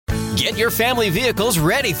Get your family vehicles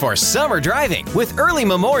ready for summer driving with early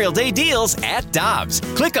Memorial Day deals at Dobbs.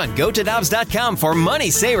 Click on GoToDobbs.com for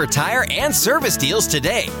money saver tire and service deals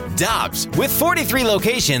today. Dobbs, with 43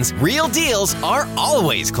 locations, real deals are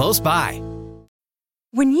always close by.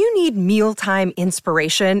 When you need mealtime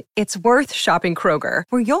inspiration, it's worth shopping Kroger,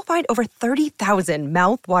 where you'll find over 30,000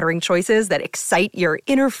 mouth-watering choices that excite your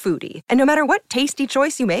inner foodie. And no matter what tasty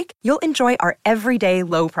choice you make, you'll enjoy our everyday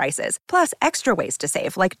low prices, plus extra ways to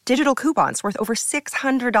save, like digital coupons worth over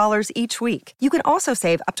 $600 each week. You can also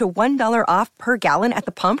save up to $1 off per gallon at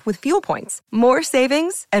the pump with fuel points. More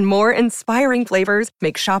savings and more inspiring flavors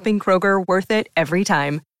make shopping Kroger worth it every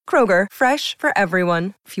time. Kroger, fresh for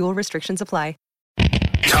everyone. Fuel restrictions apply.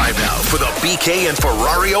 Time now for the BK and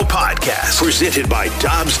Ferrario podcast, presented by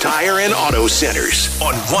Dobbs Tire and Auto Centers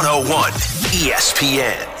on 101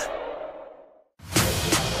 ESPN.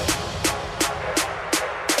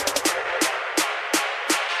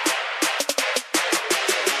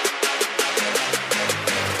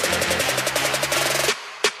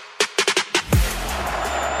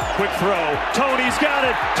 Quick throw. Tony's got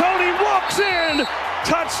it. Tony walks in.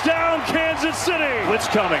 Touchdown, Kansas City. Blitz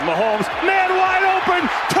coming. Mahomes, man wide open.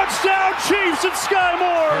 Touchdown, Chiefs and Sky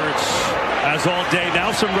Moore. Hurts, as all day.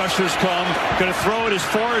 Now some rushers come. Going to throw it as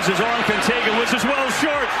far as his arm can take it, which is well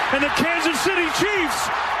short. And the Kansas City Chiefs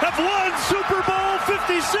have won Super Bowl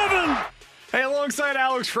 57. Hey, alongside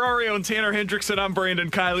Alex Ferrario and Tanner Hendrickson, I'm Brandon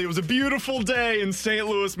Kiley. It was a beautiful day in St.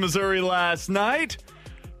 Louis, Missouri last night.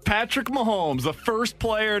 Patrick Mahomes, the first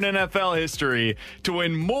player in NFL history to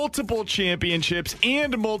win multiple championships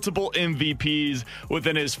and multiple MVPs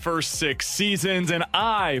within his first 6 seasons. And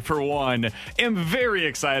I, for one, am very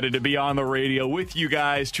excited to be on the radio with you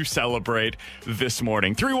guys to celebrate this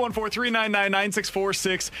morning.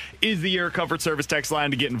 314-399-9646 is the Air Comfort Service text line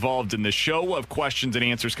to get involved in the show. We'll have questions and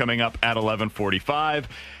answers coming up at 11:45.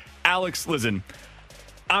 Alex, listen,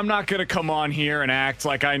 I'm not going to come on here and act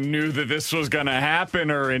like I knew that this was going to happen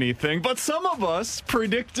or anything, but some of us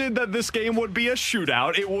predicted that this game would be a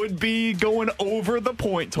shootout. It would be going over the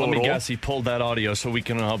point total. Let me guess, he pulled that audio so we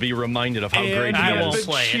can all be reminded of how great he is.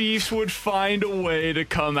 The Chiefs would find a way to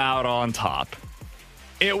come out on top.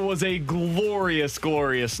 It was a glorious,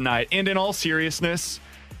 glorious night. And in all seriousness,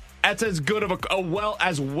 that's as good of a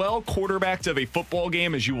well quarterbacked of a football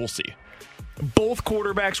game as you will see. Both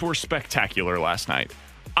quarterbacks were spectacular last night.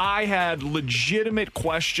 I had legitimate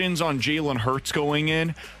questions on Jalen Hurts going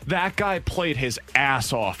in. That guy played his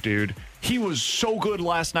ass off, dude. He was so good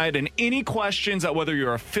last night. And any questions that whether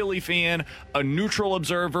you're a Philly fan, a neutral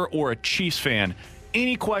observer, or a Chiefs fan,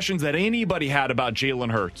 any questions that anybody had about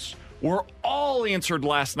Jalen Hurts were all answered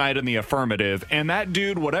last night in the affirmative. And that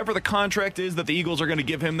dude, whatever the contract is that the Eagles are going to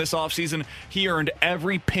give him this offseason, he earned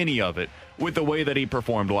every penny of it with the way that he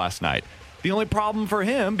performed last night. The only problem for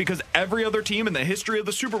him, because every other team in the history of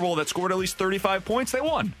the Super Bowl that scored at least 35 points, they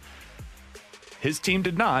won. His team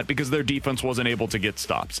did not because their defense wasn't able to get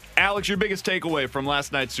stops. Alex, your biggest takeaway from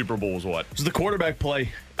last night's Super Bowl was what? It was the quarterback play.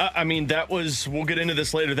 I mean, that was, we'll get into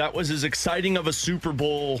this later, that was as exciting of a Super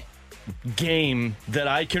Bowl game that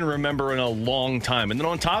I can remember in a long time. And then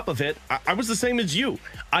on top of it, I was the same as you.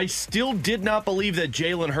 I still did not believe that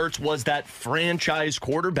Jalen Hurts was that franchise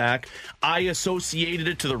quarterback. I associated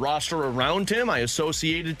it to the roster around him. I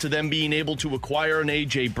associated to them being able to acquire an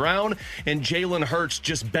A.J. Brown, and Jalen Hurts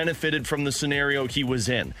just benefited from the scenario he was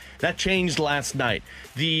in. That changed last night.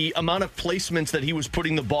 The amount of placements that he was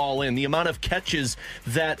putting the ball in, the amount of catches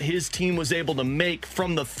that his team was able to make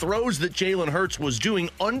from the throws that Jalen Hurts was doing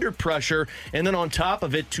under pressure, and then on top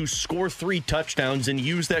of it to score 3 touchdowns and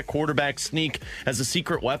use that quarterback sneak as a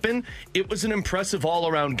secret weapon. It was an impressive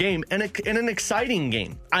all-around game and an exciting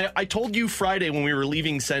game. I told you Friday when we were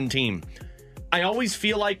leaving Centene, I always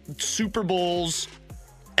feel like Super Bowls,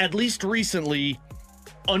 at least recently,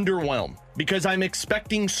 underwhelm. Because I'm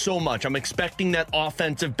expecting so much. I'm expecting that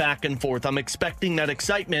offensive back and forth. I'm expecting that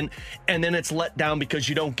excitement, and then it's let down because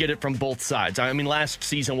you don't get it from both sides. I mean, last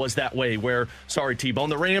season was that way where, sorry, T-Bone,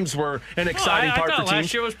 the Rams were an exciting part for teams.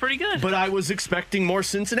 Last year was pretty good. But I was expecting more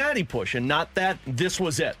Cincinnati push, and not that this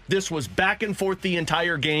was it. This was back and forth the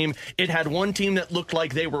entire game. It had one team that looked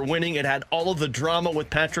like they were winning. It had all of the drama with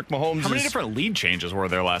Patrick Mahomes. How many different lead changes were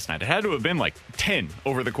there last night? It had to have been like 10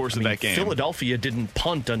 over the course of that game. Philadelphia didn't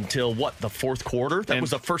punt until, the fourth quarter? That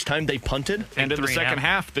was the first time they punted? And in the second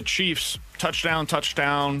half, the Chiefs, touchdown,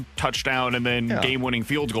 and then game-winning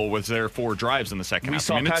field goal was their 4 drives in the second half. We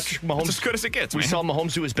saw Patrick Mahomes. It's as good as it gets, We saw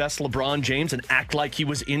Mahomes do his best LeBron James and act like he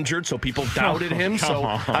was injured, so people doubted him. So,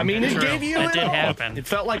 I mean, it gave you That did happen. It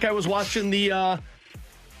felt like I was watching the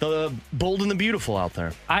the bold and the beautiful out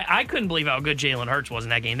there. I couldn't believe how good Jalen Hurts was in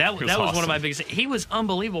that game. That was awesome. one of my biggest. He was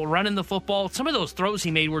unbelievable running the football. Some of those throws he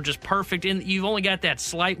made were just perfect. And you've only got that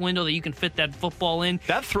slight window that you can fit that football in.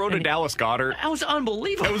 That throw to Dallas Goedert. That was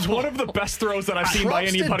unbelievable. It was one of the best throws that I've seen by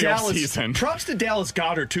anybody all season. Props to Dallas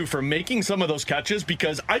Goedert, too, for making some of those catches,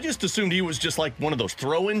 because I just assumed he was just like one of those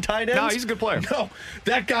throw-in tight ends. No, he's a good player. No,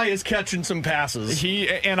 that guy is catching some passes.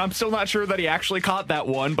 And I'm still not sure that he actually caught that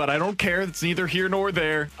one, but I don't care. It's neither here nor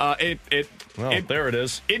there. There it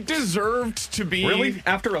is. It deserved to be. Really?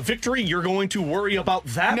 After a victory, you're going to worry about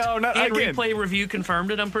that? No, not and again. replay review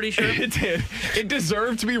confirmed it, I'm pretty sure. It did. It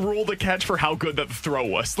deserved to be ruled a catch for how good that throw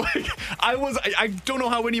was. Like, I don't know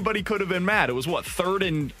how anybody could have been mad. It was, 3rd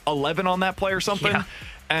and 11 on that play or something? Yeah.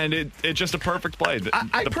 And it's just a perfect play. The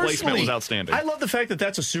placement was outstanding. I love the fact that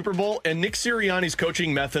that's a Super Bowl, and Nick Sirianni's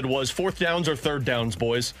coaching method was 4th downs or 3rd downs,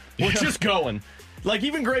 boys. We're just going. Like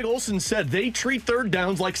even Greg Olsen said, they treat 3rd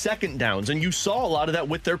downs like 2nd downs, and you saw a lot of that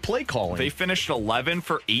with their play calling. They finished 11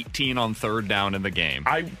 for 18 on 3rd down in the game.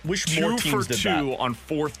 I wish more teams did that. 2 for 2 on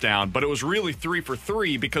 4th down, but it was really 3 for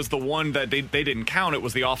 3 because the one that they didn't count, it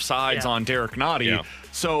was the offsides on Derek Nottie. Yeah.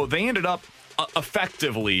 So they ended up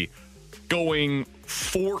effectively going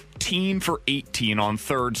 14 for 18 on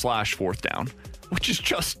 3rd/4th down, which is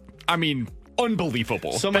just,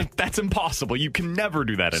 unbelievable. That's impossible. You can never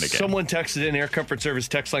do that in a game. Someone texted in Air Comfort Service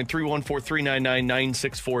text line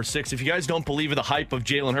 314-399-9646. If you guys don't believe in the hype of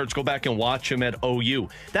Jalen Hurts, go back and watch him at OU.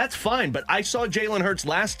 That's fine, but I saw Jalen Hurts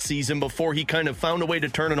last season before he kind of found a way to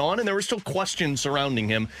turn it on, and there were still questions surrounding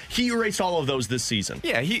him. He erased all of those this season.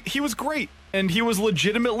 Yeah, he was great. And he was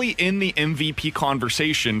legitimately in the MVP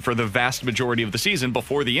conversation for the vast majority of the season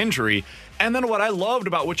before the injury. And then what I loved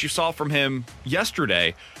about what you saw from him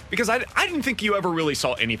yesterday, because I didn't think you ever really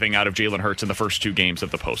saw anything out of Jalen Hurts in the first 2 games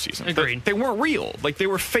of the postseason. Agreed. They weren't real. Like, they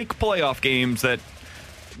were fake playoff games that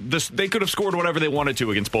they could have scored whatever they wanted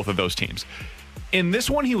to against both of those teams. In this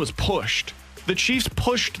one, he was pushed. The Chiefs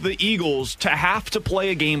pushed the Eagles to have to play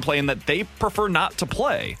a game plan that they prefer not to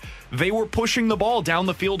play. They were pushing the ball down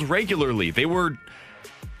the field regularly. They were,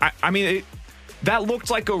 that looked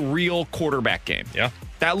like a real quarterback game. Yeah.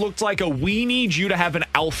 That looked like we need you to have an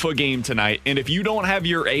alpha game tonight. And if you don't have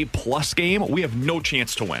your A+ game, we have no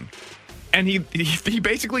chance to win. And he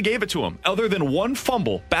basically gave it to him. Other than one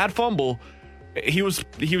bad fumble, he was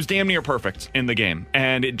damn near perfect in the game.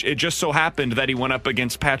 And it just so happened that he went up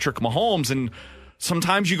against Patrick Mahomes, and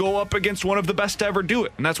sometimes you go up against one of the best to ever do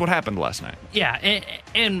it, and that's what happened last night. Yeah,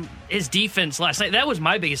 and his defense last night, that was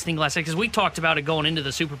my biggest thing last night, because we talked about it going into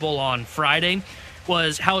the Super Bowl on Friday,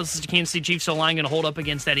 was how is the Kansas City Chiefs line going to hold up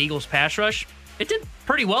against that Eagles pass rush? It did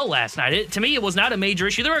pretty well last night. To me, it was not a major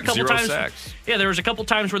issue. There were a couple 0 times. sacks. Yeah, there was a couple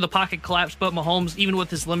times where the pocket collapsed, but Mahomes, even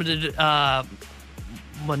with his limited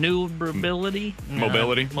maneuverability.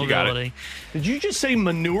 Mobility. You got it. Did you just say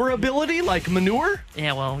maneuverability, like manure?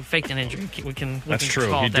 Yeah, well, faked an injury. We can That's true.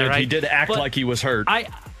 Call it that, right? He did act like he was hurt.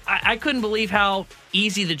 I couldn't believe how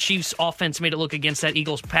easy the Chiefs' offense made it look against that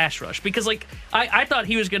Eagles pass rush, because I thought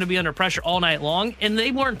he was going to be under pressure all night long, and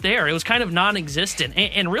they weren't there. It was kind of non-existent,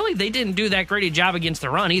 and really they didn't do that great a job against the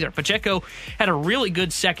run either. Pacheco had a really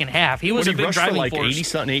good second half. He was a big driving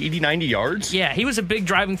force. 80, 90 yards? Yeah, he was a big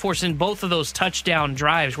driving force in both of those touchdown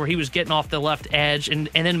drives where he was getting off the left edge, and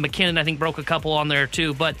then McKinnon, I think, broke a couple on there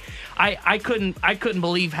too. But I couldn't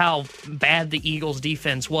believe how bad the Eagles'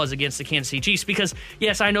 defense was against the Kansas City Chiefs, because,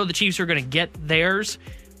 yes, I know the Chiefs are going to get theirs,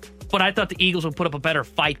 but I thought the Eagles would put up a better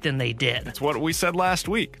fight than they did. That's what we said last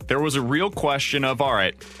week. There was a real question of, all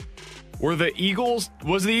right, was the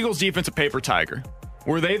Eagles' defense a paper tiger?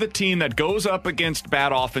 Were they the team that goes up against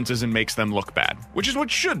bad offenses and makes them look bad? Which is what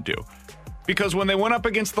you should do. Because when they went up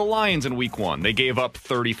against the Lions in week 1, they gave up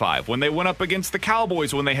 35. When they went up against the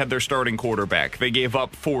Cowboys when they had their starting quarterback, they gave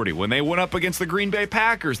up 40. When they went up against the Green Bay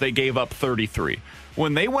Packers, they gave up 33.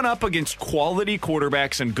 When they went up against quality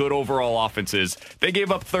quarterbacks and good overall offenses, they gave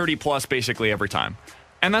up 30-plus basically every time.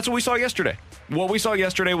 And that's what we saw yesterday. What we saw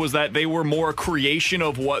yesterday was that they were more a creation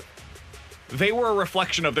of they were a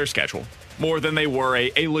reflection of their schedule more than they were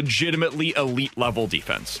a legitimately elite-level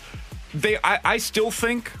defense. I still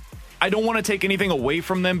think, I don't want to take anything away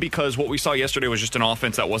from them, because what we saw yesterday was just an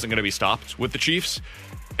offense that wasn't going to be stopped with the Chiefs.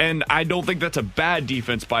 And I don't think that's a bad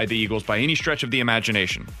defense by the Eagles by any stretch of the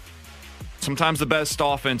imagination. Sometimes the best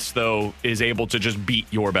offense, though, is able to just beat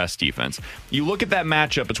your best defense. You look at that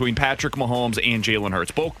matchup between Patrick Mahomes and Jalen Hurts,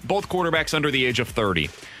 both quarterbacks under the age of 30.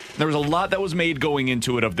 There was a lot that was made going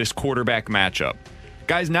into it of this quarterback matchup.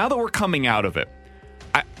 Guys, now that we're coming out of it,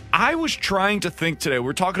 I was trying to think today, we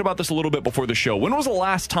were talking about this a little bit before the show. When was the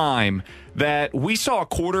last time that we saw a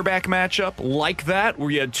quarterback matchup like that,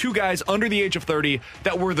 where you had two guys under the age of 30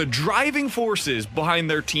 that were the driving forces behind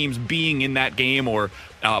their teams being in that game, or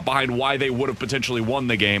behind why they would have potentially won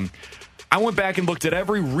the game? I went back and looked at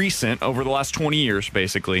every recent, over the last 20 years,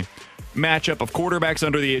 basically, matchup of quarterbacks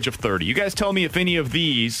under the age of 30. You guys tell me if any of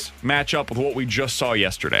these match up with what we just saw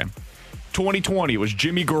yesterday. 2020 was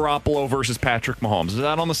Jimmy Garoppolo versus Patrick Mahomes. Is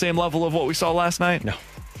that on the same level of what we saw last night?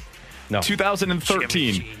 No.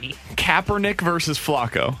 2013, Kaepernick versus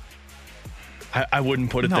Flacco. I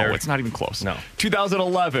wouldn't put it there. No, it's not even close. No.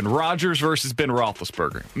 2011, Rodgers versus Ben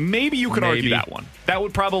Roethlisberger. Maybe you could argue that one. That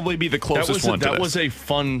would probably be the closest one to this.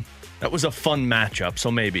 That was a fun matchup, so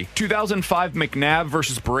maybe. 2005, McNabb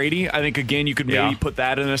versus Brady. I think, again, you could maybe put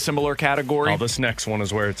that in a similar category. Oh, this next one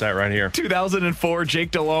is where it's at right here. 2004, Jake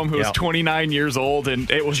Delhomme, who was 29 years old, and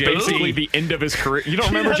it was basically the end of his career. You don't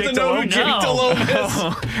remember Jake Delhomme? Jake Delhomme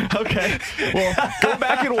is. Okay. Well, go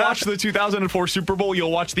back and watch the 2004 Super Bowl. You'll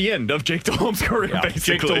watch the end of Jake Delhomme's career,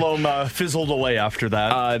 basically. Jake Delhomme fizzled away after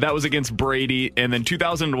that. That was against Brady. And then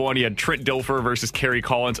 2001, you had Trent Dilfer versus Kerry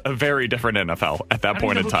Collins. A very different NFL at that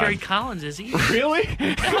point in time. Kerry Collins, is he? Really?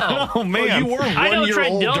 No. Oh, man. You were 1 year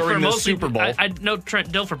old during the Super Bowl. I know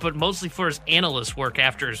Trent Dilfer, but mostly for his analyst work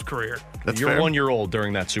after his career. You're fair. 1 year old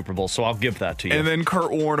during that Super Bowl, so I'll give that to you. And then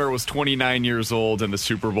Kurt Warner was 29 years old in the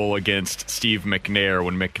Super Bowl against Steve McNair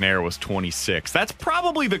when McNair was 26. That's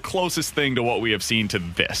probably the closest thing to what we have seen to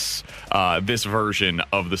this version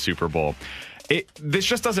of the Super Bowl. This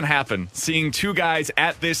just doesn't happen. Seeing two guys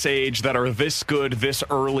at this age that are this good this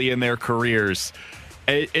early in their careers.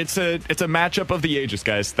 It's a matchup of the ages,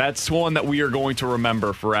 guys. That's one that we are going to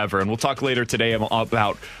remember forever. And we'll talk later today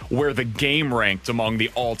about where the game ranked among the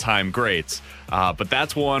all-time greats. But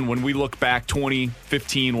that's one, when we look back 20,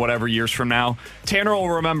 15, whatever years from now, Tanner will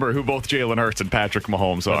remember who both Jalen Hurts and Patrick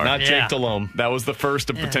Mahomes are. But not Jake Delhomme. That was the first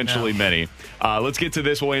of potentially many. Let's get to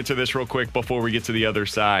this. We'll answer this real quick before we get to the other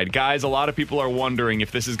side. Guys, a lot of people are wondering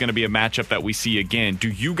if this is going to be a matchup that we see again. Do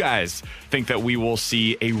you guys think that we will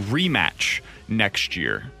see a rematch next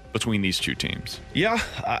year between these two teams? Yeah,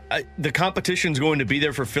 the competition's going to be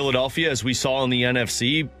there for Philadelphia, as we saw in the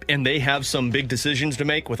NFC, and they have some big decisions to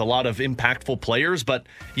make with a lot of impactful players, but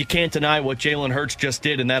you can't deny what Jalen Hurts just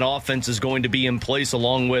did, and that offense is going to be in place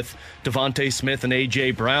along with Devontae Smith and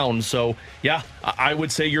A.J. Brown. So, yeah, I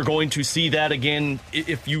would say you're going to see that again.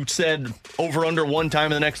 If you said over-under one time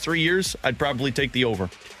in the next 3 years, I'd probably take the over.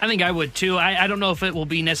 I think I would, too. I don't know if it will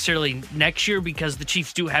be necessarily next year, because the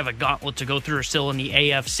Chiefs do have a gauntlet to go through still in the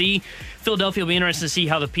AFC. Philadelphia will be interested to see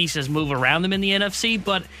how the pieces move around them in the NFC,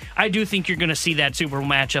 but I do think you're going to see that Super Bowl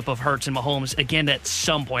matchup of Hurts and Mahomes again at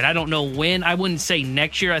some point. I don't know when. I wouldn't say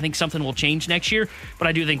next year. I think something will change next year, but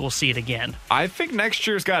I do think we'll see it again. I think next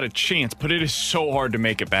year's got a chance, but it is so hard to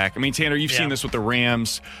make it back. I mean, Tanner, you've seen this with the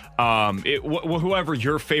Rams. Whoever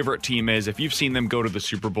your favorite team is, if you've seen them go to the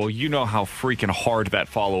Super Bowl, you know how freaking hard that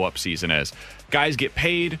follow-up season is. Guys get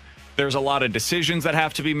paid. There's a lot of decisions that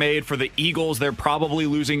have to be made. For the Eagles, they're probably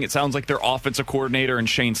losing, it sounds like, their offensive coordinator and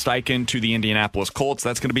Shane Steichen to the Indianapolis Colts.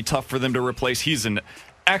 That's going to be tough for them to replace. He's an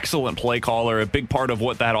excellent play caller, a big part of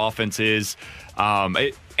what that offense is.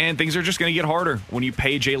 And things are just going to get harder when you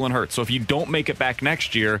pay Jalen Hurts. So if you don't make it back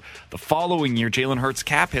next year, the following year, Jalen Hurts'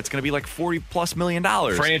 cap hit's going to be like $40+ million.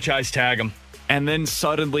 Franchise tag him. And then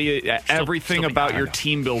suddenly everything about your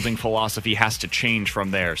team building philosophy has to change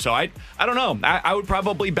from there. So I don't know. I would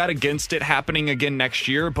probably bet against it happening again next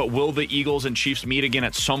year, but will the Eagles and Chiefs meet again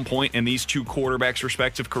at some point in these two quarterbacks'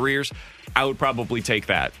 respective careers? I would probably take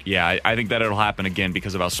that. Yeah, I think that it'll happen again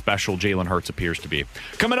because of how special Jalen Hurts appears to be.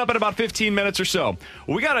 Coming up in about 15 minutes or so,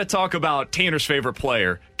 we got to talk about Tanner's favorite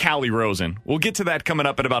player, Callie Rosen. We'll get to that coming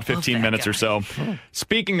up in about 15 minutes or so.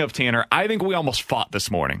 Speaking of Tanner, I think we almost fought this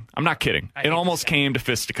morning. I'm not kidding. It almost came to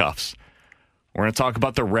fisticuffs. We're going to talk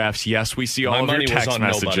about the refs. Yes, we see all of your text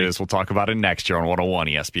messages. We'll talk about it next year on 101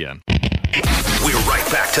 ESPN. We're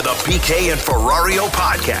right back to the BK and Ferrario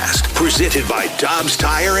podcast, presented by Dobbs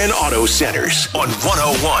Tire and Auto Centers on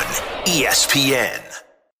 101 ESPN.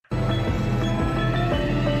 All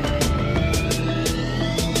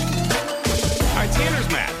right, Tanner's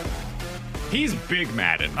mad. He's big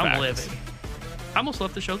mad, in fact. I'm livid. I almost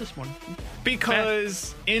left the show this morning.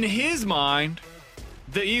 Because in his mind,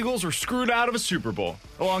 the Eagles were screwed out of a Super Bowl.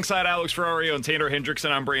 Alongside Alex Ferrario and Tanner Hendrickson,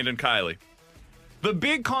 I'm Brandon Kiley. The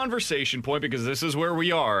big conversation point, because this is where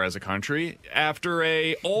we are as a country, after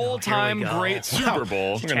a all-time great Super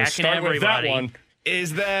Bowl, we're going to start with that one,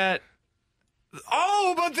 is that,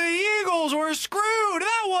 but the Eagles were screwed.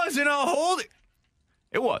 That wasn't a holding.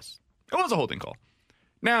 It was. It was a holding call.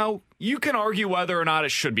 Now, you can argue whether or not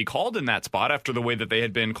it should be called in that spot after the way that they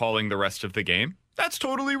had been calling the rest of the game. That's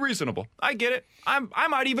totally reasonable. I get it. I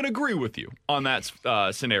might even agree with you on that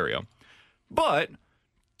scenario. But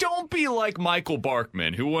don't be like Michael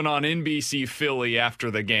Barkman, who went on NBC Philly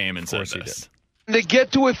after the game and said this. They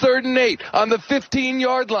get to a 3rd and 8 on the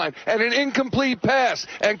 15-yard line and an incomplete pass,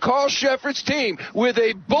 and Carl Shepard's team with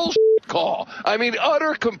a bullshit call. I mean,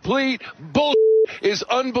 utter, complete bullshit is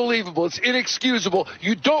unbelievable. It's inexcusable.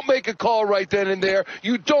 You don't make a call right then and there.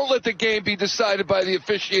 You don't let the game be decided by the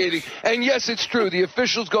officiating. And yes, it's true. The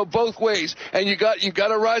officials go both ways, and you got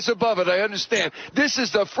to rise above it. I understand. This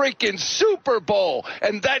is the freaking Super Bowl,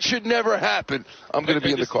 and that should never happen. I'm going to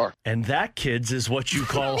be in the car. And that, kids, is what you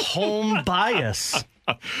call home bias.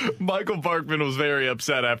 Michael Barkman was very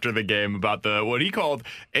upset after the game about what he called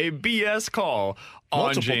a BS call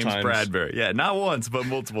on James Bradberry. Yeah, not once, but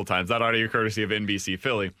multiple times. That audio courtesy of NBC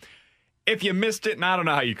Philly. If you missed it, and I don't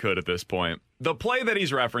know how you could at this point, the play that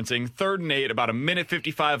he's referencing, 3rd and 8, about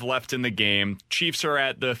 1:55 left in the game. Chiefs are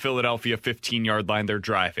at the Philadelphia 15-yard line. They're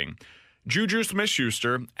driving. Juju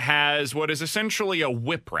Smith-Schuster has what is essentially a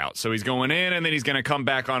whip route. So he's going in, and then he's going to come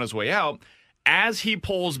back on his way out. As he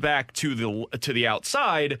pulls back to the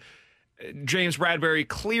outside, James Bradberry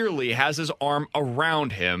clearly has his arm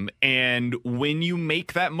around him, and when you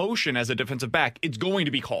make that motion as a defensive back, it's going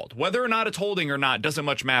to be called. Whether or not it's holding or not doesn't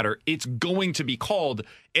much matter. It's going to be called.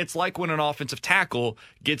 It's like when an offensive tackle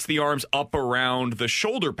gets the arms up around the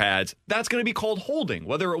shoulder pads. That's going to be called holding.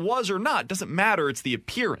 Whether it was or not doesn't matter. It's the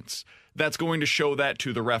appearance that's going to show that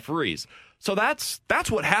to the referees. So that's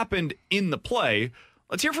what happened in the play.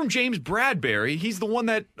 Let's hear from James Bradberry. He's the one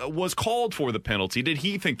that was called for the penalty. Did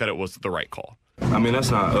he think that it was the right call? I mean,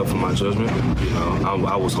 that's not up for my judgment.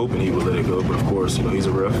 I was hoping he would let it go, but of course, he's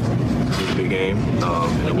a ref. It's a big game.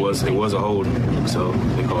 It was a hold, so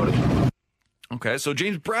they called it. Okay, so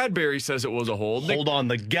James Bradberry says it was a hold. Hold on,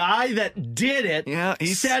 the guy that did it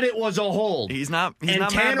said it was a hold. He's not Tanner,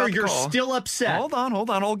 mad about the you're call. still upset. Hold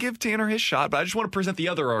on. I'll give Tanner his shot, but I just want to present the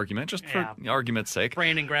other argument, just for argument's sake.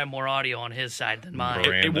 Brandon grabbed more audio on his side than mine.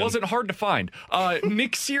 It wasn't hard to find.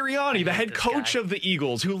 Nick Sirianni, the head coach of the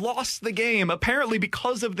Eagles, who lost the game apparently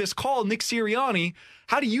because of this call. Nick Sirianni,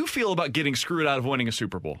 how do you feel about getting screwed out of winning a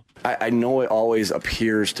Super Bowl? I know it always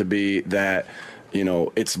appears to be that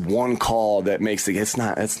it's one call that makes it's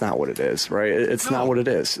not what it is, right? It's not what it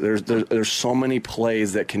is. There's so many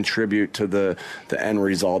plays that contribute to the end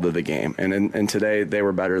result of the game. And today they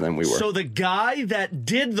were better than we were. So the guy that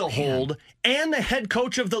did the hold and the head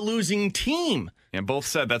coach of the losing team both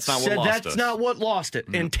said that's not what lost us. That's not what lost it.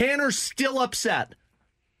 And Tanner's still upset.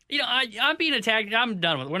 I'm being attacked. I'm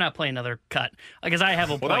done with it. We're not playing another cut because I have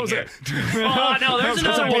a point. That was here. it. No, there's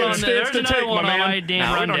another one on there. There's another one on my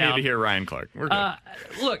damn rundown. We don't need to hear Ryan Clark. We're good.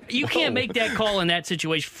 Look, you can't make that call in that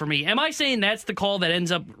situation for me. Am I saying that's the call that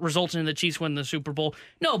ends up resulting in the Chiefs winning the Super Bowl?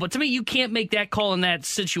 No, but to me, you can't make that call in that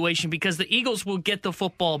situation because the Eagles will get the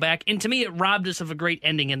football back. And to me, it robbed us of a great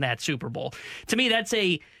ending in that Super Bowl. To me, that's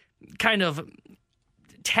a kind of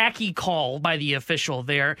tacky call by the official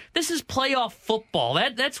there. This is playoff football.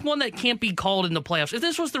 That's one that can't be called in the playoffs. If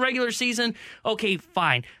this was the regular season, okay,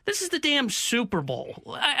 fine. This is the damn Super Bowl.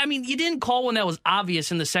 I mean, you didn't call one that was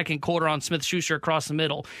obvious in the second quarter on Smith-Schuster across the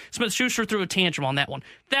middle. Smith-Schuster threw a tantrum on that one.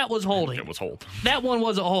 That was holding. It was hold. That one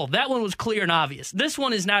was a hold. That one was clear and obvious. This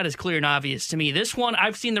one is not as clear and obvious to me. This one,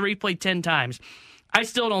 I've seen the replay 10 times. I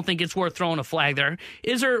still don't think it's worth throwing a flag there.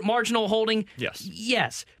 Is there marginal holding? Yes.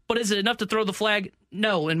 Yes. But is it enough to throw the flag?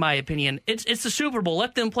 No, in my opinion. It's the Super Bowl.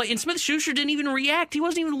 Let them play. And Smith-Schuster didn't even react. He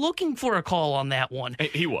wasn't even looking for a call on that one.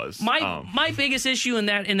 He was. My biggest issue in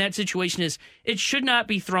that situation is it should not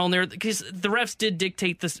be thrown there because the refs did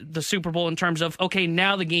dictate the Super Bowl in terms of, okay,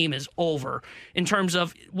 now the game is over. In terms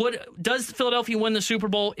of, does Philadelphia win the Super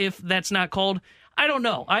Bowl if that's not called? I don't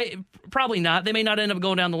know. Probably not. They may not end up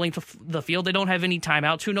going down the length of the field. They don't have any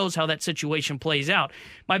timeouts. Who knows how that situation plays out?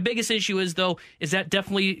 My biggest issue is that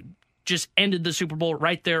definitely just ended the Super Bowl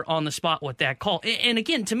right there on the spot with that call. And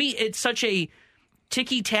again, to me, it's such a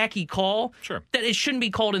ticky-tacky call that it shouldn't be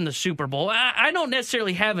called in the Super Bowl. I don't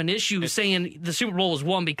necessarily have an issue saying the Super Bowl was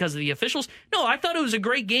won because of the officials. No, I thought it was a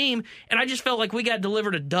great game, and I just felt like we got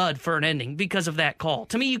delivered a dud for an ending because of that call.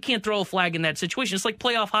 To me, you can't throw a flag in that situation. It's like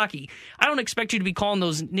playoff hockey. I don't expect you to be calling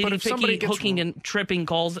those nitty-picky hooking and tripping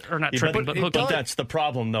calls, or not tripping, but hooking. But that's the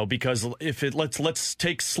problem, though, because let's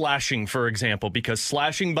take slashing, for example, because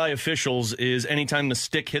slashing by officials is anytime the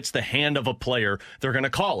stick hits the hand of a player, they're going to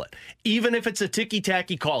call it. Even if it's a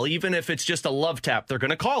ticky-tacky call, even if it's just a love tap, they're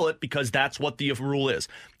going to call it because that's what the rule is.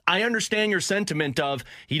 I understand your sentiment of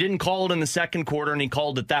he didn't call it in the second quarter and he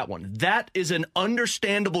called it that one. That is an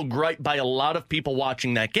understandable gripe by a lot of people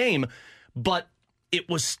watching that game, but it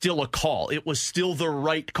was still a call. It was still the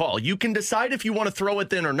right call. You can decide if you want to throw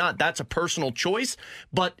it in or not. That's a personal choice,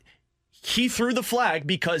 but he threw the flag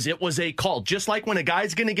because it was a call. Just like when a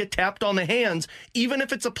guy's going to get tapped on the hands, even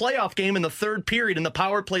if it's a playoff game in the third period and the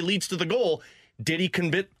power play leads to the goal, did he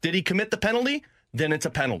commit the penalty? Then it's a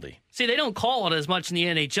penalty. See, they don't call it as much in the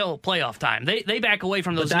NHL playoff time. They back away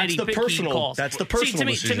from those nitty-picky calls. That's the personal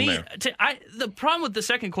decision there. The problem with the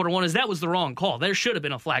second quarter one is that was the wrong call. There should have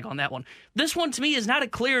been a flag on that one. This one, to me, is not a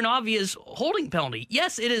clear and obvious holding penalty.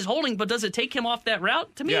 Yes, it is holding, but does it take him off that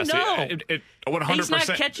route? To me, no. It 100%. He's not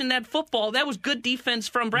catching that football. That was good defense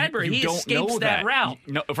from Bradbury. He escapes that route.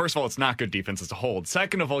 No, first of all, it's not good defense as a hold.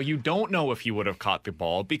 Second of all, you don't know if he would have caught the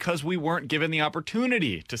ball because we weren't given the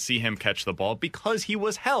opportunity to see him catch the ball because he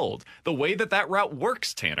was held. The way that route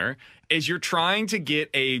works, Tanner, is you're trying to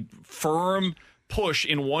get a firm push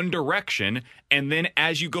in one direction, and then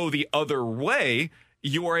as you go the other way,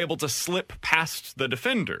 you are able to slip past the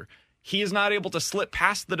defender. He is not able to slip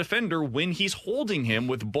past the defender when he's holding him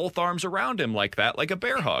with both arms around him like that, like a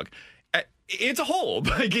bear hug. It's a hold.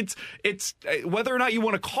 Like it's whether or not you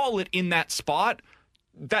want to call it in that spot,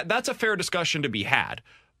 that's a fair discussion to be had.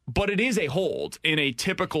 But it is a hold in a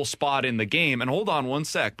typical spot in the game. And hold on one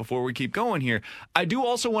sec before we keep going here. I do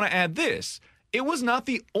also want to add this. It was not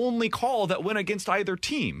the only call that went against either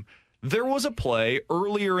team. There was a play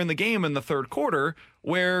earlier in the game in the third quarter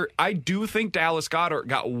where I do think Dallas Goedert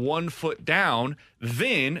got 1 foot down,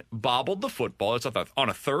 then bobbled the football. It's on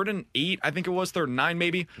a 3rd and 8, I think it was 3rd and 9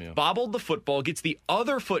 maybe. Yeah. Bobbled the football, gets the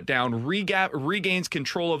other foot down, regains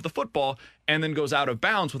control of the football, and then goes out of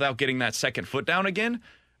bounds without getting that second foot down again.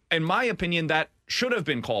 In my opinion, that should have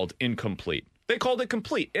been called incomplete. They called it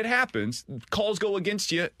complete. It happens. Calls go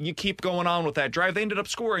against you. You keep going on with that drive. They ended up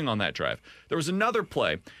scoring on that drive. There was another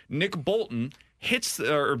play. Nick Bolton hits,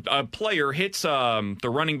 or a player hits the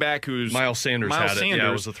running back who's... Miles Sanders had it. Yeah,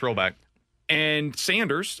 it was a throwback. And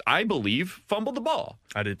Sanders, I believe, fumbled the ball.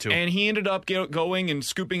 I did too. And he ended up going and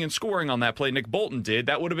scooping and scoring on that play. Nick Bolton did.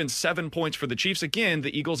 That would have been 7 points for the Chiefs. Again,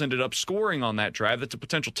 the Eagles ended up scoring on that drive. That's a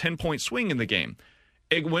potential 10-point swing in the game.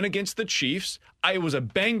 It went against the Chiefs. It was a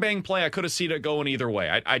bang-bang play. I could have seen it going either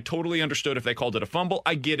way. I totally understood if they called it a fumble.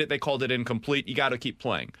 I get it. They called it incomplete. You got to keep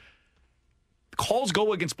playing. Calls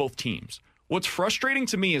go against both teams. What's frustrating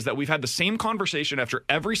to me is that we've had the same conversation after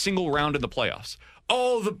every single round in the playoffs.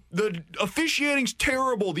 Oh, the officiating's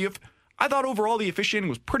terrible. I thought overall the officiating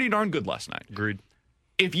was pretty darn good last night. Agreed.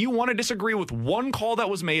 If you want to disagree with one call that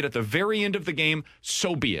was made at the very end of the game,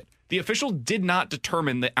 so be it. The official did not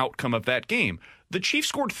determine the outcome of that game. The Chiefs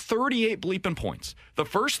scored 38 bleeping points. The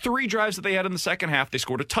first 3 drives that they had in the second half, they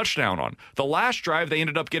scored a touchdown on. The last drive, they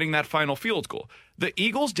ended up getting that final field goal. The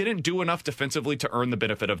Eagles didn't do enough defensively to earn the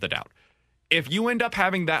benefit of the doubt. If you end up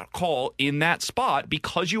having that call in that spot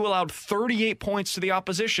because you allowed 38 points to the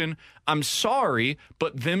opposition, I'm sorry,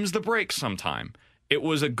 but them's the breaks sometime. It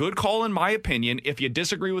was a good call in my opinion. If you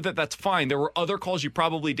disagree with it, that's fine. There were other calls you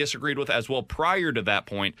probably disagreed with as well prior to that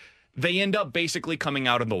point. They end up basically coming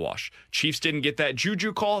out in the wash. Chiefs didn't get that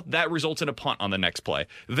Juju call. That results in a punt on the next play.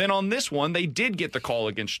 Then on this one, they did get the call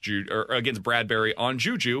against Bradbury on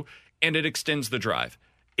Juju, and it extends the drive.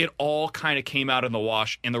 It all kind of came out in the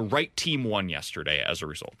wash, and the right team won yesterday as a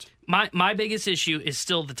result. My biggest issue is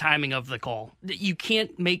still the timing of the call. You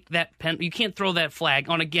can't make that you can't throw that flag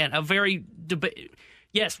on, again, a very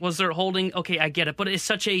yes, was there holding? Okay, I get it, but it's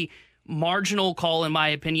such a marginal call, in my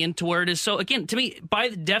opinion, to where it is so, again, to me, by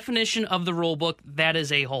the definition of the rule book, that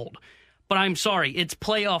is a hold. But I'm sorry, it's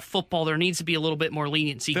playoff football. There needs to be a little bit more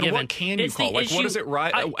leniency then given. What can you call? Like, what does it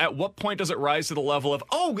rise? At what point does it rise to the level of,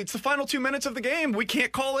 oh, it's the final 2 minutes of the game, we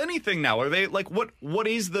can't call anything now? Are they like, what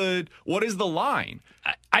is the line?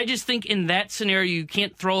 I just think in that scenario you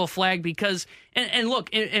can't throw a flag because, and look,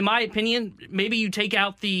 in my opinion, maybe you take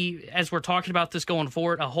out as we're talking about this going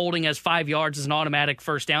forward, a holding as 5 yards is an automatic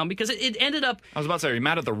first down because it ended up. I was about to say, are you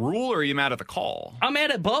mad at the rule or are you mad at the call? I'm mad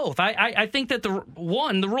at both. I think that the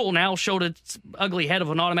rule now showed its ugly head of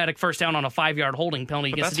an automatic first down on a 5-yard holding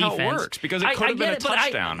penalty against the defense. That's how it works because it could have been a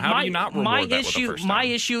touchdown. How do you not reward that with a first down? My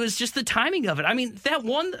issue is just the timing of it. I mean, that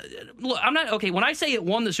one. Look, I'm not okay. When I say it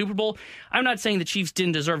won the Super Bowl, I'm not saying the Chiefs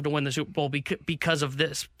didn't deserve to win the Super Bowl because of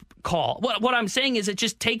this call. What I'm saying is it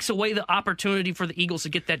just takes away the opportunity for the Eagles to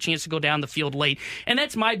get that chance to go down the field late. And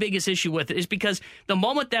that's my biggest issue with it, is because the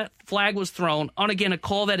moment that flag was thrown on, again, a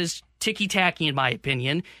call that is ticky-tacky, in my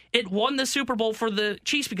opinion. It won the Super Bowl for the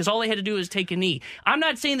Chiefs because all they had to do was take a knee. I'm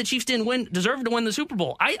not saying the Chiefs didn't deserve to win the Super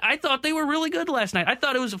Bowl. I thought they were really good last night. I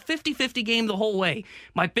thought it was a 50-50 game the whole way.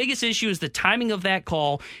 My biggest issue is the timing of that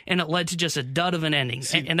call, and it led to just a dud of an ending,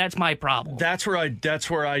 and that's my problem. That's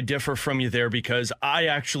where I differ from you there, because I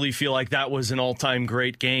actually feel like that was an all-time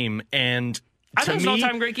great game, and I thought it was an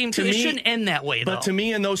all-time great game, too. It shouldn't end that way, though. But to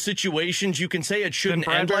me, in those situations, you can say it shouldn't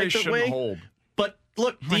end like that way. Hold. But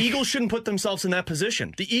look, the Eagles shouldn't put themselves in that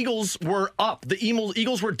position. The Eagles were up. The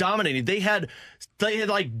Eagles were dominating. They had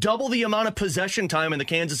like double the amount of possession time in the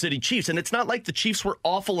Kansas City Chiefs. And it's not like the Chiefs were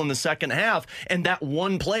awful in the second half and that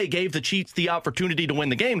one play gave the Chiefs the opportunity to win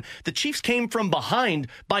the game. The Chiefs came from behind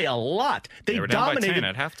by a lot. They were down by 10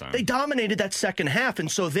 at halftime. They dominated that second half. And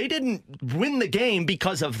so they didn't win the game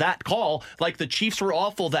because of that call. Like the Chiefs were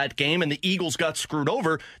awful that game and the Eagles got screwed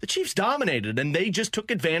over. The Chiefs dominated and they just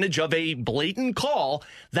took advantage of a blatant call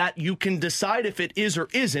that you can decide if it is or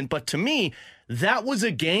isn't. But to me, that was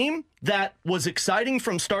a game that was exciting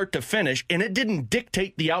from start to finish, and it didn't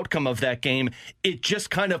dictate the outcome of that game. It just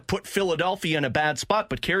kind of put Philadelphia in a bad spot.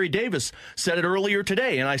 But Kerry Davis said it earlier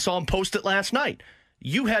today, and I saw him post it last night.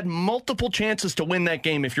 You had multiple chances to win that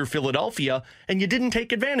game if you're Philadelphia, and you didn't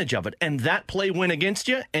take advantage of it. And that play went against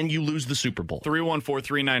you, and you lose the Super Bowl.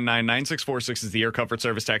 314-399-9646 is the Air Comfort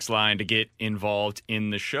Service text line to get involved in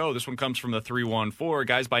the show. This one comes from the 314.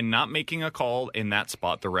 Guys, by not making a call in that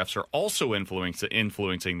spot, the refs are also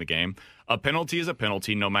influencing the game. A penalty is a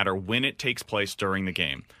penalty no matter when it takes place during the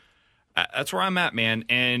game. That's where I'm at, man.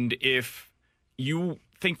 And if you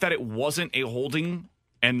think that it wasn't a holding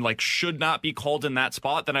and should not be called in that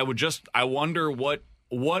spot, then I wonder what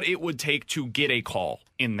it would take to get a call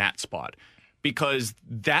in that spot. Because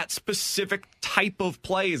that specific type of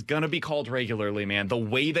play is going to be called regularly, man. The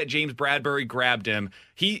way that James Bradbury grabbed him,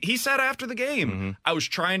 he said after the game, I was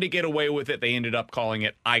trying to get away with it. They ended up calling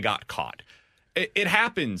it, I got caught. It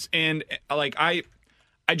happens. And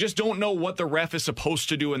I just don't know what the ref is supposed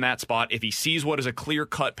to do in that spot if he sees what is a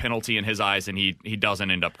clear-cut penalty in his eyes and he doesn't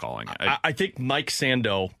end up calling it. I think Mike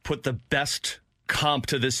Sando put the best comp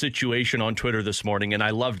to this situation on Twitter this morning, and I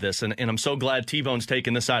love this, and I'm so glad T-Bone's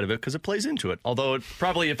taking this side of it because it plays into it, although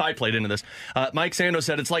probably if I played into this. Mike Sando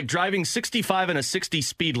said it's like driving 65 in a 60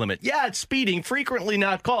 speed limit. Yeah, it's speeding, frequently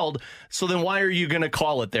not called, so then why are you going to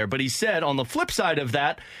call it there? But he said on the flip side of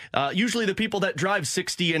that, usually the people that drive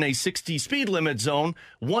 60 in a 60 speed limit zone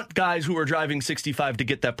want guys who are driving 65 to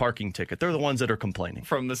get that parking ticket. They're the ones that are complaining.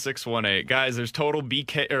 From the 618, guys, there's total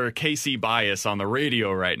KC bias on the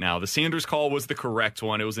radio right now. The Sanders call was the correct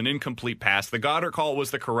one. It was an incomplete pass. The Goddard call was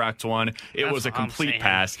the correct one. It was a complete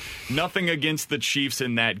pass. Nothing against the Chiefs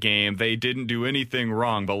in that game. They didn't do anything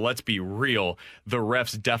wrong, but let's be real. The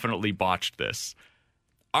refs definitely botched this.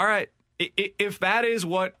 All right. If that is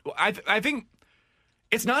what I think,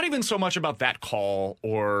 it's not even so much about that call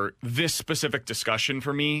or this specific discussion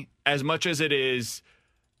for me as much as it is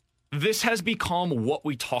this has become what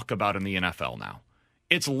we talk about in the NFL now.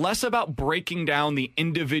 It's less about breaking down the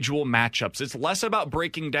individual matchups. It's less about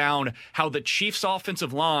breaking down how the Chiefs'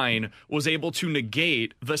 offensive line was able to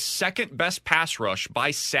negate the second best pass rush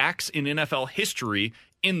by sacks in NFL history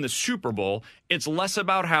in the Super Bowl. It's less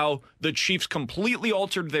about how the Chiefs completely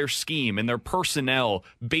altered their scheme and their personnel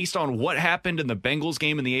based on what happened in the Bengals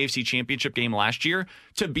game and the AFC Championship game last year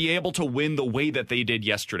to be able to win the way that they did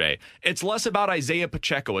yesterday. It's less about Isaiah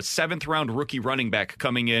Pacheco, a 7th-round rookie running back,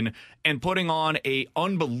 coming in and putting on an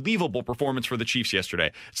unbelievable performance for the Chiefs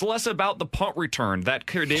yesterday. It's less about the punt return that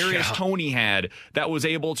Kadarius Toney had that was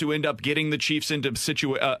able to end up getting the Chiefs into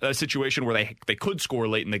a situation where they could score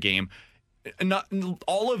late in the game. Not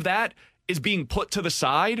all of that is being put to the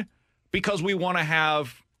side because we want to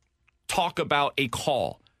talk about a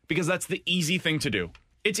call, because that's the easy thing to do.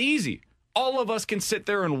 It's easy. All of us can sit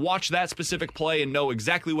there and watch that specific play and know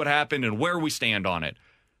exactly what happened and where we stand on it.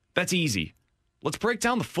 That's easy. Let's break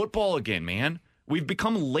down the football again, man. We've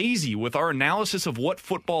become lazy with our analysis of what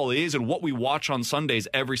football is and what we watch on Sundays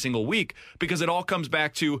every single week because it all comes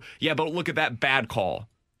back to, yeah, but look at that bad call.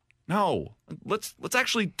 No, let's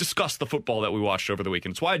actually discuss the football that we watched over the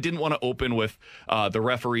weekend. It's why I didn't want to open with the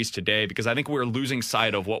referees today, because I think we're losing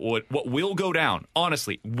sight of what will go down,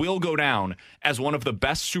 honestly, will go down as one of the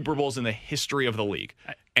best Super Bowls in the history of the league.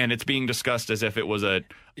 and it's being discussed as if it was an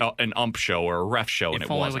ump show or a ref show, and it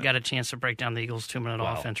only wasn't. we got a chance to break down the Eagles' 2-minute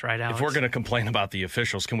offense, right, Alex? If we're going to complain about the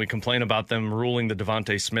officials, can we complain about them ruling the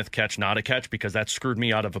Devontae Smith catch not a catch? Because that screwed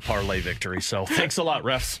me out of a parlay victory. So thanks a lot,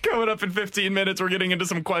 refs. Coming up in 15 minutes, we're getting into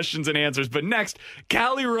some questions and answers. But next,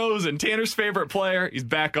 Callie Rosen, Tanner's favorite player, he's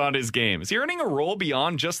back on his game. Is he earning a role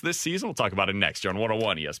beyond just this season? We'll talk about it next here on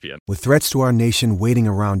 101 ESPN. With threats to our nation waiting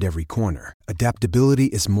around every corner, adaptability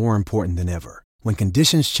is more important than ever. When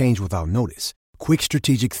conditions change without notice, quick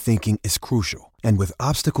strategic thinking is crucial. And with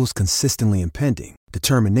obstacles consistently impending,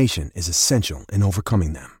 determination is essential in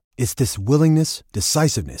overcoming them. It's this willingness,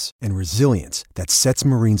 decisiveness, and resilience that sets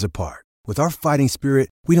Marines apart. With our fighting spirit,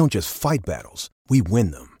 we don't just fight battles, we win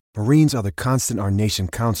them. Marines are the constant our nation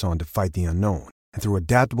counts on to fight the unknown. And through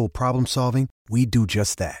adaptable problem solving, we do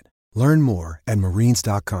just that. Learn more at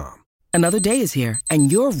marines.com. Another day is here,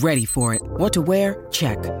 and you're ready for it. What to wear?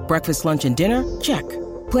 Check. Breakfast, lunch, and dinner? Check.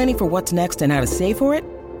 Planning for what's next and how to save for it?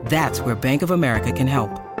 That's where Bank of America can help.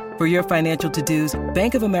 For your financial to-dos,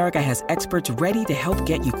 Bank of America has experts ready to help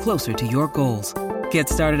get you closer to your goals. Get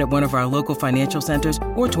started at one of our local financial centers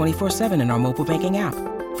or 24/7 in our mobile banking app.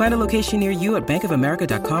 Find a location near you at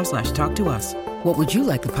bankofamerica.com/talktous. What would you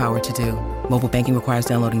like the power to do? Mobile banking requires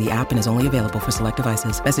downloading the app and is only available for select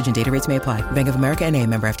devices. Message and data rates may apply. Bank of America N.A.,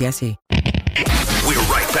 member FDIC. We're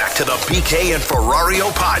right back to the BK and Ferrario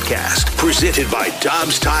podcast, presented by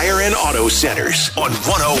Dobbs Tire and Auto Centers on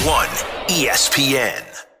 101 ESPN.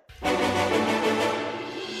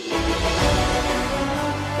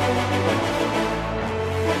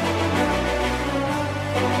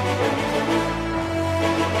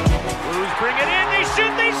 Blues bring it in, they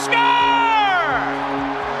shoot, they score!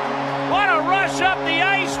 What a rush up the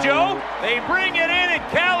ice, Joe. They bring it in, and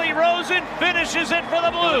Callie Rosen finishes it for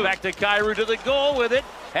the Blues. Back to Kyrou to the goal with it.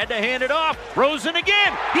 Had to hand it off. Rosen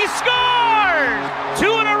again. He scores!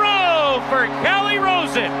 2 in a row for Callie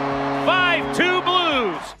Rosen. 5-2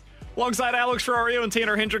 Blues. Alongside Alex Ferrario and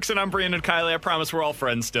Tanner Hendrickson, I'm Brandon Kiley. I promise we're all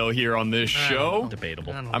friends still here on this show.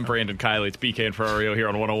 Debatable. I'm Brandon Kiley. It's BK and Ferrario here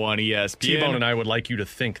on 101 ESPN. T-Bone and I would like you to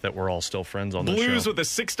think that we're all still friends on this show. Blues with a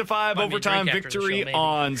 6-5 overtime victory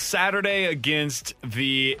on Saturday against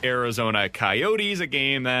the Arizona Coyotes, a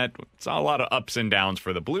game that saw a lot of ups and downs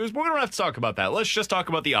for the Blues, but we don't have to talk about that. Let's just talk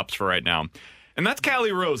about the ups for right now. And that's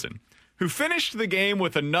Callie Rosen, who finished the game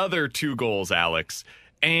with another 2 goals, Alex.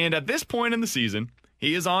 And at this point in the season,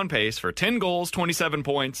 he is on pace for 10 goals, 27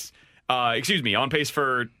 points. On pace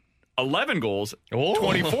for 11 goals,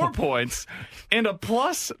 24 points, and a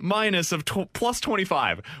plus-minus of plus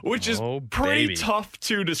 25, which is pretty tough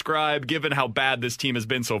to describe given how bad this team has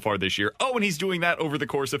been so far this year. Oh, and he's doing that over the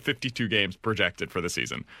course of 52 games projected for the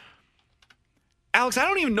season. Alex, I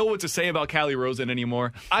don't even know what to say about Callie Rosen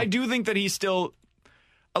anymore. I do think that he's still...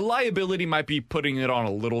 A liability might be putting it on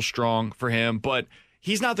a little strong for him, but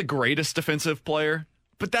he's not the greatest defensive player.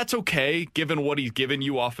 But that's okay, given what he's given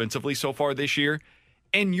you offensively so far this year.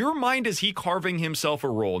 In your mind, is he carving himself a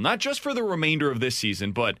role, not just for the remainder of this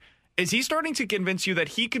season, but is he starting to convince you that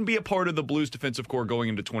he can be a part of the Blues defensive core going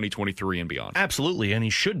into 2023 and beyond? Absolutely, and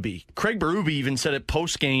he should be. Craig Berube even said it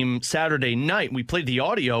post-game Saturday night. We played the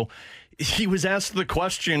audio. He was asked the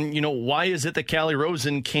question, why is it that Callie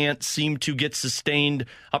Rosen can't seem to get sustained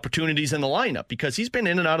opportunities in the lineup? Because he's been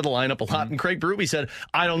in and out of the lineup a lot. And Craig Berube said,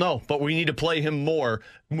 I don't know, but we need to play him more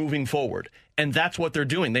moving forward. And that's what they're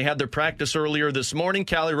doing. They had their practice earlier this morning.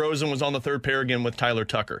 Callie Rosen was on the third pair again with Tyler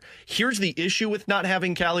Tucker. Here's the issue with not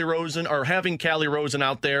having Callie Rosen or having Callie Rosen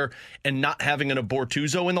out there and not having an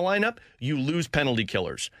Bortuzzo in the lineup. You lose penalty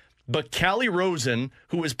killers. But Callie Rosen,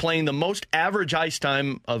 who is playing the most average ice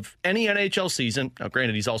time of any NHL season, now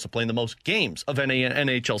granted he's also playing the most games of any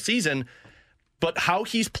NHL season, but how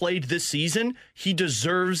he's played this season, he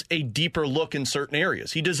deserves a deeper look in certain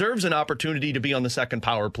areas. He deserves an opportunity to be on the second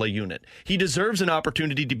power play unit. He deserves an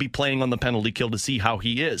opportunity to be playing on the penalty kill to see how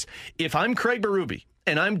he is. If I'm Craig Berube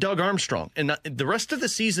and I'm Doug Armstrong, and the rest of the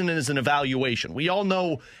season is an evaluation, we all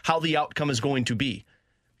know how the outcome is going to be.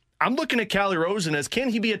 I'm looking at Callie Rosen as, can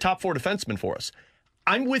he be a top 4 defenseman for us?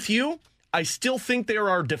 I'm with you. I still think there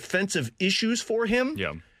are defensive issues for him.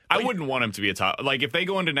 Yeah. I wouldn't want him to be a top... Like, if they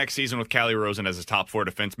go into next season with Callie Rosen as a top 4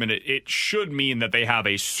 defenseman, it should mean that they have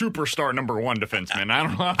a superstar number 1 defenseman. I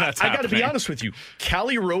don't know how that's happening. I got to be honest with you.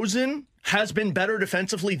 Callie Rosen has been better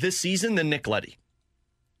defensively this season than Nick Leddy.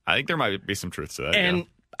 I think there might be some truth to that. And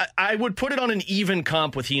I would put it on an even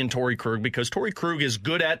comp with he and Torrey Krug, because Torrey Krug is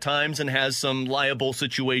good at times and has some liable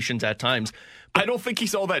situations at times. I don't think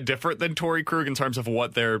he's all that different than Torrey Krug in terms of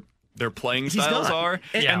what their their playing styles are.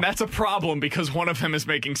 And that's a problem because one of them is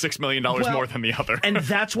making $6 million more than the other. And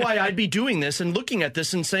that's why I'd be doing this and looking at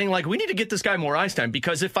this and saying, like, we need to get this guy more ice time,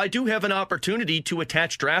 because if I do have an opportunity to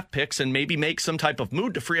attach draft picks and maybe make some type of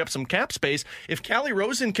move to free up some cap space, if Calle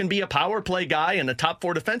Rosen can be a power play guy and a top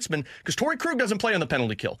 4 defenseman, because Torrey Krug doesn't play on the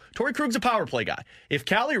penalty kill. Torrey Krug's a power play guy. If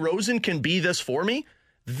Calle Rosen can be this for me,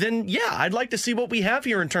 then, yeah, I'd like to see what we have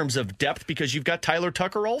here in terms of depth, because you've got Tyler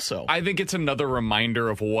Tucker also. I think it's another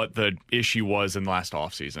reminder of what the issue was in last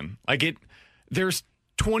offseason. There's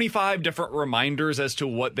 25 different reminders as to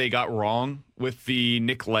what they got wrong with the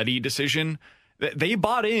Nick Leddy decision. They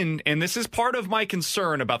bought in, and this is part of my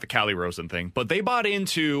concern about the Calle Rosen thing, but they bought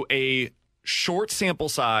into a small sample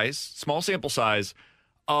size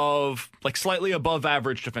of slightly above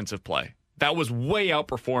average defensive play. That was way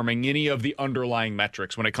outperforming any of the underlying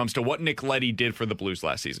metrics when it comes to what Nick Leddy did for the Blues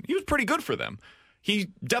last season. He was pretty good for them. He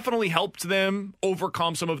definitely helped them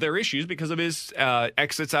overcome some of their issues because of his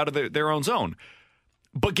exits out of their own zone.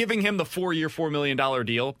 But giving him the 4-year, $4 million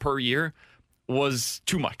deal per year was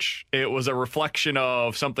too much. It was a reflection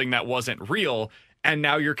of something that wasn't real, and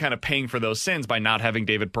now you're kind of paying for those sins by not having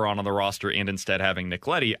David Perron on the roster and instead having Nick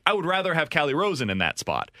Leddy. I would rather have Calle Rosen in that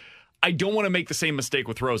spot. I don't want to make the same mistake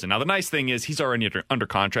with Rosen. Now, the nice thing is he's already under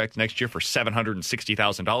contract next year for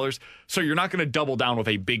 $760,000, so you're not going to double down with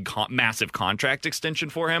a big, massive contract extension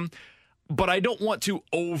for him. But I don't want to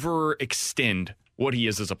overextend what he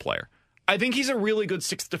is as a player. I think he's a really good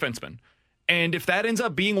sixth defenseman. And if that ends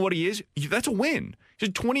up being what he is, that's a win. He's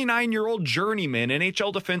a 29-year-old journeyman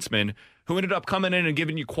NHL defenseman who ended up coming in and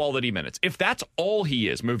giving you quality minutes. If that's all he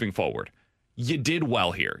is moving forward, you did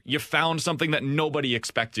well here. You found something that nobody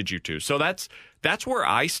expected you to. So that's where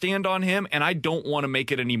I stand on him, and I don't want to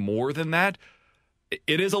make it any more than that.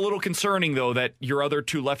 It is a little concerning, though, that your other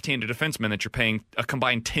 2 left-handed defensemen that you're paying a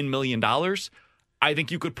combined $10 million, I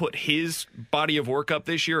think you could put his body of work up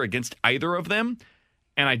this year against either of them,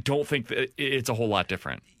 and I don't think that it's a whole lot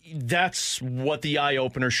different. That's what the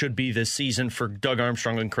eye-opener should be this season for Doug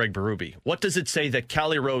Armstrong and Craig Berube. What does it say that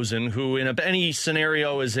Calle Rosen, who in any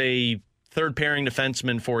scenario is a third-pairing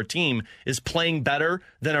defenseman for a team, is playing better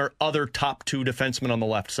than our other top 2 defensemen on the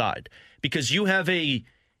left side? Because you have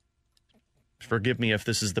forgive me if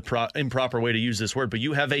this is the improper way to use this word, but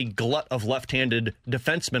you have a glut of left-handed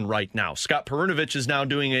defensemen right now. Scott Perunovich is now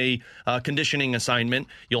doing a conditioning assignment.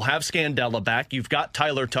 You'll have Scandella back. You've got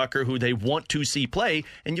Tyler Tucker, who they want to see play,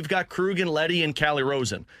 and you've got Krug and Leddy and Calle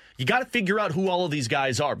Rosen. You got to figure out who all of these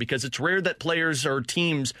guys are, because it's rare that players or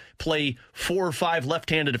teams play 4 or 5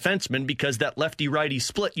 left-handed defensemen, because that lefty-righty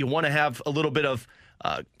split, you want to have a little bit of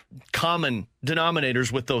common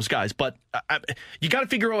denominators with those guys. But you got to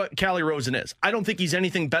figure out what Calle Rosen is. I don't think he's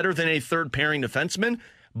anything better than a third-pairing defenseman,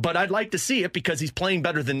 but I'd like to see it because he's playing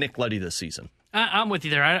better than Nick Leddy this season. I'm with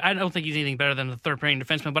you there. I don't think he's anything better than the third-pairing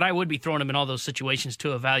defenseman, but I would be throwing him in all those situations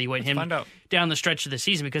to evaluate him down the stretch of the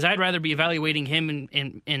season, because I'd rather be evaluating him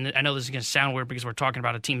in I know this is going to sound weird because we're talking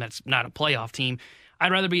about a team that's not a playoff team.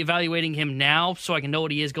 I'd rather be evaluating him now so I can know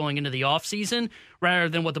what he is going into the offseason, rather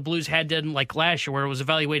than what the Blues had done like last year, where it was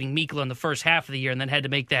evaluating Mikkola in the first half of the year and then had to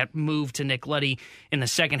make that move to Nick Leddy in the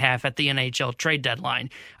second half at the NHL trade deadline.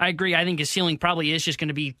 I agree. I think his ceiling probably is just going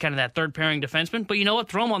to be kind of that third-pairing defenseman. But you know what?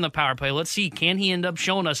 Throw him on the power play. Let's see. Can he end up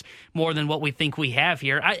showing us more than what we think we have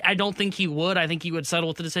here? I don't think he would. I think he would settle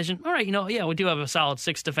with the decision. All right, we do have a solid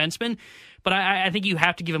 6 defenseman. But I think you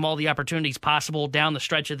have to give him all the opportunities possible down the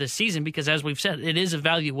stretch of this season, because, as we've said, it is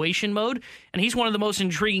evaluation mode, and he's one of the most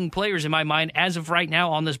intriguing players in my mind as of right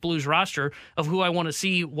now on this Blues roster of who I want to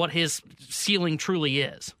see what his ceiling truly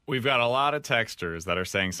is. We've got a lot of texters that are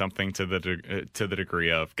saying something to the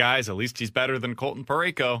degree of, guys, at least he's better than Colton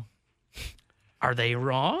Parayko. Are they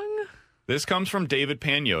wrong? This comes from David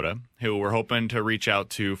Pagnotta, who we're hoping to reach out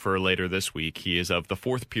to for later this week. He is of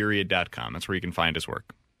thefourthperiod.com. That's where you can find his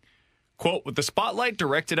work. Quote, with the spotlight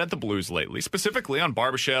directed at the Blues lately, specifically on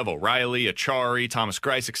Barbashev, O'Reilly, Achari, Thomas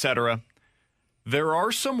Greiss, etc., there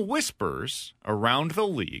are some whispers around the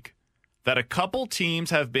league that a couple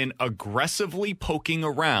teams have been aggressively poking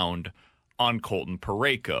around on Colton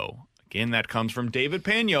Parayko. Again, that comes from David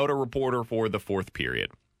Pagnotta, reporter for The Fourth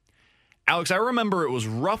Period. Alex, I remember it was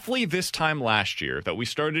roughly this time last year that we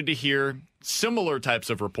started to hear similar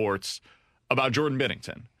types of reports about Jordan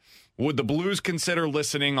Binnington. Would the Blues consider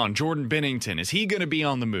listening on Jordan Binnington? Is he going to be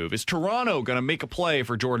on the move? Is Toronto going to make a play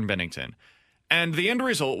for Jordan Binnington? And the end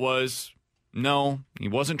result was, no, he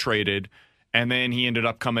wasn't traded. And then he ended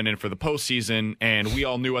up coming in for the postseason, and we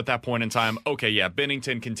all knew at that point in time, okay, yeah,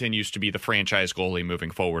 Binnington continues to be the franchise goalie moving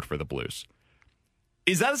forward for the Blues.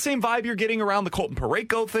 Is that the same vibe you're getting around the Colton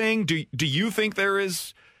Parayko thing? Do you think there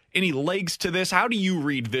is any legs to this? How do you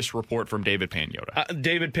read this report from David Pagnotta?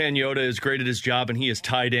 David Pagnotta is great at his job, and he is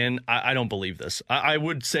tied in. I don't believe this. I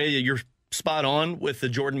would say you're spot on with the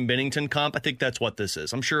Jordan Binnington comp. I think that's what this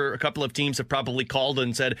is. I'm sure a couple of teams have probably called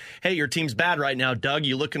and said, hey, your team's bad right now, Doug.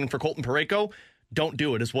 You looking for Colton Parayko? Don't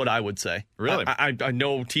do it is what I would say. Really? I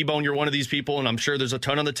know, T-Bone, you're one of these people, and I'm sure there's a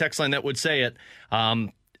ton on the text line that would say it.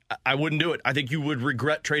 I wouldn't do it. I think you would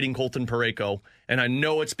regret trading Colton Parayko, and I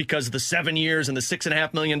know it's because of the 7 years and the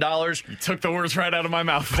 $6.5 million. You took the words right out of my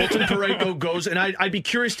mouth. Colton Parayko goes, and I'd be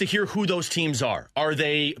curious to hear who those teams are. Are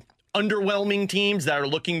they underwhelming teams that are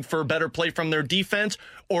looking for better play from their defense,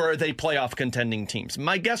 or are they playoff contending teams?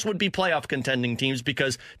 My guess would be playoff contending teams,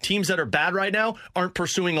 because teams that are bad right now aren't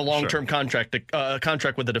pursuing a long-term contract with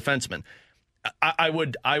a defenseman. I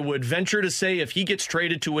would venture to say if he gets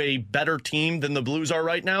traded to a better team than the Blues are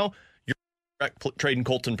right now, you're trading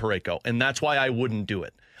Colton Parayko, and that's why I wouldn't do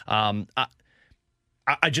it. I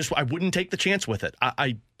wouldn't take the chance with it.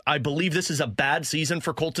 I believe this is a bad season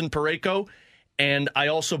for Colton Parayko. And I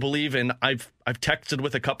also believe, and I've texted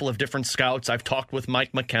with a couple of different scouts. I've talked with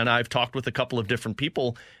Mike McKenna. I've talked with a couple of different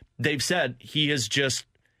people. They've said he's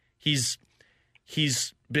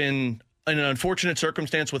been in an unfortunate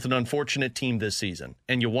circumstance with an unfortunate team this season.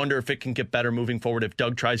 And you wonder if it can get better moving forward if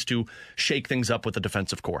Doug tries to shake things up with the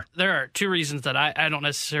defensive core. There are two reasons that I don't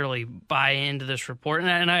necessarily buy into this report.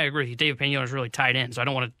 And I agree with you. David Pagnotta is really tied in, so I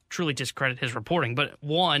don't want to truly discredit his reporting. But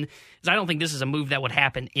one is I don't think this is a move that would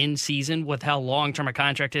happen in season with how long-term a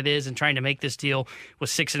contract it is and trying to make this deal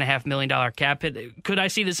with $6.5 million cap hit. Could I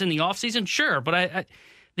see this in the offseason? Sure, but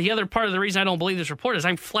the other part of the reason I don't believe this report is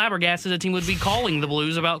I'm flabbergasted a team would be calling the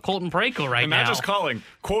Blues about Colton Parayko right now. Not just calling,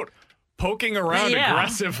 quote, poking around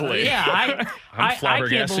aggressively. Yeah, I'm flabbergasted. I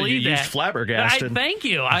can't believe you that. used flabbergasted. Thank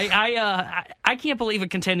you. I can't believe a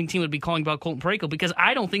contending team would be calling about Colton Parayko, because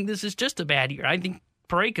I don't think this is just a bad year. I think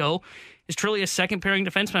Parayko is truly a second-pairing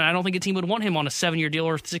defenseman. I don't think a team would want him on a 7-year deal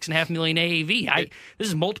or $6.5 million AAV. This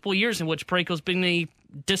is multiple years in which Parayko's been a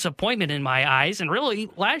disappointment in my eyes, and really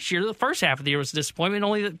last year the first half of the year was a disappointment.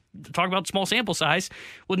 Only to talk about small sample size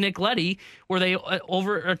with Nick Leddy, were they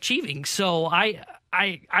overachieving. So I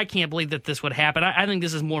can't believe that this would happen. I think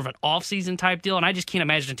this is more of an off-season type deal, and I just can't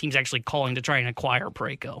imagine teams actually calling to try and acquire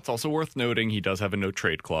Parayko. It's also worth noting he does have a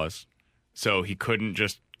no-trade clause, so he couldn't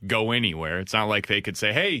just go anywhere. It's not like they could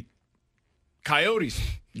say, hey, Coyotes,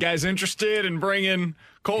 you guys interested in bringing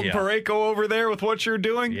Colton Parayko over there with what you're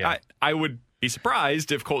doing? Yeah. I would be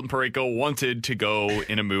surprised if Colton Parayko wanted to go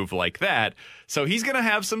in a move like that. So he's going to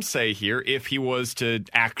have some say here if he was to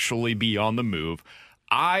actually be on the move.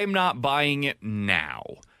 I'm not buying it now.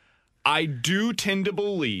 I do tend to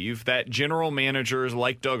believe that general managers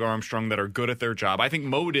like Doug Armstrong that are good at their job, I think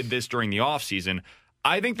Mo did this during the offseason,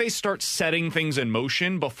 I think they start setting things in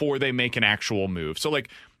motion before they make an actual move. So,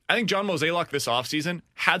 I think John Mozeliak this offseason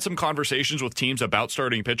had some conversations with teams about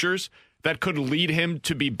starting pitchers that could lead him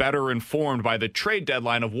to be better informed by the trade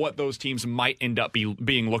deadline of what those teams might end up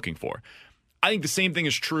being looking for. I think the same thing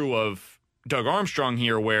is true of Doug Armstrong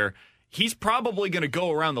here, where he's probably going to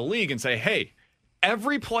go around the league and say, hey,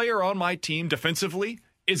 every player on my team defensively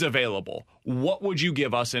is available. What would you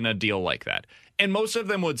give us in a deal like that? And most of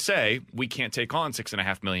them would say, we can't take on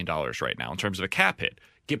 $6.5 million right now in terms of a cap hit.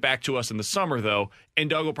 Get back to us in the summer, though.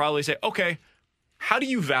 And Doug will probably say, okay, how do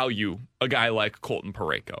you value a guy like Colton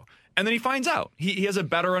Parayko? And then he finds out. He has a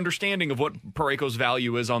better understanding of what Parayko's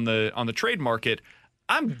value is on the trade market.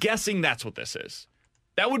 I'm guessing that's what this is.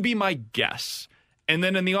 That would be my guess. And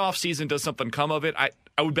then in the offseason, does something come of it? I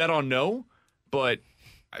would bet on no, but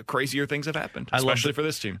crazier things have happened, especially for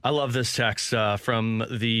this team. I love this text from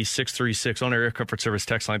the 636 on Air Comfort Service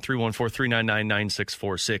text line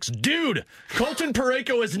 314-399-9646. Dude, Colton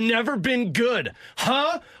Parayko has never been good.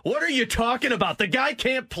 Huh? What are you talking about? The guy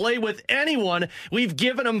can't play with anyone. We've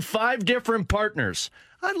given him 5 different partners.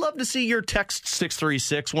 I'd love to see your text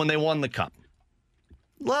 636 when they won the Cup.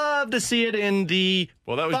 Love to see it in the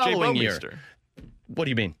that was following Jay year. Bouwmeester. What do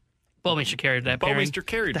you mean? Bouwmeester carried that pairing. Bouwmeester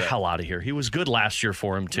carried Get the that. hell out of here. He was good last year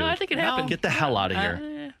for him, too. No, I think it happened. Get the hell out of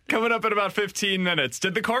here. Coming up in about 15 minutes.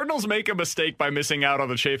 Did the Cardinals make a mistake by missing out on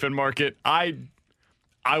the Chafin market? I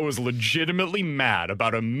was legitimately mad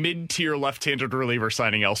about a mid-tier left-handed reliever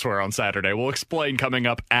signing elsewhere on Saturday. We'll explain coming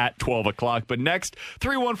up at 12 o'clock. But next,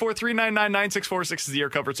 314-399-9646 is the Air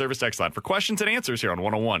Comfort Service text line for questions and answers here on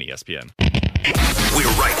 101 ESPN. We're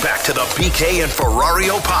right back to the BK and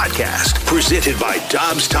Ferrario podcast, presented by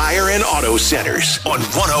Dobbs Tire and Auto Centers on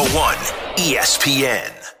 101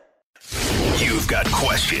 ESPN. You've got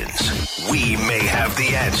questions. We may have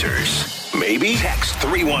the answers. Maybe. Text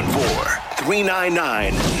 314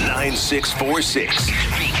 404-399-9646.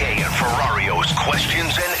 BK and Ferrario's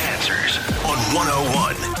questions and answers on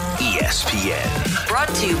 101 ESPN. Brought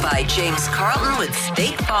to you by James Carlton with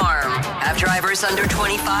State Farm. Have drivers under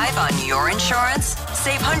 25 on your insurance?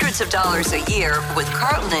 Save hundreds of dollars a year with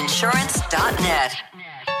CarltonInsurance.net.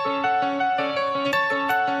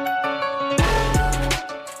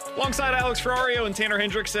 Alongside Alex Ferrario and Tanner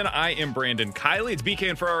Hendrickson, I am Brandon Kiley. It's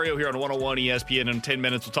BK and Ferrario here on 101 ESPN. In 10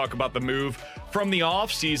 minutes, we'll talk about the move from the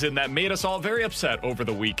offseason that made us all very upset over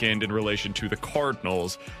the weekend in relation to the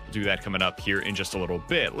Cardinals. We'll do that coming up here in just a little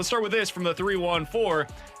bit. Let's start with this from the 314.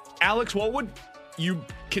 Alex, what would you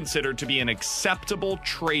consider to be an acceptable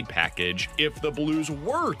trade package if the Blues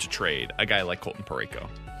were to trade a guy like Colton Parayko?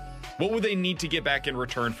 What would they need to get back in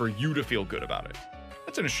return for you to feel good about it?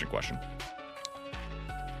 That's an interesting question.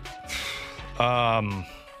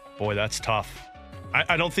 Boy, that's tough.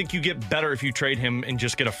 I don't think you get better if you trade him and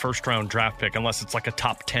just get a first-round draft pick, unless it's like a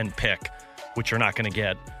top 10 pick, which you're not going to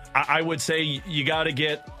get. I would say you got to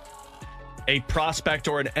get a prospect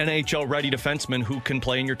or an NHL-ready defenseman who can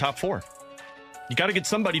play in your top 4. You got to get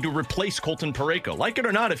somebody to replace Colton Parayko. Like it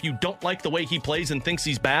or not, if you don't like the way he plays and thinks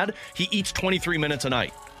he's bad, he eats 23 minutes a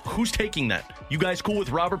night. Who's taking that? You guys cool with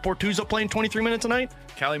Robert Bortuzzo playing 23 minutes a night?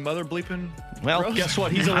 Callie Mother bleeping. Well, Rose? Guess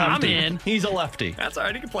what? He's a lefty. I'm in. He's a lefty. That's all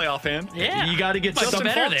right. He can play offhand. Yeah. You got to get Justin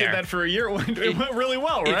something Falk did that for a year. It went really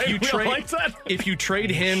well, right? If you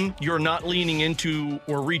trade him, you're not leaning into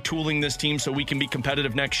we're retooling this team so we can be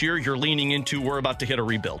competitive next year. You're leaning into we're about to hit a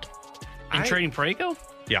rebuild. And trading Parayko?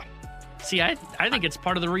 Yeah. See, I think it's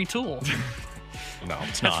part of the retool. No,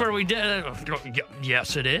 it's That's not. where we did.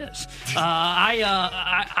 Yes, it is.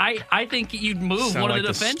 I think you'd move Sound one like of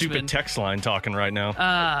the the defensemen. stupid text line talking right now.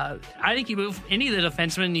 I think you move any of the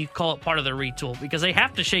defensemen, you call it part of the retool because they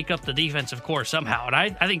have to shake up the defensive core somehow. And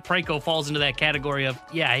I think Parayko falls into that category of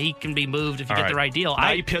he can be moved if you get the right deal.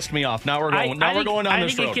 Now you pissed me off. Now we're going. We're going down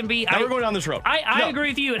this road. It can be. We're going down this road. I agree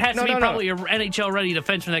with you. It has to be probably an NHL ready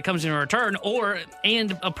defenseman that comes in return,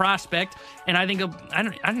 and a prospect. And I think I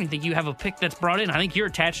don't even think you have a pick that's brought in. I think you're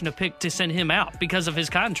attaching a pick to send him out because of his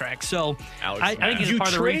contract. So I think he's part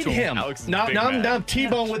of the retool. You trade him. Now I'm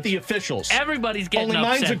T-Bone with the officials. Everybody's getting Only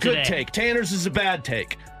mine's upset a good today. take. Tanner's is a bad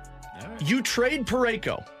take. Right. You trade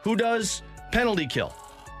Parayko, who does penalty kill,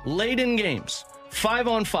 late in games,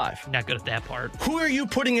 5-on-5. Not good at that part. Who are you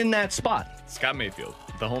putting in that spot? Scott Mayfield,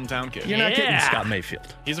 the hometown kid. You're not getting Scott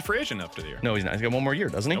Mayfield. He's a free agent after the year. No, he's not. He's got one more year,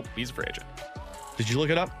 doesn't he? Nope, he's a free agent. Did you look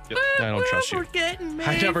it up? Yep. I don't trust you.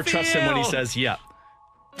 I never trust him when he says yeah.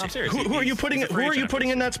 I'm serious. Who are you putting? Who are you putting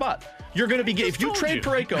in that spot? You're going to be if you trade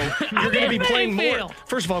Parayko, you're going to be playing more.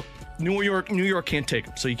 First of all, New York can't take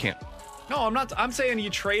him, so you can't. No, I'm not. I'm saying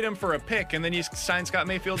you trade him for a pick, and then you sign Scott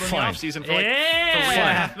Mayfield in the offseason for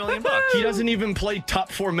 $3.5 million. He doesn't even play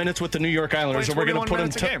top 4 minutes with the New York Islanders, and we're going to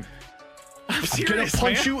put him. I'm going to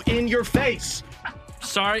punch you in your face.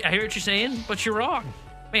 Sorry, I hear what you're saying, but you're wrong.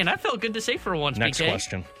 Man, that felt good to say for once, Next BK.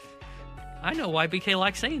 question. I know why BK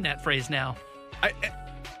likes saying that phrase now.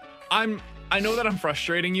 I know that I'm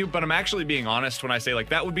frustrating you, but I'm actually being honest when I say,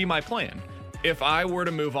 that would be my plan. If I were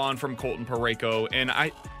to move on from Colton Parayko, and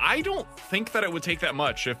I don't think that it would take that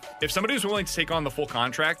much. If somebody was willing to take on the full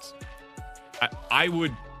contract, I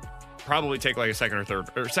would probably take a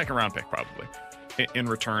second round pick probably in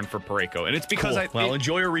return for Parayko. And it's because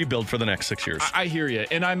enjoy a rebuild for the next 6 years. I hear you,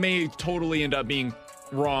 and I may totally end up being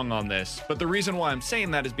wrong on this, but the reason why I'm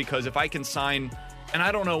saying that is because if I can sign, and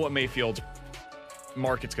I don't know what Mayfield's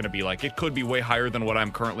market's going to be like. It could be way higher than what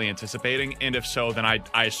I'm currently anticipating, and if so, then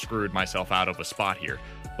I screwed myself out of a spot here.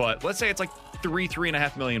 But let's say it's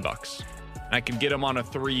 $3.5 million. I can get him on a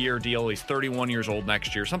 3-year deal. He's 31 years old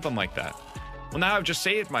next year, something like that. Well, now I've just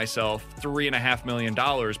saved myself $3.5 million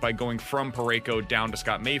by going from Parayko down to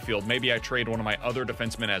Scott Mayfield. Maybe I trade one of my other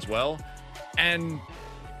defensemen as well, and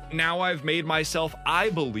now I've made myself, I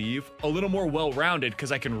believe, a little more well-rounded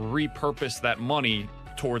because I can repurpose that money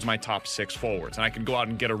towards my top 6 forwards, and I can go out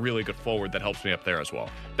and get a really good forward that helps me up there as well.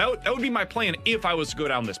 That would be my plan if I was to go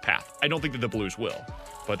down this path. I don't think that the Blues will,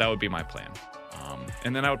 but that would be my plan.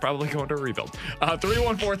 And then I would probably go into a rebuild.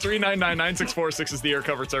 314-399-9646 is the Air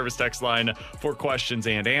Covered Service text line for questions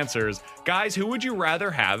and answers. Guys, who would you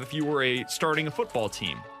rather have if you were starting a football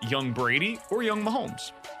team? Young Brady or young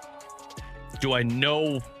Mahomes? Do I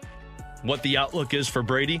know what the outlook is for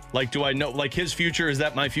Brady? Do I know, his future? Is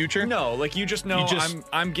that my future? No, you just know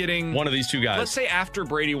I'm getting one of these two guys. Let's say after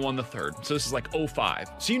Brady won the third. So this is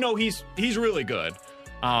 05. So he's really good.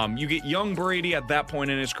 You get young Brady at that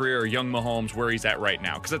point in his career, or young Mahomes where he's at right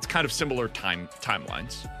now, because that's kind of similar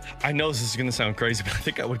timelines. I know this is going to sound crazy, but I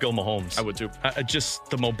think I would go Mahomes. I would too.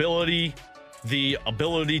 Just the mobility, the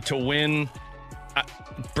ability to win.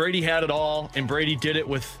 Brady had it all, and Brady did it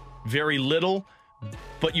with very little.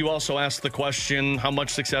 But you also asked the question, how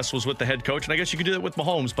much success was with the head coach? And I guess you could do that with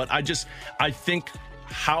Mahomes. But I think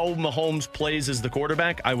how Mahomes plays as the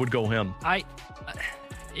quarterback, I would go him.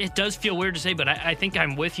 It does feel weird to say, but I think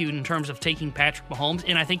I'm with you in terms of taking Patrick Mahomes,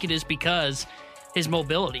 and I think it is because his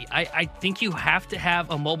mobility. I think you have to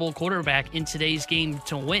have a mobile quarterback in today's game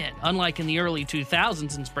to win, unlike in the early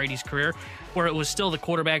 2000s in Brady's career, where it was still the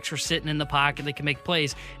quarterbacks were sitting in the pocket, they can make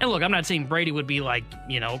plays. And look, I'm not saying Brady would be like,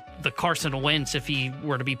 the Carson Wentz if he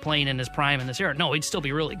were to be playing in his prime in this era. No, he'd still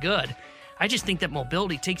be really good. I just think that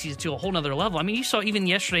mobility takes you to a whole nother level. I mean, you saw even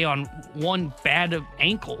yesterday on one bad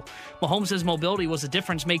ankle, Mahomes' mobility was a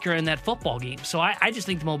difference maker in that football game. So I just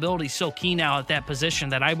think the mobility is so key now at that position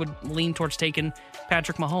that I would lean towards taking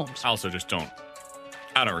Patrick Mahomes. I also just don't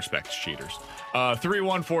respect cheaters.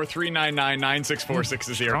 314-399-9646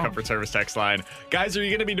 is the Air Comfort Service text line. Guys, are you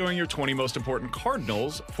going to be doing your 20 most important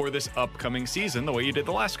Cardinals for this upcoming season the way you did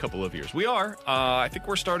the last couple of years? We are. I think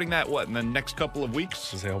we're starting that, in the next couple of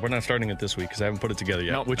weeks? We're not starting it this week because I haven't put it together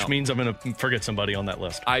yet, which means I'm going to forget somebody on that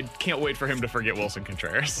list. I can't wait for him to forget Wilson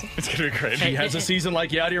Contreras. It's going to be great. If he has a season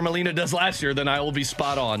like Yadier Molina does last year, then I will be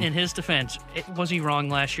spot on. In his defense, was he wrong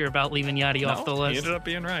last year about leaving Yadi off the list? He ended up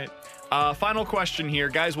being right. Final question here.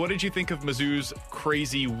 Guys, what did you think of Mizzou's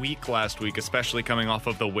crazy week last week, especially coming off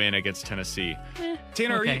of the win against Tennessee?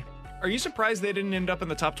 Tanner, okay. Are you surprised they didn't end up in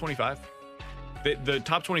the top 25? The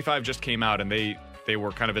top 25 just came out, and they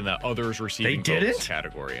were kind of in the others receiving votes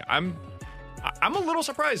category. I'm a little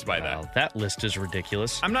surprised by that. That list is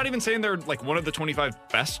ridiculous. I'm not even saying they're like one of the 25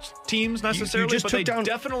 best teams necessarily, but they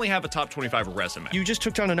definitely have a top 25 resume. You just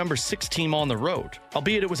took down a number 6 team on the road.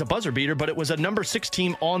 Albeit it was a buzzer beater, but it was a number 6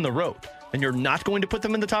 team on the road. And you're not going to put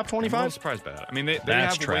them in the top 25? I'm a little surprised by that. I mean, they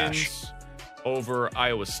have wins over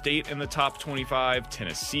Iowa State in the top 25,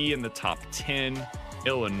 Tennessee in the top 10,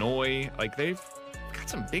 Illinois. Like, they've got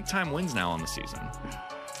some big-time wins now on the season.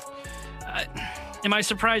 Am I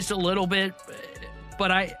surprised a little bit?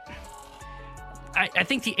 But I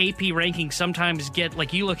think the AP rankings sometimes get,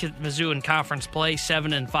 like, you look at Mizzou in conference play,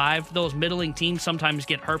 7 and 5. Those middling teams sometimes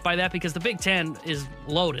get hurt by that because the Big Ten is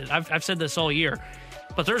loaded. I've said this all year.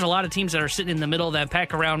 But there's a lot of teams that are sitting in the middle of that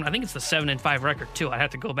pack around. I think it's the 7 and 5 record, too. I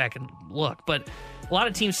have to go back and look. But a lot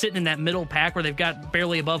of teams sitting in that middle pack where they've got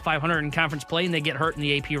barely above 500 in conference play and they get hurt in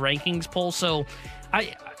the AP rankings poll. So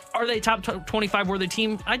are they top 25 worthy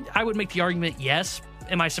team? I would make the argument yes.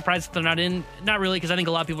 Am I surprised that they're not in? Not really, because I think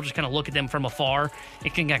a lot of people just kind of look at them from afar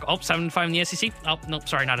and can like, 7-5 in the SEC? Oh, nope,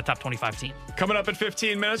 sorry, not a top 25 team. Coming up in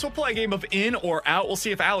 15 minutes, we'll play a game of in or out. We'll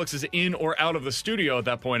see if Alex is in or out of the studio at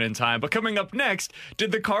that point in time. But coming up next,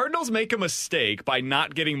 did the Cardinals make a mistake by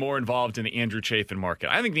not getting more involved in the Andrew Chafin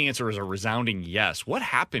market? I think the answer is a resounding yes. What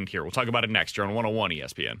happened here? We'll talk about it next here on 101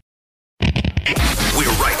 ESPN. We're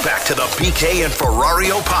right back to the BK and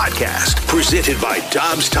Ferrario podcast, presented by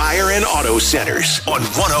Dobbs Tire and Auto Centers on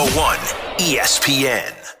 101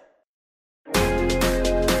 ESPN.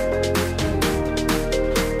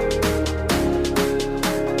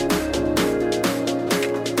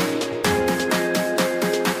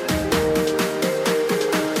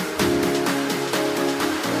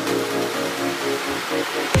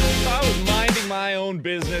 I was minding my own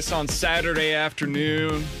business on Saturday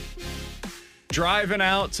afternoon, driving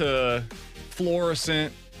out to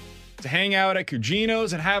Florissant to hang out at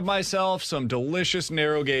Cugino's and have myself some delicious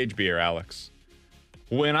narrow gauge beer, Alex.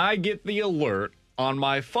 When I get the alert on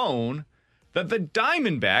my phone that the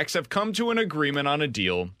Diamondbacks have come to an agreement on a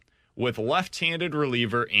deal with left-handed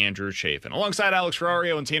reliever Andrew Chafin. Alongside Alex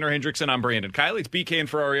Ferrario and Tanner Hendrickson, I'm Brandon Kiley. It's BK and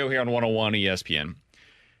Ferrario here on 101 ESPN.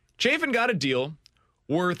 Chafin got a deal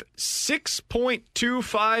worth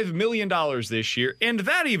 $6.25 million this year, and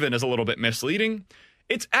that even is a little bit misleading.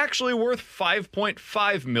 It's actually worth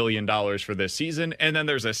 $5.5 million for this season, and then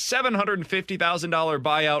there's a $750,000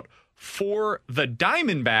 buyout for the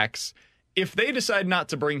Diamondbacks if they decide not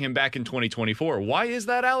to bring him back in 2024. Why is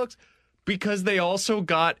that, Alex? Because they also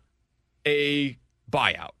got a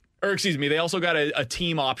buyout. Or, excuse me, they also got a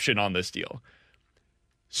team option on this deal.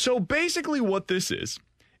 So basically what this is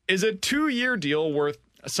a 2-year deal worth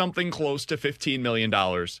something close to $15 million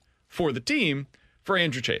for the team for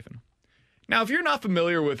Andrew Chafin. Now, if you're not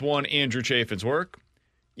familiar with Andrew Chafin's work,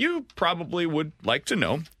 you probably would like to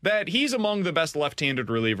know that he's among the best left-handed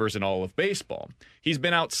relievers in all of baseball. He's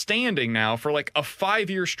been outstanding now for like a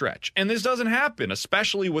 5-year stretch. And this doesn't happen,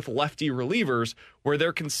 especially with lefty relievers where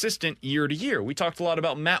they're consistent year to year. We talked a lot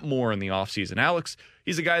about Matt Moore in the offseason. Alex,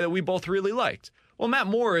 he's a guy that we both really liked. Well, Matt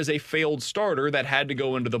Moore is a failed starter that had to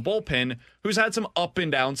go into the bullpen who's had some up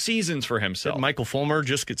and down seasons for himself. Did Michael Fulmer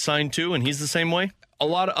just get signed too, and he's the same way? A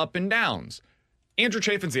lot of up and downs. Andrew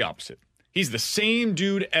Chafin's the opposite. He's the same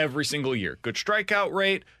dude every single year. Good strikeout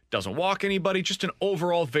rate, doesn't walk anybody, just an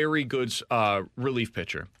overall very good relief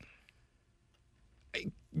pitcher.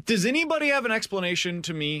 Does anybody have an explanation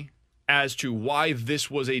to me as to why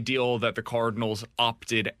this was a deal that the Cardinals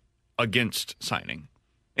opted against signing?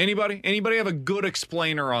 Anybody have a good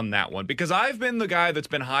explainer on that one? Because I've been the guy that's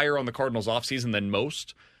been higher on the Cardinals offseason than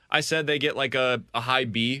most. I said they get like a high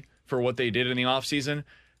B for what they did in the offseason.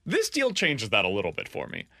 This deal changes that a little bit for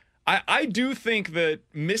me. I do think that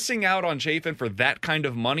missing out on Chafin for that kind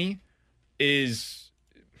of money that's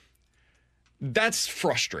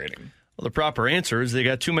frustrating. Well, the proper answer is they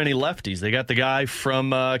got too many lefties. They got the guy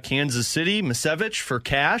from Kansas City, Misevich, for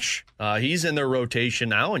cash. He's in their rotation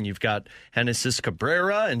now, and you've got Genesis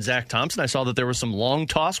Cabrera and Zach Thompson. I saw that there was some long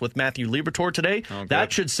toss with Matthew Liberatore today. Oh,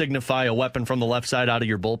 that should signify a weapon from the left side out of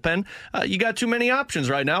your bullpen. You got too many options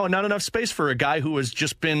right now, and not enough space for a guy who has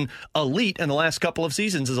just been elite in the last couple of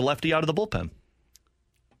seasons as a lefty out of the bullpen.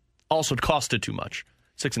 Also, it costed too much.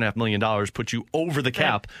 $6.5 million put you over the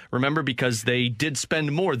cap. Remember, because they did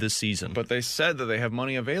spend more this season. But they said that they have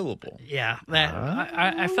money available. Yeah,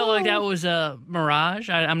 I felt like that was a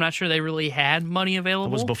mirage. I'm not sure they really had money available.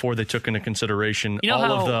 It was before they took into consideration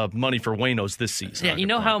of the money for Waino's this season. Yeah, you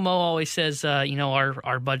know how Mo always says,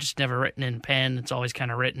 our budget's never written in pen. It's always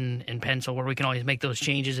kind of written in pencil where we can always make those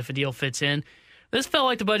changes if a deal fits in. This felt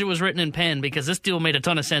like the budget was written in pen because this deal made a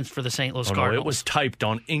ton of sense for the St. Louis Cardinals. No, it was typed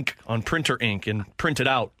on ink, on printer ink, and printed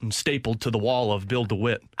out and stapled to the wall of Bill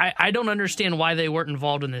DeWitt. I don't understand why they weren't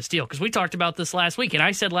involved in this deal because we talked about this last week, and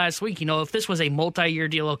I said last week, if this was a multi-year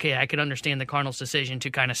deal, okay, I could understand the Cardinals' decision to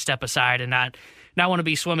kind of step aside and not want to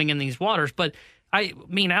be swimming in these waters, but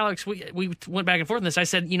me and Alex, we went back and forth on this. I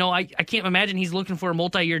said, I can't imagine he's looking for a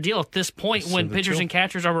multi-year deal at this point when pitchers and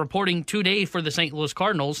catchers are reporting today for the St. Louis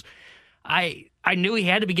Cardinals. I knew he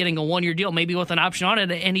had to be getting a one-year deal, maybe with an option on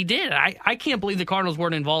it, and he did. I can't believe the Cardinals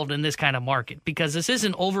weren't involved in this kind of market because this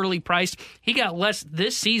isn't overly priced. He got less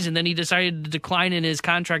this season than he decided to decline in his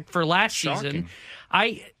contract for last season.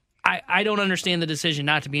 I don't understand the decision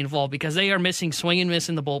not to be involved because they are missing swing and miss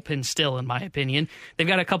in the bullpen still, in my opinion. They've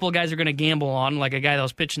got a couple of guys they're going to gamble on, like a guy that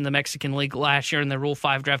was pitching the Mexican League last year in the Rule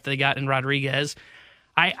 5 draft that they got in Rodriguez.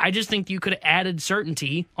 I just think you could have added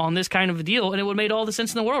certainty on this kind of a deal, and it would have made all the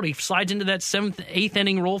sense in the world. He slides into that 7th, 8th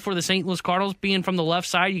inning role for the St. Louis Cardinals, being from the left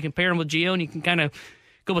side. You can pair him with Gio, and you can kind of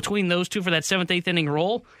go between those two for that 7th, 8th inning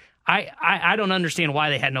role. I don't understand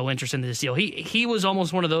why they had no interest in this deal. He was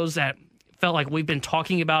almost one of those that felt like we've been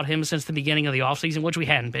talking about him since the beginning of the offseason, which we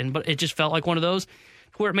hadn't been, but it just felt like one of those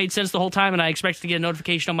where it made sense the whole time, and I expected to get a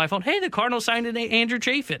notification on my phone, hey, the Cardinals signed Andrew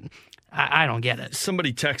Chafin. I don't get it.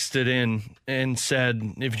 Somebody texted in and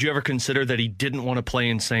said, did you ever consider that he didn't want to play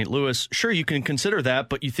in St. Louis? Sure, you can consider that,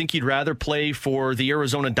 but you think he'd rather play for the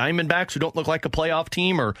Arizona Diamondbacks, who don't look like a playoff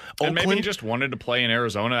team, or Oakland? And maybe he just wanted to play in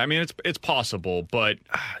Arizona. I mean, it's possible, but...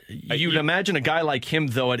 You'd imagine a guy like him,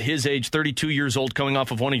 though, at his age, 32 years old, coming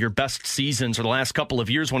off of one of your best seasons, or the last couple of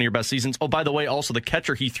years, one of your best seasons. Oh, by the way, also the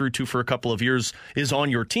catcher he threw to for a couple of years is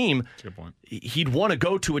on your team. That's a good point. He'd want to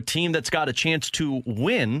go to a team that's got a chance to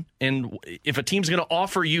win, and if a team's going to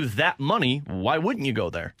offer you that money, why wouldn't you go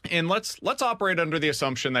there? And let's operate under the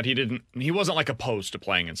assumption that he wasn't like opposed to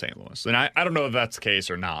playing in St. Louis. And I don't know if that's the case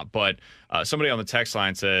or not, but somebody on the text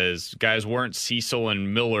line says, guys, weren't Cecil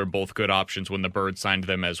and Miller both good options when the Birds signed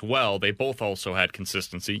them as well? They both also had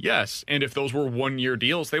consistency. Yes, and if those were one-year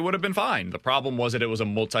deals, they would have been fine. The problem was that it was a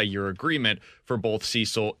multi-year agreement for both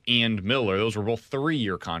Cecil and Miller. Those were both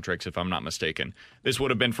 3-year contracts, if I'm not mistaken. This would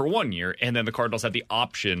have been for 1 year, and then the Cardinals had the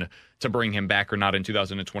option to bring him back or not in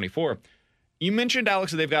 2024. You mentioned,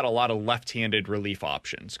 Alex, that they've got a lot of left-handed relief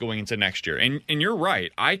options going into next year. And you're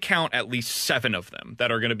right. I count at least 7 of them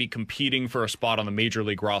that are going to be competing for a spot on the Major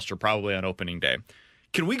League roster probably on opening day.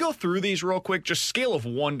 Can we go through these real quick? Just scale of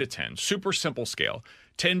 1 to 10. Super simple scale.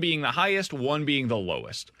 10 being the highest, 1 being the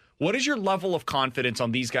lowest. What is your level of confidence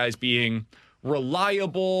on these guys being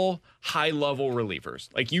reliable, high-level relievers?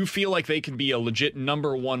 Like, you feel like they can be a legit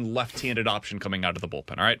number 1 left-handed option coming out of the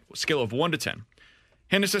bullpen, all right? Scale of 1 to 10.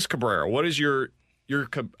 Genesis Cabrera, what is your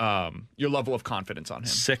level of confidence on him?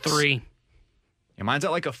 6. 3. Yeah, mine's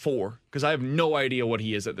at like a 4 because I have no idea what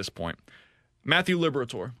he is at this point. Matthew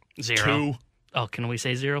Liberatore. 0. 2. Oh, can we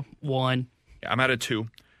say 0? 1. Yeah, I'm at a 2.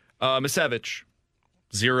 Misevich.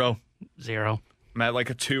 0. 0. I'm at like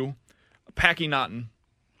a 2. Packy Naughton.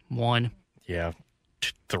 1. Yeah.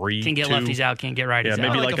 3. Can get 2. lefties out, can't get righties out. Yeah,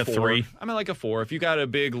 maybe like a 3. I'm at like a 4. If you got a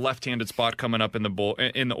big left-handed spot coming up in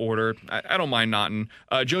the order, I don't mind Naughton.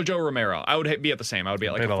 Jojo Romero, I would be at the same. I would be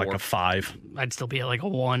at like maybe a 4. like a 5. I'd still be at like a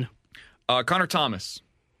 1. Connor Thomas,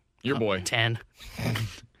 your boy. 10.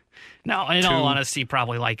 No, in all honesty,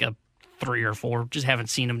 probably like a 3 or 4. Just haven't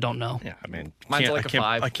seen him, don't know. Yeah, I mean, Mine's like a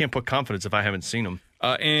 5. I can't put confidence if I haven't seen him.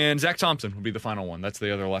 And Zach Thompson would be the final one. That's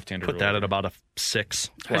the other left-hander. Put that at about a 6.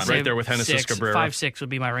 I'd Right there with Genesis 6, Cabrera. 5-6 would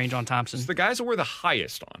be my range on Thompson. So the guys that we're the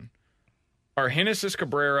highest on are Genesis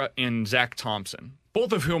Cabrera and Zach Thompson,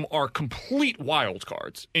 both of whom are complete wild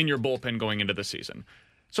cards in your bullpen going into the season.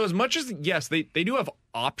 So as much as, yes, they do have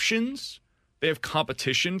options, they have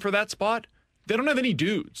competition for that spot, they don't have any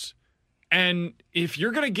dudes. And if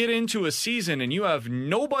you're going to get into a season and you have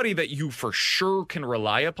nobody that you for sure can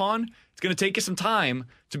rely upon, it's going to take you some time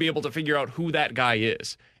to be able to figure out who that guy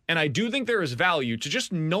is. And I do think there is value to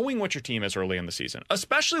just knowing what your team is early in the season,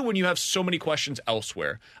 especially when you have so many questions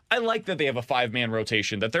elsewhere. I like that they have a 5-man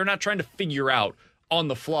rotation, that they're not trying to figure out on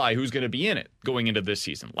the fly who's going to be in it going into this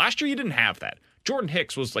season. Last year, you didn't have that. Jordan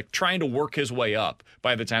Hicks was like trying to work his way up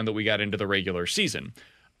by the time that we got into the regular season.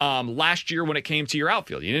 Last year when it came to your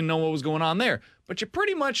outfield, you didn't know what was going on there, but you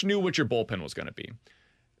pretty much knew what your bullpen was going to be.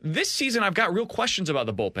 This season, I've got real questions about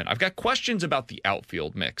the bullpen. I've got questions about the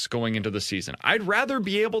outfield mix going into the season. I'd rather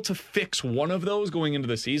be able to fix one of those going into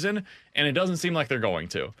the season, and it doesn't seem like they're going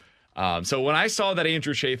to. So when I saw that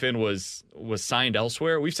Andrew Chafin was signed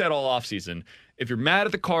elsewhere, we've said all offseason, if you're mad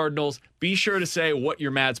at the Cardinals, be sure to say what you're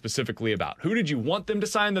mad specifically about. Who did you want them to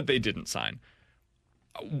sign that they didn't sign?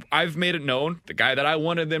 I've made it known the guy that I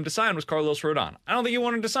wanted them to sign was Carlos Rodon. I don't think you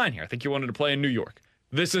wanted to sign here. I think you wanted to play in New York.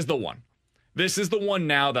 This is the one. This is the one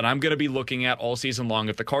now that I'm going to be looking at all season long.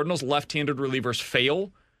 If the Cardinals' left-handed relievers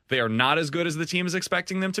fail, they are not as good as the team is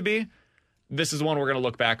expecting them to be. This is one we're going to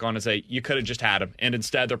look back on and say, you could have just had him. And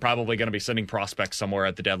instead, they're probably going to be sending prospects somewhere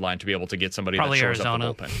at the deadline to be able to get somebody probably that shows Arizona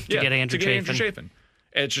up the bullpen. to get Andrew Chafin.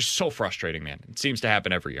 It's just so frustrating, man. It seems to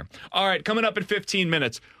happen every year. All right, coming up in 15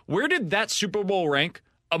 minutes, where did that Super Bowl rank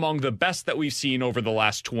among the best that we've seen over the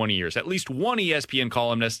last 20 years? At least one ESPN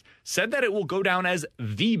columnist said that it will go down as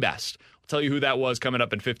the best. I'll tell you who that was coming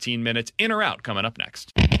up in 15 minutes. In or out coming up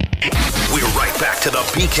next. We're right back to the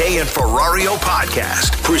BK and Ferrario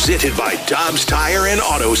podcast, presented by Dobbs Tire and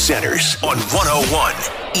Auto Centers on 101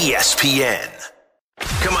 ESPN.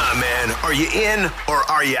 Come on, man. Are you in or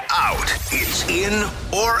are you out? It's in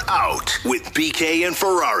or out with BK and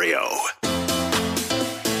Ferrario.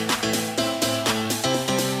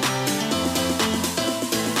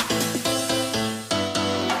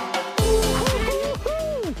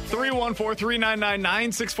 One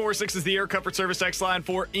 3999646 is the Air Comfort Service X line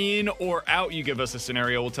for in or out. You give us a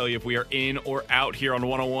scenario, we'll tell you if we are in or out here on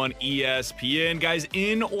 101 ESPN. Guys,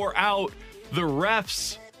 in or out, the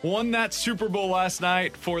refs won that Super Bowl last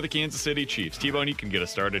night for the Kansas City Chiefs. T-Bone, you can get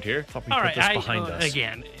us started here. All right,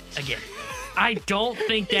 Again. I don't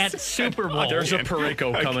think that Super Bowl There's a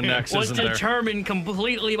Pareko coming next, was isn't there? determined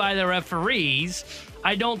completely by the referees.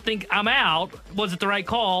 I don't think I'm out. Was it the right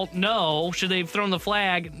call? No. Should they have thrown the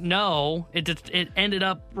flag? No. It ended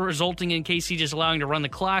up resulting in KC just allowing to run the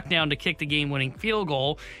clock down to kick the game-winning field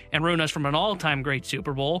goal and ruin us from an all-time great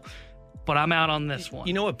Super Bowl. But I'm out on this one.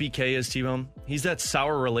 You know what BK is, T-Bone? He's that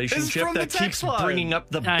sour relationship that keeps line. bringing up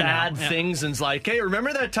the bad things and is like, hey,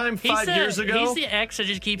 remember that time 5 years ago? He's the ex that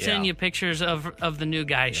just keeps sending you pictures of the new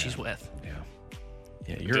guy she's with.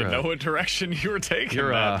 Yeah, Didn't know what direction you were taking,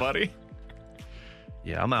 buddy.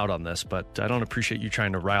 Yeah, I'm out on this, but I don't appreciate you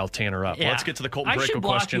trying to rile Tanner up. Yeah. Let's get to the Colton I Pareko should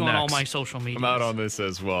block question you on next. all my social media. I'm out on this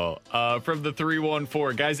as well. From the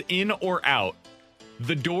 314, guys, in or out,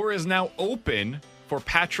 the door is now open for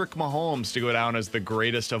Patrick Mahomes to go down as the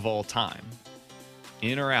greatest of all time.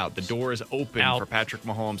 In or out, the door is open for Patrick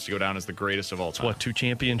Mahomes to go down as the greatest of all time. What, 2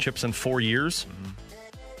 championships in 4 years? Mm-hmm.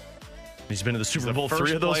 He's been to the Super Bowl 3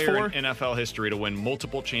 First of those player 4? in NFL history to win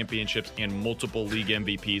multiple championships and multiple league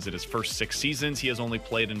MVPs in his first 6 seasons. He has only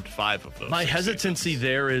played in 5 of those. My hesitancy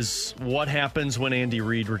there is what happens when Andy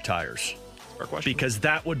Reid retires. Fair question. Because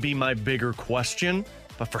that would be my bigger question.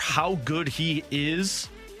 But for how good he is,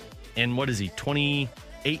 and what is he,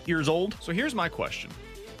 28 years old? So here's my question.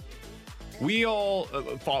 We all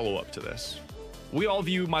follow up to this. We all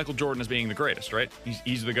view Michael Jordan as being the greatest, right?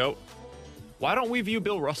 He's the GOAT. Why don't we view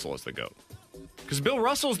Bill Russell as the GOAT? Because Bill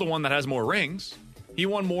Russell's the one that has more rings. He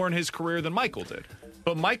won more in his career than Michael did.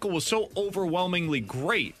 But Michael was so overwhelmingly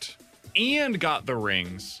great and got the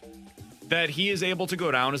rings that he is able to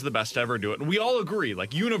go down as the best to ever do it. And we all agree,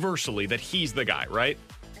 like universally, that he's the guy, right?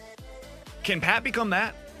 Can Pat become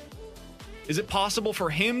that? Is it possible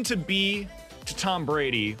for him to to Tom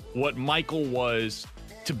Brady what Michael was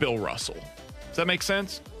to Bill Russell. Does that make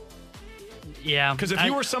sense? Yeah. Because if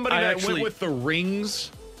you were somebody that went with the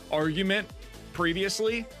rings argument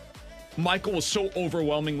previously, Michael was so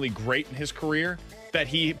overwhelmingly great in his career that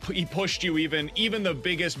he pushed you even the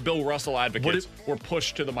biggest Bill Russell advocates were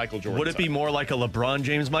pushed to the Michael Jordan Would it be more like a LeBron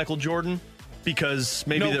James Michael Jordan? Because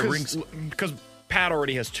maybe the rings... Because Pat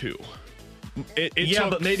already has 2. It took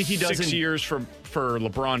but maybe he doesn't... 6 years for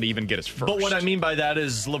LeBron to even get his first. But what I mean by that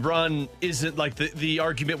is LeBron isn't like the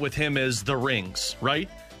argument with him is the rings, right?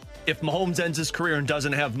 If Mahomes ends his career and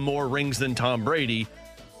doesn't have more rings than Tom Brady,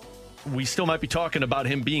 we still might be talking about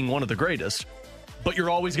him being one of the greatest. But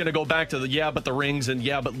you're always going to go back to but the rings and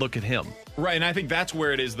but look at him. Right, and I think that's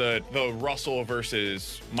where it is the Russell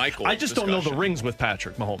versus Michael I just don't know the rings with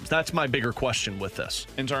Patrick Mahomes. That's my bigger question with this.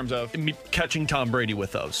 In terms of? Catching Tom Brady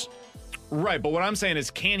with those. Right, but what I'm saying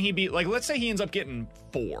is, can he be, like, let's say he ends up getting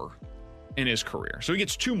 4 in his career. So he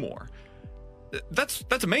gets 2 more.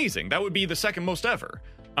 That's amazing. That would be the second most ever.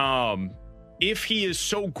 If he is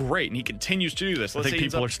so great and he continues to do this. I think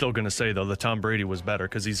people are still going to say, though, that Tom Brady was better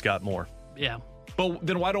because he's got more. Yeah. But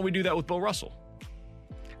then why don't we do that with Bill Russell?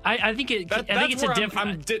 I think it's a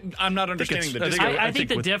different. I'm not understanding the difference. I think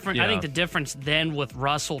the difference then with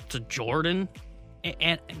Russell to Jordan,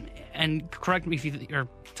 and correct me if you or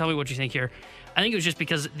tell me what you think here. I think it was just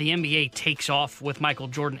because the NBA takes off with Michael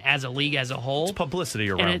Jordan as a league as a whole. It's publicity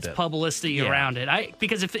around it. And it's publicity around it.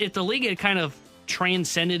 Because if the league had kind of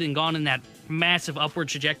transcended and gone in that massive upward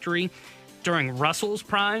trajectory during Russell's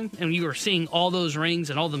prime, and you were seeing all those rings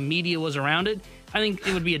and all the media was around it, I think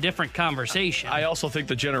it would be a different conversation. I also think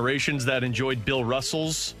the generations that enjoyed Bill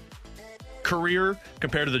Russell's career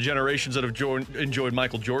compared to the generations that have enjoyed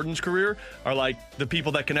Michael Jordan's career are like the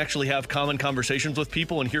people that can actually have common conversations with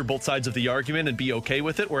people and hear both sides of the argument and be okay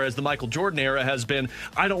with it, whereas the Michael Jordan era has been,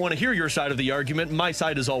 I don't want to hear your side of the argument, my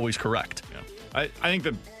side is always correct. Yeah. I think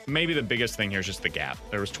maybe the biggest thing here is just the gap.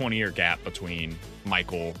 There was a 20-year gap between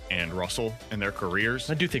Michael and Russell in their careers.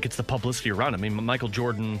 I do think it's the publicity around it. I mean, Michael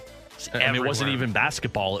Jordan... it wasn't even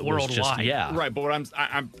basketball. It was just, Right, but what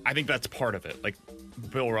I think that's part of it. Like,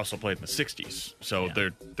 Bill Russell played in the 60s, so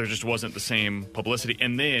there just wasn't the same publicity.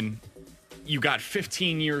 And then you got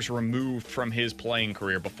 15 years removed from his playing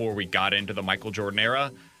career before we got into the Michael Jordan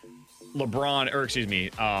era.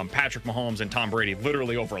 Patrick Mahomes and Tom Brady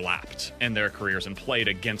literally overlapped in their careers and played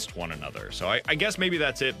against one another. So I guess maybe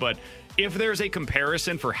that's it, but if there's a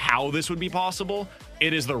comparison for how this would be possible,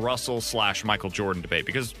 it is the Russell/Michael Jordan debate,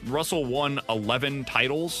 because Russell won 11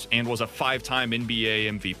 titles and was a 5-time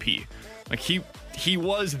NBA MVP. Like, he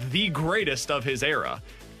was the greatest of his era,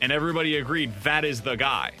 and everybody agreed that is the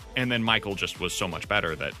guy. And then Michael just was so much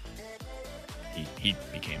better that he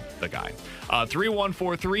became the guy.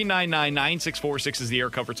 314-399-9646 is the Air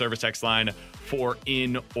Comfort Service text line for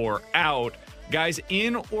in or out. Guys,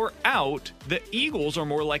 in or out, the Eagles are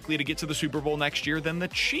more likely to get to the Super Bowl next year than the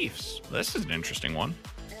Chiefs. This is an interesting one.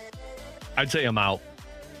 I'd say I'm out,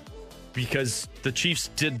 because the Chiefs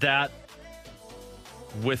did that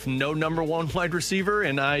with no number one wide receiver,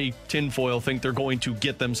 and I tinfoil think they're going to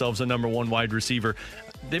get themselves a number one wide receiver.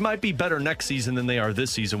 They might be better next season than they are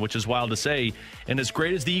this season, which is wild to say. And as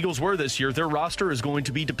great as the Eagles were this year, their roster is going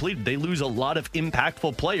to be depleted. They lose a lot of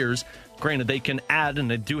impactful players. Granted, they can add,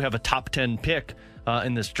 and they do have a top 10 pick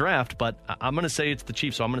in this draft, but I'm going to say it's the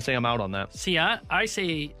Chiefs, so I'm going to say I'm out on that. See, I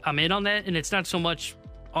say I'm in on that, and it's not so much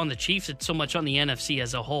on the Chiefs, it's so much on the NFC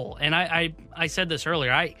as a whole. And I said this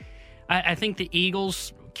earlier. I think the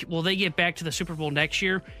Eagles, will they get back to the Super Bowl next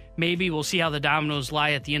year? Maybe. We'll see how the dominoes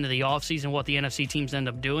lie at the end of the offseason, what the NFC teams end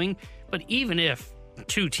up doing. But even if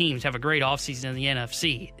two teams have a great offseason in the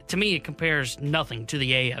NFC, to me it compares nothing to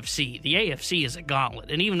the AFC. The AFC is a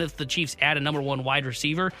gauntlet. And even if the Chiefs add a number one wide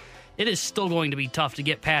receiver, it is still going to be tough to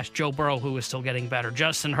get past Joe Burrow, who is still getting better,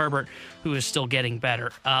 Justin Herbert, who is still getting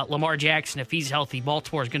better, Lamar Jackson, if he's healthy,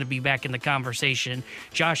 Baltimore is going to be back in the conversation.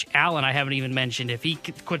 Josh Allen, I haven't even mentioned. If he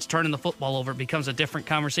quits turning the football over, it becomes a different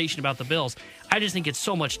conversation about the Bills. I just think it's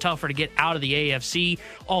so much tougher to get out of the AFC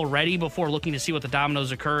already before looking to see what the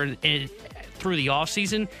dominoes occur through the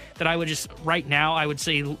offseason, that I would just, right now, I would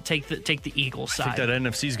say take the Eagles side. I think that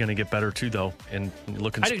NFC is going to get better too, though, and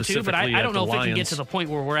looking specifically at the Lions. I don't know if it can get to the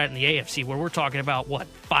point where we're at in the AFC, where we're talking about,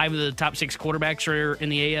 5 of the top 6 quarterbacks are in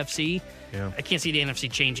the AFC? Yeah. I can't see the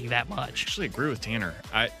NFC changing that much. I actually agree with Tanner.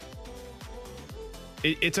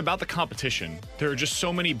 It's about the competition. There are just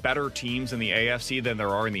so many better teams in the AFC than there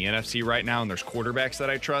are in the NFC right now, and there's quarterbacks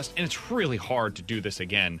that I trust, and it's really hard to do this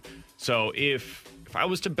again. So if I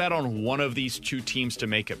was to bet on one of these two teams to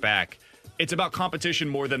make it back, it's about competition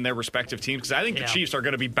more than their respective teams, because I think the Chiefs are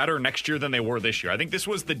going to be better next year than they were this year. I think this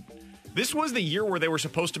was This was the year where they were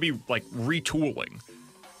supposed to be like retooling,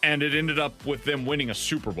 and it ended up with them winning a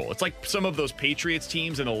Super Bowl. It's like some of those Patriots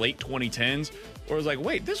teams in the late 2010s where it was like,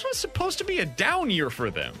 wait, this was supposed to be a down year for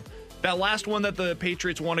them. That last one that the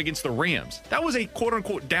Patriots won against the Rams, that was a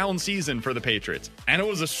quote-unquote down season for the Patriots, and it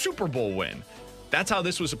was a Super Bowl win. That's how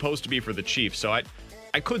this was supposed to be for the Chiefs. So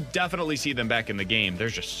I could definitely see them back in the game.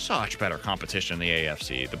 There's just such better competition in the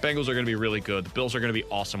AFC. The Bengals are going to be really good. The Bills are going to be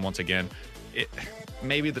awesome once again.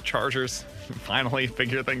 Maybe the Chargers finally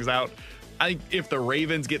figure things out. I think if the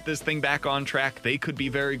Ravens get this thing back on track, they could be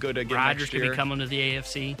very good again Rodgers next year. could be coming to the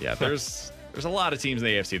AFC. Yeah, there's a lot of teams in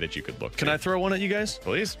the AFC that you could look to. Can I throw one at you guys?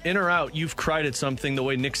 Please. In or out, you've cried at something the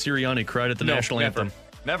way Nick Sirianni cried at the national anthem.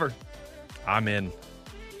 Never. I'm in.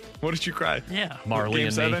 What did you cry? Yeah. Marley Game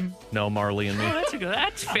and 7? me. No, Marley and me. Oh,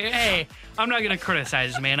 that's fair. Hey, I'm not going to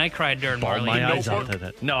criticize, man. I cried during Bawled Marley. my eyes out at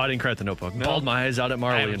that. No, I didn't cry at the Notebook. No. Bawled my eyes out at I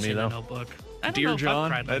Marley haven't and me, seen though. the Notebook. I don't know Dear if I've John,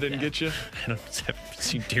 cried that like didn't get you? I haven't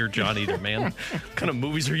seen Dear John either, man. What kind of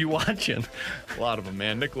movies are you watching? A lot of them,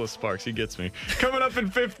 man. Nicholas Sparks, he gets me. Coming up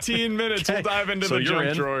in 15 minutes, Okay. we'll dive into So the you're junk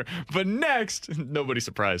in? drawer. But next, nobody's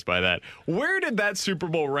surprised by that. Where did that Super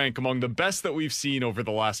Bowl rank among the best that we've seen over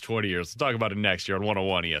the last 20 years? We'll talk about it next year on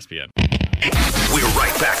 101 ESPN. We're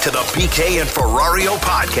right back to the BK and Ferrario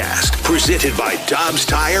podcast, presented by Dobbs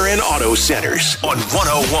Tire and Auto Centers on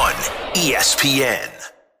 101 ESPN.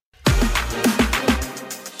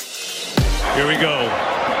 Here we go.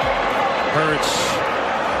 Hurts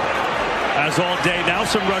has all day. Now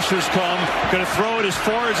some rushers come. Going to throw it as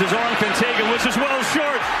far as his arm can take it, which is well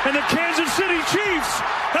short. And the Kansas City Chiefs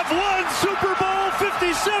have won Super Bowl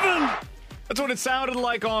 57. That's what it sounded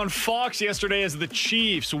like on Fox yesterday as the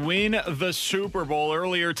Chiefs win the Super Bowl.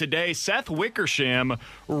 Earlier today, Seth Wickersham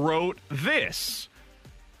wrote this.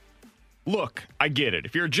 Look, I get it.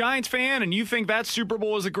 If you're a Giants fan and you think that Super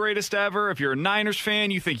Bowl was the greatest ever, if you're a Niners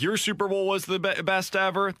fan, you think your Super Bowl was the best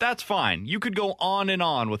ever, that's fine. You could go on and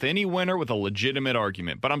on with any winner with a legitimate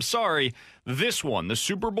argument. But I'm sorry, this one, the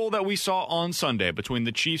Super Bowl that we saw on Sunday between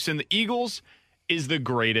the Chiefs and the Eagles, is the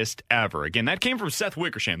greatest ever. Again, that came from Seth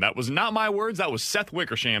Wickersham. That was not my words. That was Seth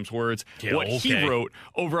Wickersham's words, he wrote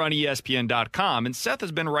over on ESPN.com. And Seth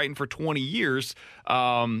has been writing for 20 years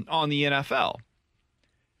on the NFL.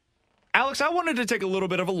 Alex, I wanted to take a little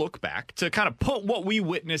bit of a look back to kind of put what we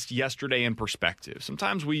witnessed yesterday in perspective.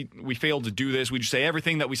 Sometimes we fail to do this. We just say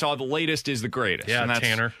everything that we saw the latest is the greatest. Yeah, and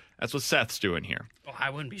Tanner. That's what Seth's doing here. Oh, I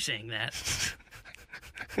wouldn't be saying that.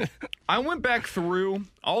 I went back through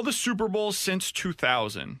all the Super Bowls since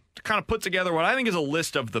 2000 to kind of put together what I think is a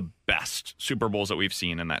list of the best Super Bowls that we've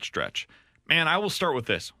seen in that stretch. Man, I will start with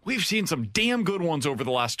this. We've seen some damn good ones over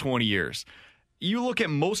the last 20 years. You look at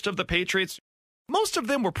most of the Patriots, most of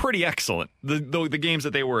them were pretty excellent, the games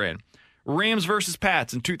that they were in. Rams versus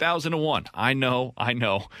Pats in 2001. I know.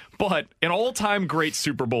 But an all-time great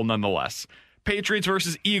Super Bowl nonetheless. Patriots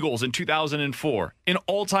versus Eagles in 2004. An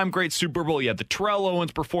all-time great Super Bowl. You had the Terrell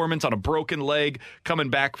Owens performance on a broken leg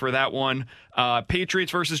coming back for that one.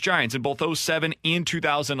 Patriots versus Giants in both 2007 and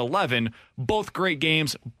 2011. Both great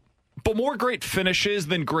games, but more great finishes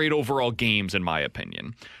than great overall games, in my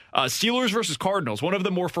opinion. Steelers versus Cardinals, one of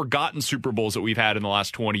the more forgotten Super Bowls that we've had in the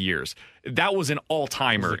last 20 years. That was an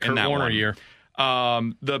all-timer in that Warner one. year.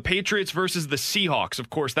 The Patriots versus the Seahawks, of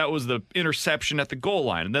course, that was the interception at the goal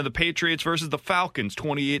line. And then the Patriots versus the Falcons,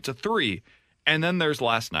 28-3. And then there's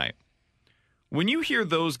last night. When you hear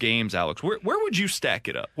those games, Alex, where would you stack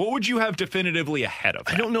it up? What would you have definitively ahead of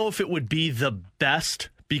that? I don't know if it would be the best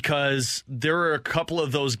because there are a couple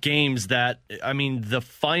of those games that, I mean, the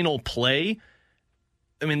final play,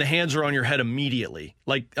 I mean, the hands are on your head immediately.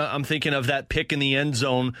 Like, I'm thinking of that pick in the end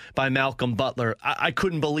zone by Malcolm Butler. I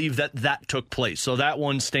couldn't believe that took place. So that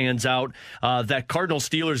one stands out. That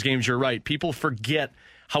Cardinals-Steelers games, you're right. People forget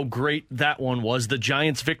how great that one was. The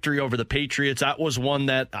Giants' victory over the Patriots, that was one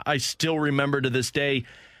that I still remember to this day.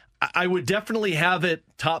 I would definitely have it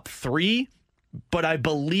top 3, but I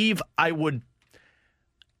believe I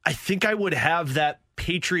think I would have that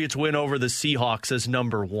Patriots win over the Seahawks as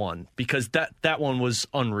number 1 because that one was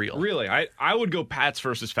unreal. Really? I would go Pats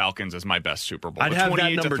versus Falcons as my best Super Bowl. I'd have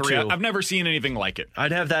that number 2. I've never seen anything like it.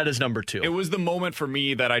 I'd have that as number 2. It was the moment for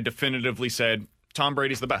me that I definitively said, Tom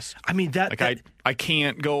Brady's the best. I mean, I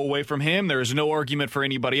can't go away from him. There is no argument for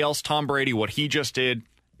anybody else. Tom Brady, what he just did,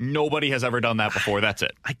 nobody has ever done that before. That's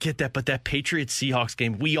it. I get that, but that Patriots-Seahawks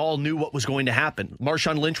game, we all knew what was going to happen.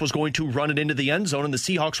 Marshawn Lynch was going to run it into the end zone, and the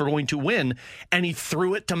Seahawks were going to win, and he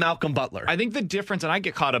threw it to Malcolm Butler. I think the difference, and I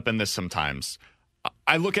get caught up in this sometimes,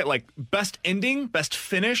 I look at like best ending, best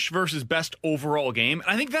finish versus best overall game. And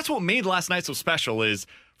I think that's what made last night so special is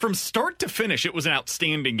from start to finish, it was an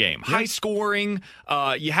outstanding game. High scoring.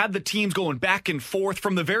 You had the teams going back and forth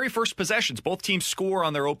from the very first possessions. Both teams score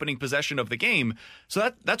on their opening possession of the game.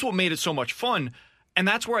 So that's what made it so much fun. And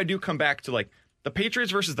that's where I do come back to, like, the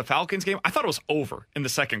Patriots versus the Falcons game. I thought it was over in the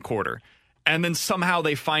second quarter. And then somehow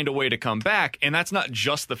they find a way to come back. And that's not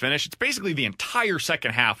just the finish. It's basically the entire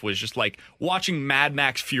second half was just like watching Mad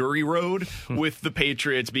Max Fury Road with the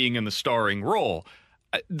Patriots being in the starring role.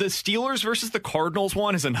 The Steelers versus the Cardinals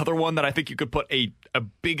one is another one that I think you could put a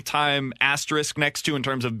big-time asterisk next to in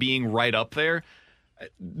terms of being right up there.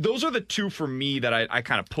 Those are the two for me that I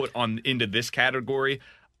kind of put on into this category.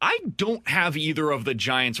 I don't have either of the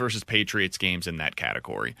Giants versus Patriots games in that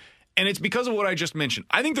category. And it's because of what I just mentioned.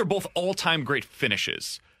 I think they're both all-time great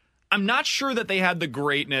finishes. I'm not sure that they had the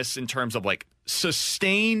greatness in terms of, like,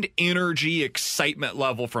 sustained energy, excitement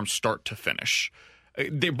level from start to finish.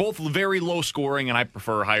 They're both very low scoring, and I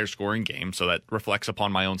prefer higher scoring games, so that reflects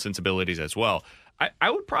upon my own sensibilities as well. I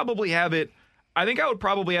would probably have it. I think I would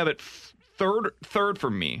probably have it third for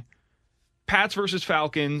me. Pats versus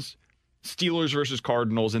Falcons, Steelers versus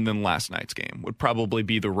Cardinals, and then last night's game would probably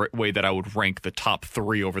be the way that I would rank the top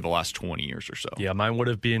three over the last 20 years or so. Yeah, mine would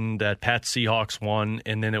have been that Pats-Seahawks one,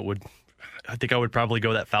 and then I think I would probably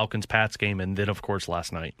go that Falcons-Pats game, and then, of course,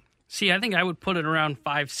 last night. See, I think I would put it around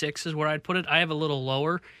 5-6 is where I'd put it. I have a little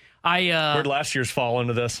lower. Where'd last year's fall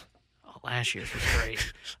into this? Oh, last year's was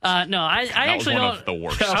great. No, I actually was one don't. of the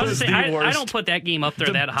worst. I don't put that game up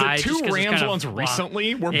there that high. The two Rams ones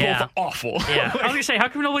recently were both awful. Yeah, I was gonna say, how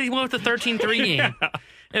come nobody went with the 13-3 game?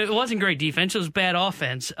 It wasn't great defense. It was bad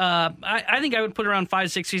offense. I think I would put around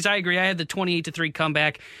 5-6. I agree. I had the 28-3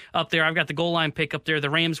 comeback up there. I've got the goal line pick up there. The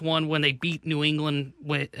Rams won when they beat New England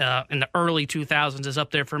in the early 2000s is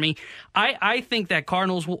up there for me. I think that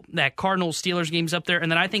Cardinals-Steelers game's up there. And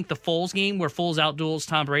then I think the Foles game where Foles outduels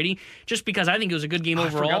Tom Brady, just because I think it was a good game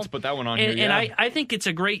overall. I forgot to put that one on here. And I think it's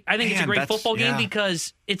a great football game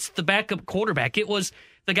because it's the backup quarterback. It was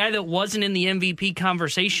the guy that wasn't in the MVP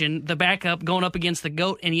conversation, the backup going up against the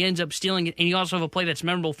GOAT, and he ends up stealing it. And you also have a play that's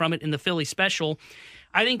memorable from it in the Philly special.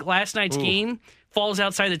 I think last night's game falls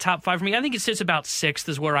outside the top 5 for me. I think it sits about 6th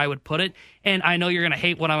is where I would put it. And I know you're going to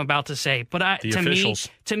hate what I'm about to say, but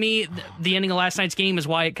to me, the ending of last night's game is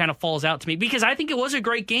why it kind of falls out to me, because I think it was a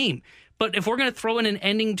great game. But if we're going to throw in an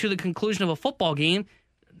ending to the conclusion of a football game,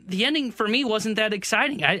 the ending for me wasn't that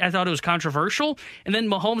exciting. I thought it was controversial. And then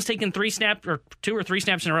Mahomes taking 2 or 3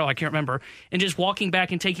 snaps in a row, I can't remember, and just walking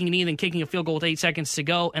back and taking a knee and then kicking a field goal with 8 seconds to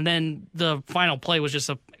go. And then the final play was just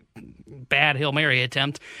a bad Hail Mary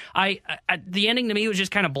attempt. The ending to me was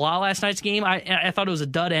just kind of blah last night's game. I thought it was a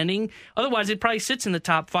dud ending. Otherwise, it probably sits in the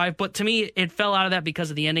top 5. But to me, it fell out of that because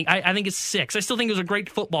of the ending. I think it's 6. I still think it was a great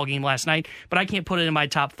football game last night, but I can't put it in my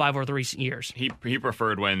top 5 over the recent years. He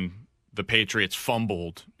preferred when the Patriots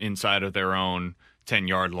fumbled inside of their own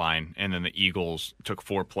 10-yard line, and then the Eagles took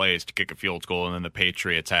 4 plays to kick a field goal, and then the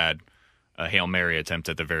Patriots had a Hail Mary attempt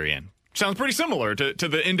at the very end. Sounds pretty similar to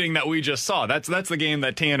the ending that we just saw. That's the game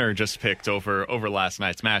that Tanner just picked over last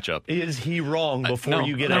night's matchup. Is he wrong before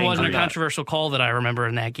you get there angry? There wasn't a controversial call that I remember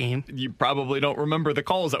in that game. You probably don't remember the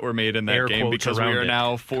calls that were made in that game because we are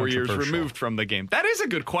now 4 years removed from the game. That is a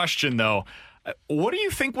good question, though. What do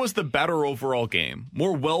you think was the better overall game?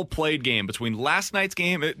 More well-played game between last night's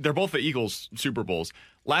game? They're both the Eagles Super Bowls.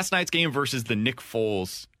 Last night's game versus the Nick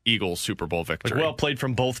Foles Eagles Super Bowl victory. Like well-played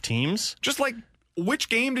from both teams? Just like, which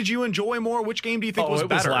game did you enjoy more? Which game do you think was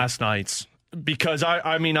better? It was last night's. Because,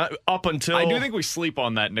 up until... I do think we sleep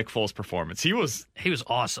on that Nick Foles performance. He was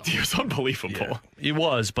awesome. He was unbelievable. Yeah, he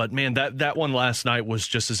was, but man, that one last night was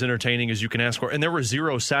just as entertaining as you can ask for. And there were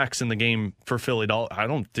 0 sacks in the game for Philly.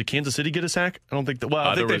 Did Kansas City get a sack? I don't think that. Well,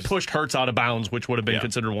 I think they pushed Hurts out of bounds, which would have been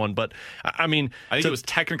considered one. But I think it was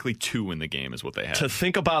technically 2 in the game is what they had. To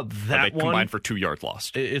think about that one, combined for 2 yards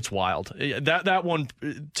lost. It's wild. That one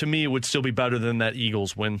to me would still be better than that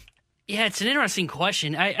Eagles win. Yeah, it's an interesting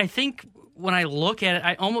question. I think when I look at it,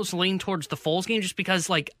 I almost lean towards the Foles game just because,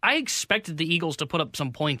 I expected the Eagles to put up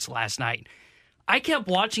some points last night. I kept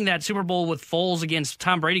watching that Super Bowl with Foles against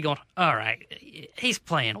Tom Brady going, all right, he's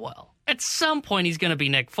playing well. At some point, he's going to be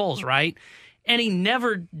Nick Foles, right? And he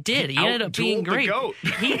never did. He ended up being great.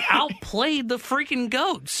 He outplayed the freaking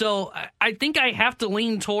GOAT. So I think I have to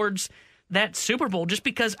lean towards that Super Bowl just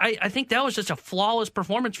because I think that was just a flawless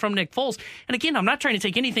performance from Nick Foles. And again, I'm not trying to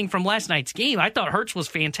take anything from last night's game. I thought Hurts was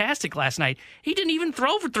fantastic last night. He didn't even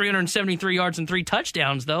throw for 373 yards and 3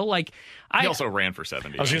 touchdowns, though. He also ran for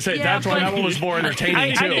 70. I was going to say, that's why that one was more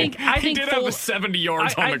entertaining, too. I think he did Foles, have 70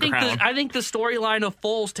 yards on the ground. I think the storyline of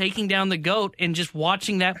Foles taking down the GOAT and just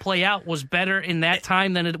watching that play out was better in that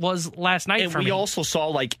time than it was last night for me. And we also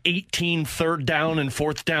saw 18 third down and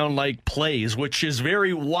fourth down plays, which is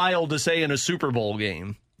very wild to say in a Super Bowl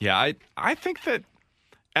game. Yeah, I think that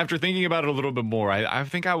after thinking about it a little bit more, I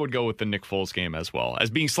think I would go with the Nick Foles game as well, as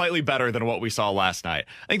being slightly better than what we saw last night.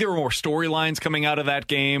 I think there were more storylines coming out of that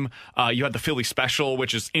game. You had the Philly special,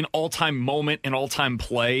 which is an all-time moment, an all-time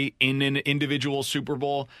play in an individual Super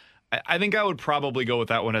Bowl. I think I would probably go with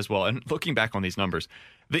that one as well. And looking back on these numbers,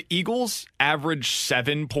 the Eagles averaged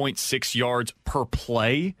 7.6 yards per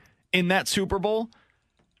play in that Super Bowl.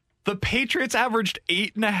 The Patriots averaged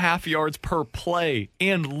 8.5 yards per play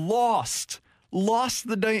and lost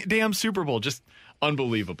the damn Super Bowl. Just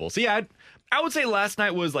unbelievable. So yeah, I would say last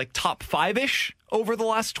night was top 5-ish over the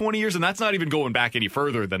last 20 years, and that's not even going back any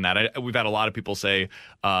further than that. We've had a lot of people say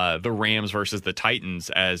the Rams versus the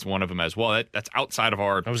Titans as one of them as well. That's outside of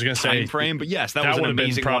our time frame, but yes, that was an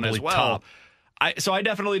amazing one as well. So I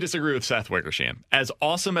definitely disagree with Seth Wickersham. As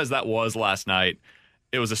awesome as that was last night,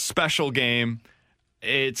 it was a special game.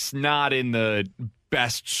 It's not in the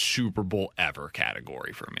best Super Bowl ever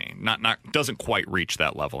category for me. Not doesn't quite reach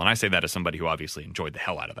that level. And I say that as somebody who obviously enjoyed the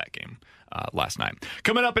hell out of that game last night.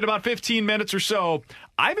 Coming up in about 15 minutes or so,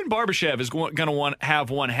 Ivan Barbashev is going to have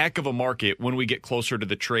one heck of a market when we get closer to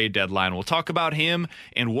the trade deadline. We'll talk about him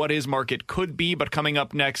and what his market could be. But coming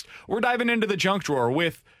up next, we're diving into the junk drawer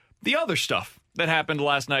with the other stuff that happened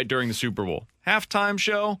last night during the Super Bowl. Halftime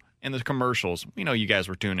show and the commercials. We know you guys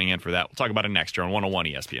were tuning in for that. We'll talk about it next year on 101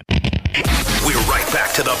 ESPN. We're right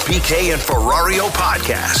back to the BK and Ferrario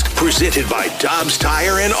podcast, presented by Dobbs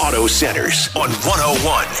Tire and Auto Centers on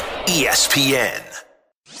 101 ESPN.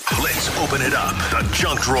 Let's open it up. The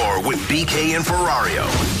junk drawer with BK and Ferrario.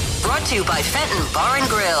 Brought to you by Fenton Bar and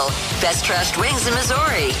Grill. Best trashed wings in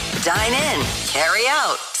Missouri. Dine in, carry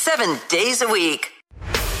out, 7 days a week.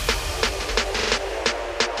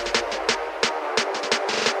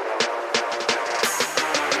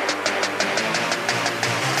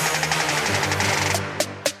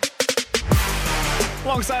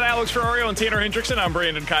 Alongside Alex Ferrario and Tanner Hendrickson, I'm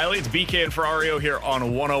Brandon Kiley. It's BK and Ferrario here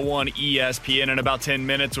on 101 ESPN. In about 10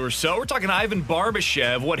 minutes or so, we're talking Ivan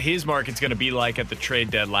Barbashev, what his market's going to be like at the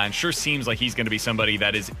trade deadline. Sure seems like he's going to be somebody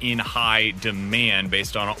that is in high demand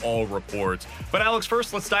based on all reports. But Alex,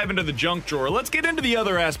 first, let's dive into the junk drawer. Let's get into the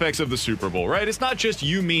other aspects of the Super Bowl, right? It's not just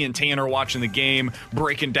you, me, and Tanner watching the game,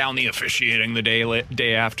 breaking down the officiating the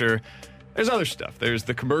day after. There's other stuff. There's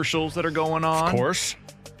the commercials that are going on. Of course.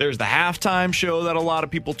 There's the halftime show that a lot of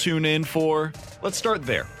people tune in for. Let's start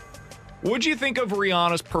there. What'd you think of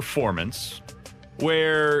Rihanna's performance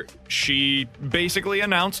where she basically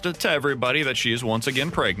announced to everybody that she is once again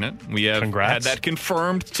pregnant? We have had that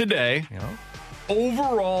confirmed today. Yeah.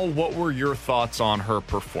 Overall, what were your thoughts on her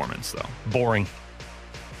performance, though? Boring.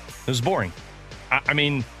 It was boring. I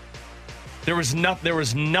mean, there was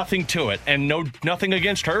nothing to it, and nothing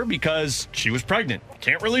against her because she was pregnant.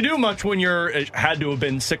 Can't really do much when had to have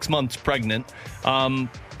been 6 months pregnant.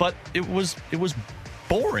 But it was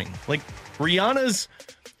boring. Rihanna's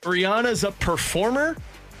a performer.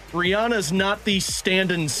 Rihanna's not the stand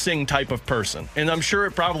and sing type of person, and I'm sure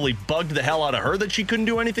it probably bugged the hell out of her that she couldn't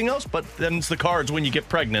do anything else. But then it's the cards when you get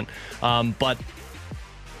pregnant. But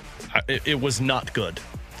it was not good.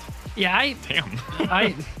 Yeah,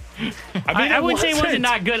 I wouldn't say it wasn't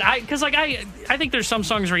not good. Because I think there's some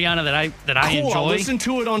songs Rihanna that I enjoy. I'll listen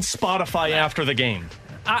to it on Spotify after the game.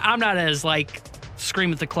 I'm not as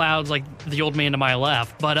scream at the clouds like the old man to my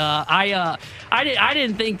left, but I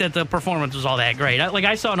didn't think that the performance was all that great.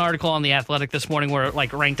 I saw an article on The Athletic this morning where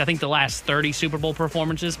it ranked I think the last 30 Super Bowl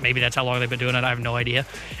performances. Maybe that's how long they've been doing it. I have no idea.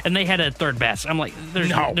 And they had a third best. I'm like,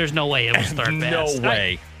 there's no way it was third best. No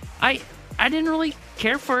way. I didn't really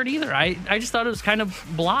care for it either. I just thought it was kind of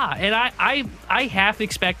blah. And I half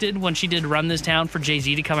expected when she did Run This Town for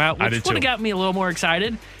Jay-Z to come out, which would have got me a little more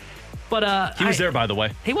excited. But he was there, by the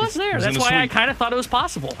way. He was there. That's why I kind of thought it was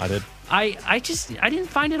possible. I did. I didn't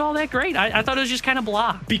find it all that great. I thought it was just kind of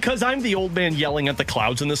blah. Because I'm the old man yelling at the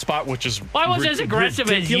clouds in this spot, which is I wasn't as aggressive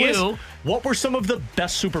ridiculous. As you. What were some of the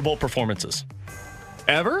best Super Bowl performances?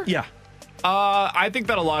 Ever? Yeah. I think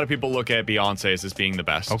that a lot of people look at Beyonce's as being the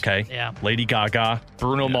best. Okay. Yeah. Lady Gaga,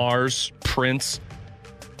 Bruno Mars, Prince.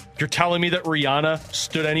 You're telling me that Rihanna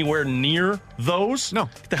stood anywhere near those? No.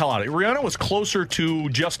 Get the hell out of it. Rihanna was closer to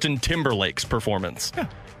Justin Timberlake's performance. Yeah.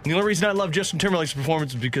 The only reason I love Justin Timberlake's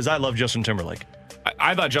performance is because I love Justin Timberlake.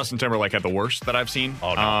 I thought Justin Timberlake had the worst that I've seen.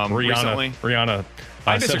 Oh, no. Recently. Rihanna.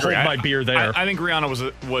 I said disagree. hold my beer there. I think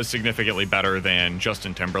Rihanna was significantly better than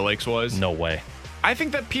Justin Timberlake's was. No way. I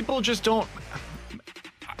think that people just don't.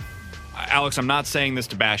 Alex, I'm not saying this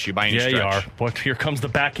to bash you by any stretch. Yeah, you are. But here comes the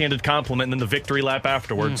backhanded compliment and then the victory lap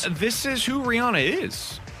afterwards. This is who Rihanna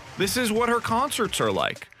is. This is what her concerts are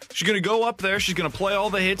like. She's going to go up there. She's going to play all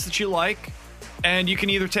the hits that you like. And you can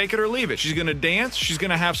either take it or leave it. She's going to dance. She's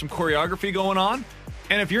going to have some choreography going on.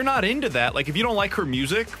 And if you're not into that, like if you don't like her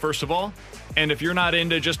music, first of all, and if you're not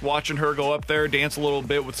into just watching her go up there, dance a little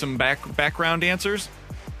bit with some background dancers,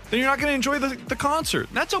 then you're not going to enjoy the concert.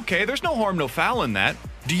 That's okay. There's no harm, no foul in that.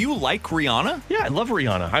 Do you like Rihanna? Yeah, I love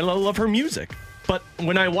Rihanna. I love her music. But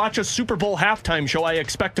when I watch a Super Bowl halftime show, I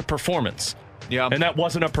expect a performance. Yeah. And that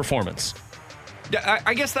wasn't a performance. Yeah,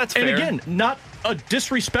 I guess that's fair. And again, not a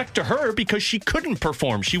disrespect to her because she couldn't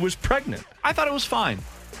perform. She was pregnant. I thought it was fine.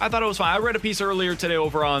 I read a piece earlier today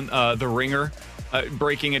over on The Ringer,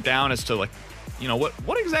 breaking it down as to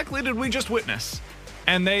what exactly did we just witness?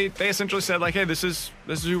 And they essentially said hey, this is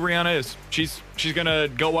who Rihanna is. She's gonna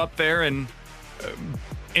go up there and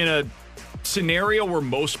in a scenario where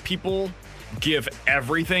most people give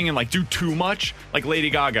everything and do too much, like Lady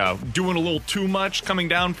Gaga doing a little too much coming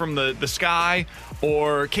down from the sky,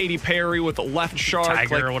 or Katy Perry with the left shark,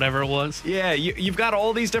 tiger or whatever it was. Yeah, you've got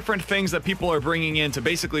all these different things that people are bringing in to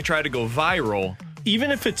basically try to go viral. Even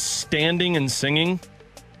if it's standing and singing,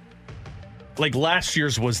 like last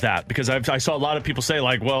year's was that, because I saw a lot of people say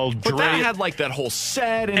well, but Dre that had that whole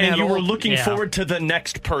set and you were looking forward to the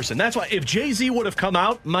next person. That's why if Jay-Z would have come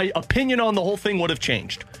out, my opinion on the whole thing would have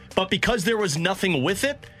changed. But because there was nothing with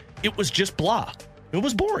it, it was just blah. It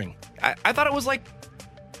was boring. I thought it was like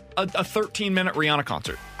a 13-minute Rihanna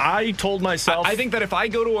concert. I told myself, I think that if I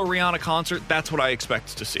go to a Rihanna concert, that's what I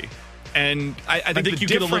expect to see. And I think you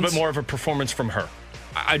get a little bit more of a performance from her.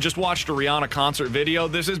 I just watched a Rihanna concert video.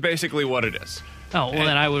 This is basically what it is. Oh, well,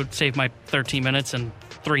 then I would save my 13 minutes and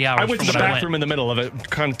 3 hours. I went to the bathroom in the middle of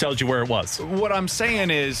it. Kind of tells you where it was. What I'm saying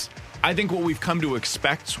is, I think what we've come to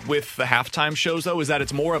expect with the halftime shows, though, is that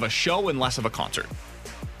it's more of a show and less of a concert.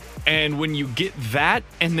 And when you get that,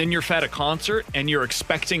 and then you're fed a concert, and you're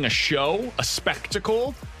expecting a show, a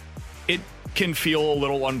spectacle, it can feel a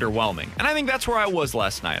little underwhelming. And I think that's where I was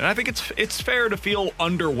last night. And I think it's fair to feel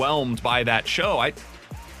underwhelmed by that show.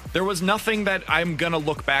 There was nothing that I'm going to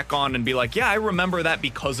look back on and be like, yeah, I remember that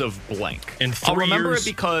because of blank. I'll remember it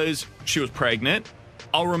because she was pregnant.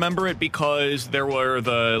 I'll remember it because there were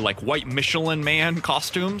the white Michelin Man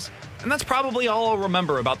costumes. And that's probably all I'll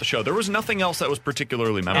remember about the show. There was nothing else that was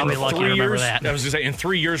particularly memorable. Lucky to remember that. I was going to say, in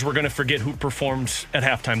 3 years, we're going to forget who performed at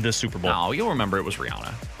halftime this Super Bowl. No, you'll remember it was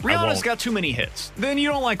Rihanna. Rihanna's got too many hits. Then you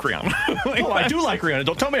don't like Rihanna. No, I do like Rihanna.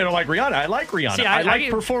 Don't tell me I don't like Rihanna. I like Rihanna. See, I like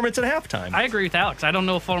performance at halftime. I agree with Alex. I don't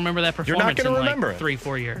know if I'll remember that performance. You're not going to remember it.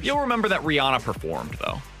 3-4 years. You'll remember that Rihanna performed,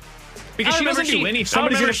 though. Because she doesn't do anything.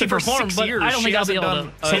 Somebody's going to have to perform, but I don't think I'll be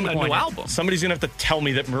able to a new album. Somebody's going to have to tell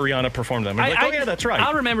me that Rihanna performed them. I'm oh yeah, that's right.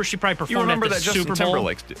 I remember she probably performed. You remember that Super Justin Bowl?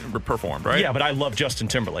 Timberlake performed, right? Yeah, but I love Justin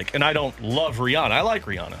Timberlake, and I don't love Rihanna. I like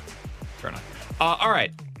Rihanna. Fair enough. All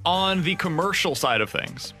right, on the commercial side of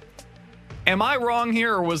things, am I wrong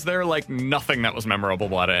here, or was there nothing that was memorable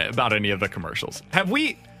about any of the commercials?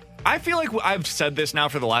 I feel like I've said this now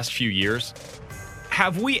for the last few years.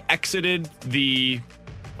 Have we exited the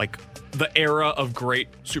era of great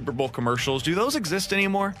Super Bowl commercials? Do those exist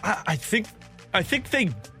anymore? I think they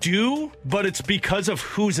do, but it's because of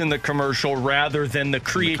who's in the commercial rather than the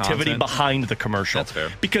creativity behind the commercial. That's fair.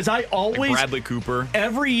 Because I always Bradley Cooper.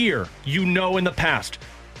 Every year, in the past,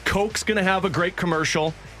 Coke's going to have a great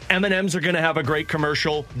commercial, M&M's are going to have a great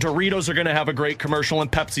commercial, Doritos are going to have a great commercial,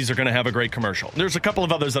 and Pepsi's are going to have a great commercial. There's a couple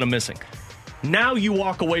of others that I'm missing. Now you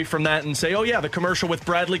walk away from that and say, oh, yeah, the commercial with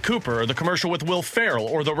Bradley Cooper or the commercial with Will Ferrell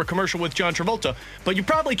or the commercial with John Travolta, but you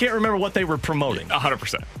probably can't remember what they were promoting.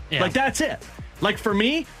 100%. Yeah. That's it. For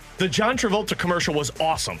me, the John Travolta commercial was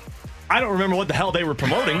awesome. I don't remember what the hell they were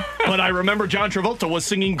promoting, but I remember John Travolta was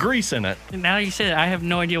singing Grease in it. Now you said it, I have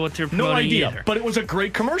no idea what they're promoting. No idea, either. But it was a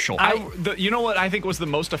great commercial. You know what I think was the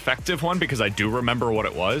most effective one, because I do remember what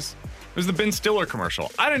it was? It was the Ben Stiller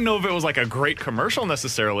commercial. I didn't know if it was a great commercial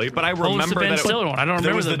necessarily, but I remember Ben Stiller one. I don't remember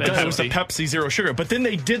It was the Pepsi Zero Sugar. But then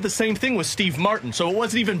they did the same thing with Steve Martin, so it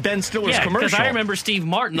wasn't even Ben Stiller's commercial. Because I remember Steve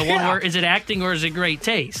Martin, the one where is it acting or is it great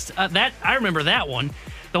taste? I remember that one.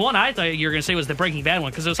 The one I thought you were going to say was the Breaking Bad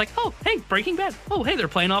one, because it was like, oh, hey, Breaking Bad. Oh, hey, they're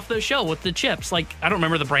playing off the show with the chips. Like, I don't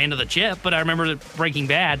remember the brand of the chip, but I remember the Breaking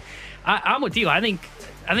Bad. I'm with you. I think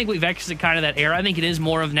we've exited kind of that era. I think it is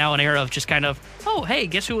more of now an era of just kind of, oh, hey,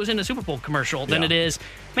 guess who was in the Super Bowl commercial? Than it is,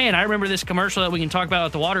 man, I remember this commercial that we can talk about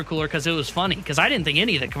at the water cooler because it was funny. Because I didn't think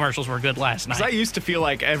any of the commercials were good last night. I used to feel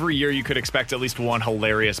like every year you could expect at least one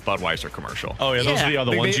hilarious Budweiser commercial. Oh, yeah, those are the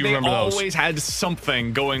other ones. You remember those. They always had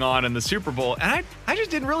something going on in the Super Bowl. And I just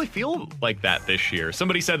didn't really feel like that this year.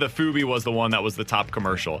 Somebody said the Fubi was the one that was the top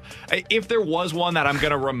commercial. If there was one that I'm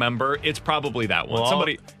going to remember, it's probably that one. Well,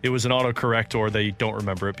 it was an autocorrect, or they don't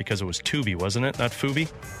remember it because it was Tubi, wasn't it? Not Fubi?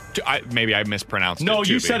 Maybe I mispronounced it. No,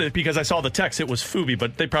 you said it because I saw the text. It was Fubi,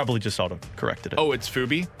 but they probably just auto-corrected it. Oh, it's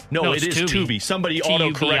Fubi? No, it is Tubi. Somebody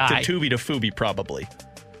auto-corrected Tubi to Fubi, probably.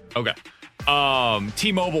 Okay.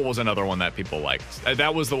 T-Mobile was another one that people liked.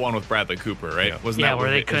 That was the one with Bradley Cooper, right? Yeah. Wasn't that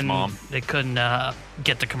where they his mom? couldn't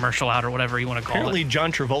get the commercial out or whatever you want to call Apparently, it.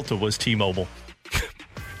 John Travolta was T-Mobile.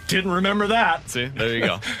 Didn't remember that. See, there you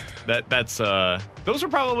go. That's those were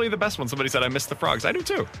probably the best ones. Somebody said I missed the frogs. I do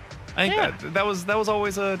too. I think that was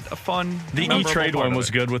always a fun. The E-Trade one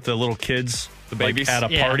was good with the little kids, the babies at a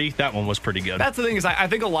party. That one was pretty good. That's the thing is I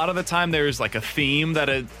think a lot of the time there's like a theme that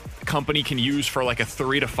a company can use for like a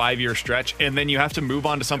 3 to 5 year stretch, and then you have to move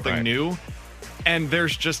on to something new. And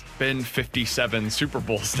there's just been 57 Super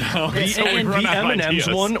Bowls now. The M&M's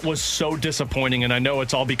one was so disappointing, and I know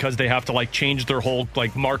it's all because they have to like change their whole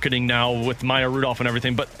like marketing now with Maya Rudolph and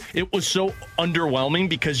everything, but it was so underwhelming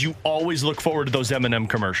because you always look forward to those M&M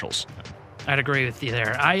commercials. I'd agree with you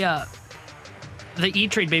there. The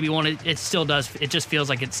E-Trade Baby one, it still does. It just feels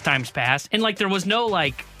like it's time's past. And like there was no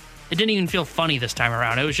like, it didn't even feel funny this time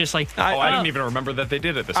around. It was just like, I didn't even remember that they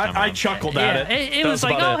did it this time around. I chuckled at it. It was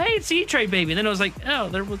like, oh, hey, it's the E-Trade Baby. And then it was like, oh,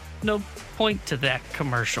 there was no point to that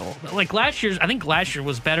commercial. Like I think last year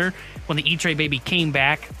was better when the E-Trade Baby came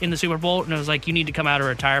back in the Super Bowl, and it was like, you need to come out of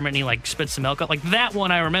retirement, and he like spits some milk out. Like that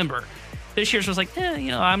one I remember. This year's was like,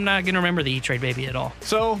 I'm not going to remember the E-Trade Baby at all.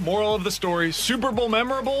 So, moral of the story, Super Bowl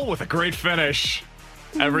memorable with a great finish.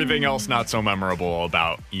 Everything else not so memorable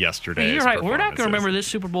about yesterday's You're right. We're not going to remember this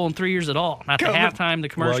Super Bowl in 3 years at all. Not the halftime, the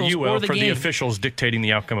commercials, well, you will, or the for game. the officials dictating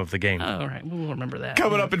the outcome of the game. All right. We'll remember that.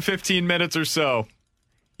 Coming up in 15 minutes or so.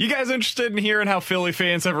 You guys interested in hearing how Philly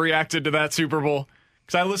fans have reacted to that Super Bowl?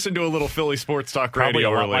 Because I listened to a little Philly sports talk Probably radio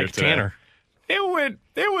a lot earlier like today. Tanner.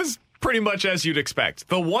 It was pretty much as you'd expect.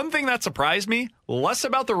 The one thing that surprised me, less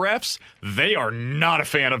about the refs, they are not a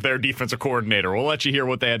fan of their defensive coordinator. We'll let you hear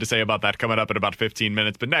what they had to say about that coming up in about 15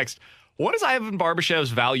 minutes. But next, what is Ivan Barbashev's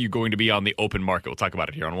value going to be on the open market? We'll talk about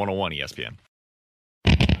it here on 101 ESPN.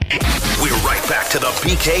 We're right back to the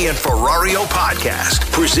BK and Ferrario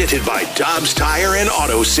podcast, presented by Dobbs Tire and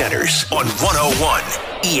Auto Centers on 101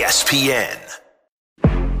 ESPN.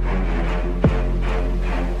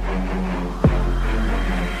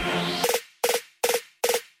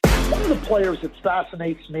 Players that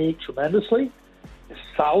fascinates me tremendously. His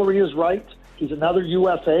salary is right. He's another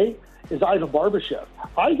UFA. Is Ivan Barbashev.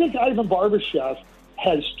 I think Ivan Barbashev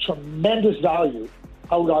has tremendous value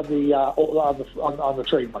out on the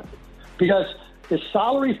trade market because his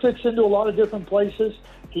salary fits into a lot of different places.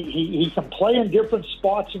 He can play in different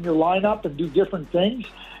spots in your lineup and do different things,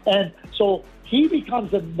 and so he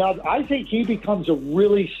becomes another. I think he becomes a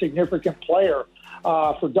really significant player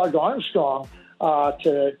for Doug Armstrong.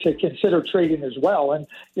 To consider trading as well. And,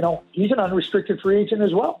 he's an unrestricted free agent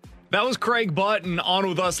as well. That was Craig Button on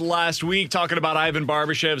with us last week talking about Ivan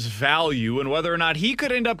Barbashev's value and whether or not he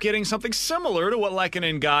could end up getting something similar to what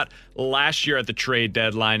Lehkonen got last year at the trade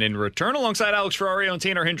deadline in return. Alongside Alex Ferrario and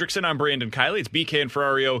Tanner Hendrickson, I'm Brandon Kiley. It's BK and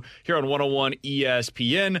Ferrario here on 101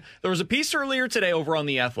 ESPN. There was a piece earlier today over on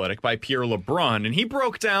The Athletic by Pierre LeBrun, and he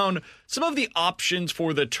broke down some of the options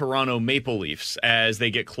for the Toronto Maple Leafs as they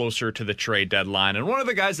get closer to the trade deadline. And one of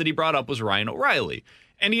the guys that he brought up was Ryan O'Reilly.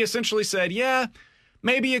 And he essentially said,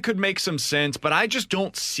 maybe it could make some sense, but I just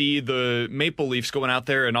don't see the Maple Leafs going out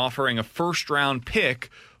there and offering a first-round pick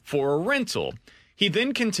for a rental. He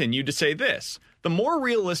then continued to say this. The more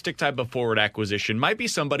realistic type of forward acquisition might be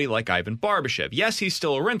somebody like Ivan Barbashev. Yes, he's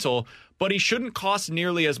still a rental, but he shouldn't cost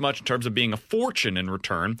nearly as much in terms of being a fortune in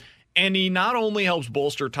return. And he not only helps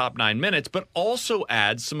bolster top 9 minutes, but also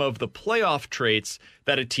adds some of the playoff traits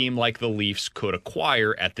that a team like the Leafs could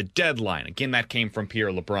acquire at the deadline. Again, that came from Pierre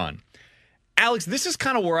LeBrun. Alex, this is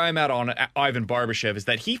kind of where I'm at on Ivan Barbashev, is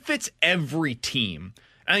that he fits every team.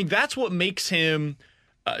 I think that's what makes him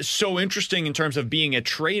so interesting in terms of being a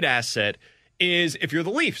trade asset, is if you're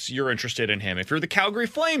the Leafs, you're interested in him. If you're the Calgary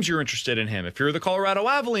Flames, you're interested in him. If you're the Colorado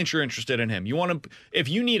Avalanche, you're interested in him. If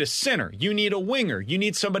you need a center, you need a winger, you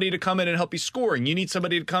need somebody to come in and help you scoring, you need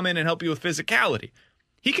somebody to come in and help you with physicality.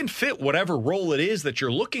 He can fit whatever role it is that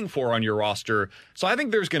you're looking for on your roster. So I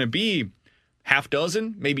think there's going to be half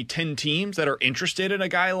dozen, maybe 10 teams that are interested in a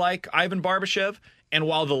guy like Ivan Barbashev. And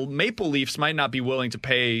while the Maple Leafs might not be willing to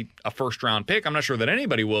pay a first-round pick, I'm not sure that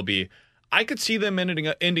anybody will be, I could see them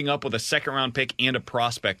ending up with a second-round pick and a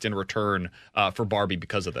prospect in return for Barbie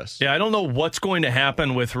because of this. Yeah, I don't know what's going to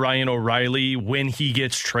happen with Ryan O'Reilly when he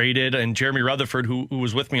gets traded. And Jeremy Rutherford, who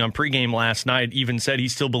was with me on pregame last night, even said he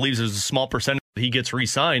still believes there's a small percentage that he gets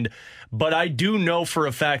re-signed. But I do know for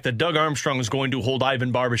a fact that Doug Armstrong is going to hold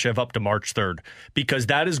Ivan Barbashev up to March 3rd because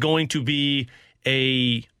that is going to be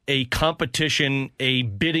a competition, a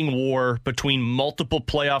bidding war between multiple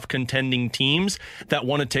playoff contending teams that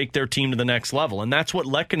want to take their team to the next level. And that's what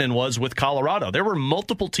Lehkonen was with Colorado. There were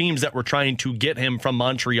multiple teams that were trying to get him from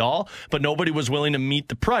Montreal, but nobody was willing to meet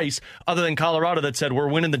the price other than Colorado that said, we're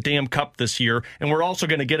winning the damn cup this year, and we're also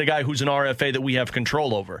going to get a guy who's an RFA that we have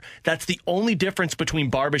control over. That's the only difference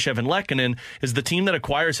between Barbashev and Lehkonen is the team that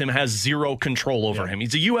acquires him has zero control over him.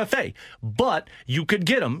 He's a UFA, but you could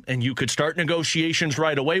get him, and you could start negotiations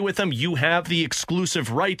right away with him. You have the exclusive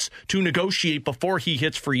rights to negotiate before he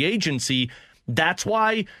hits free agency. That's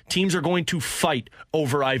why teams are going to fight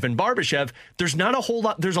over Ivan Barbashev. There's not a whole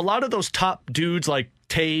lot. There's a lot of those top dudes like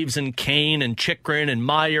Taves and Kane and Chychrun and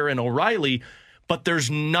Meyer and O'Reilly, but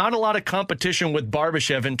there's not a lot of competition with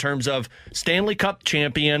Barbashev in terms of Stanley Cup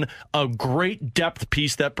champion, a great depth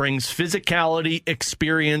piece that brings physicality,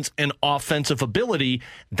 experience, and offensive ability.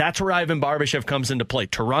 That's where Ivan Barbashev comes into play.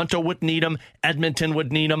 Toronto would need him. Edmonton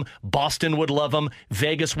would need him. Boston would love him.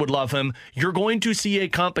 Vegas would love him. You're going to see a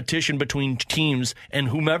competition between teams, and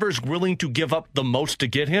whomever's willing to give up the most to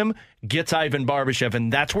get him gets Ivan Barbashev,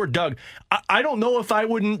 and that's where Doug... I don't know if I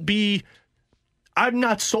wouldn't be... I'm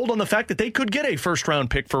not sold on the fact that they could get a first-round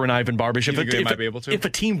pick for an Ivan Barbashev. If a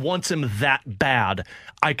team wants him that bad,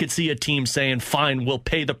 I could see a team saying, fine, we'll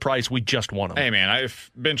pay the price, we just want him. Hey, man,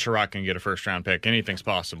 if Ben Sherratt can get a first-round pick, anything's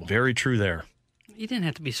possible. Very true there. You didn't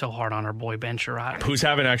have to be so hard on our boy Ben Sherratt. Who's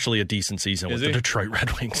having actually a decent season with the Detroit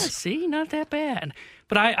Red Wings. Yeah, see, not that bad.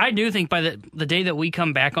 But I do think by the day that we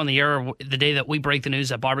come back on the air, or the day that we break the news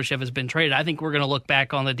that Barbashev has been traded, I think we're going to look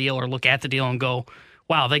back on the deal or look at the deal and go,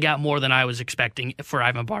 wow, they got more than I was expecting for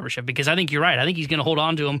Ivan Barbashev, because I think you're right. I think he's going to hold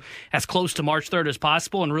on to him as close to March 3rd as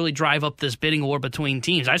possible and really drive up this bidding war between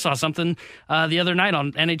teams. I saw something the other night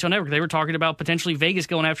on NHL Network. They were talking about potentially Vegas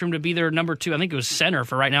going after him to be their number 2. I think it was center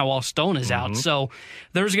for right now while Stone is out. So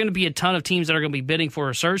there's going to be a ton of teams that are going to be bidding for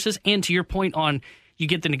his services. And to your point on you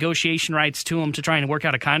get the negotiation rights to him to try and work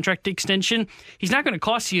out a contract extension, he's not going to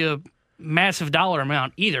cost you massive dollar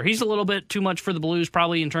amount either. He's a little bit too much for the Blues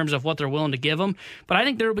probably in terms of what they're willing to give him, but I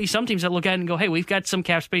think there will be some teams that look at it and go, hey, we've got some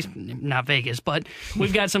cap space, not Vegas, but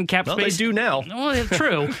we've got some cap space. They do now. Well,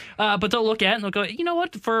 true. But they'll look at it and they'll go, you know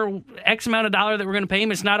what, for X amount of dollar that we're going to pay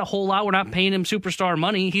him, it's not a whole lot. We're not paying him superstar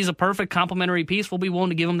money. He's a perfect complementary piece. We'll be willing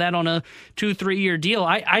to give him that on a 2-3 year deal.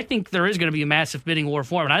 I think there is going to be a massive bidding war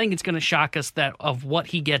for him, and I think it's going to shock us that of what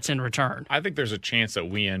he gets in return. I think there's a chance that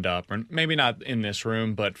we end up, and maybe not in this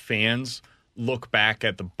room, but fans look back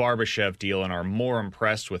at the Barbashev deal and are more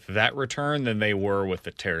impressed with that return than they were with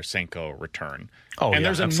the Tarasenko return. And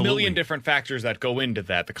there's a million different factors that go into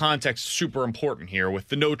that. The context is super important here, with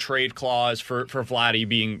the no trade clause for Vladdy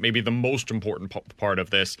being maybe the most important part of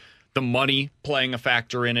this, the money playing a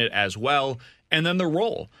factor in it as well, and then the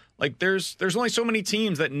role. Like there's only so many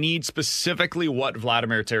teams that need specifically what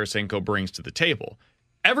Vladimir Tarasenko brings to the table.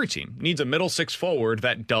 Every team needs a middle six forward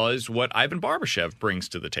that does what Ivan Barbashev brings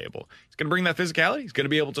to the table. He's going to bring that physicality. He's going to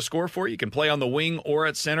be able to score for you. He can play on the wing or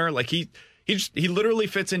at center. Like he literally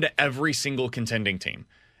fits into every single contending team.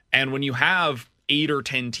 And when you have 8 or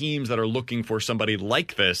 10 teams that are looking for somebody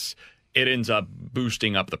like this, it ends up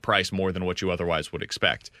boosting up the price more than what you otherwise would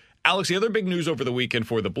expect. Alex, the other big news over the weekend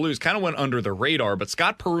for the Blues kind of went under the radar, but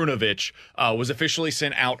Scott Perunovich was officially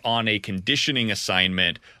sent out on a conditioning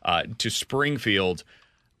assignment to Springfield.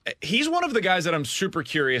 He's one of the guys that I'm super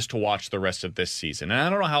curious to watch the rest of this season. And I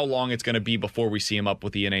don't know how long it's going to be before we see him up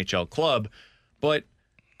with the NHL club, but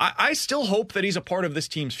I still hope that he's a part of this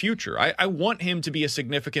team's future. I want him to be a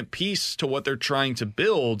significant piece to what they're trying to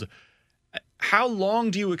build. How long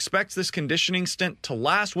do you expect this conditioning stint to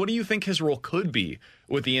last? What do you think his role could be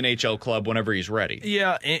with the NHL club whenever he's ready?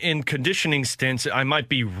 Yeah, in conditioning stints, I might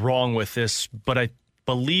be wrong with this, but I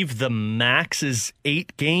believe the max is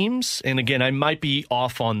 8 games. And again, I might be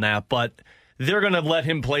off on that, but they're going to let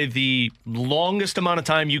him play the longest amount of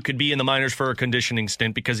time you could be in the minors for a conditioning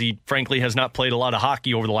stint because he, frankly, has not played a lot of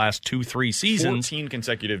hockey over the last 2-3 seasons. 14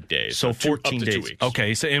 consecutive days. So 14 days. 2 weeks.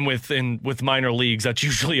 Okay, so and with minor leagues, that's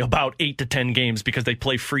usually about 8 to 10 games because they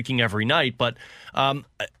play freaking every night. But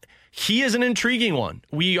he is an intriguing one.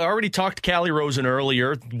 We already talked to Calle Rosen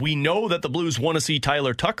earlier. We know that the Blues want to see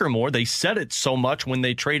Tyler Tucker more. They said it so much when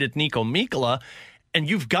they traded Niko Mikkola. And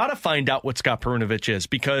you've got to find out what Scott Perunovich is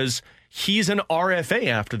because he's an RFA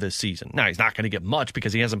after this season. Now, he's not going to get much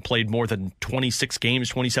because he hasn't played more than 26 games,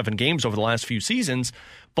 27 games over the last few seasons.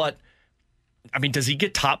 But, I mean, does he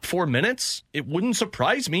get top 4 minutes? It wouldn't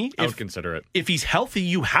surprise me. I would consider it. If he's healthy,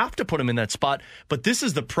 you have to put him in that spot. But this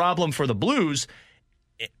is the problem for the Blues.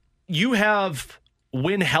 You have,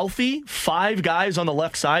 when healthy, 5 guys on the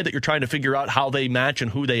left side that you're trying to figure out how they match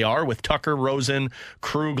and who they are with Tucker, Rosen,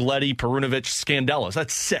 Krug, Leddy, Perunovich, Scandelas.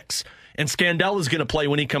 That's 6. And Scandella's going to play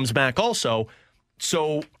when he comes back also.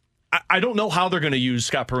 So I don't know how they're going to use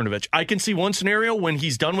Scott Perunovich. I can see one scenario when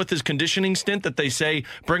he's done with his conditioning stint that they say,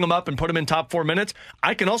 bring him up and put him in top 4 minutes.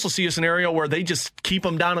 I can also see a scenario where they just keep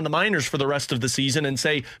him down in the minors for the rest of the season and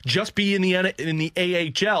say, just be in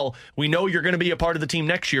the AHL. We know you're going to be a part of the team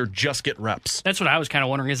next year. Just get reps. That's what I was kind of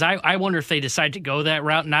wondering is I wonder if they decide to go that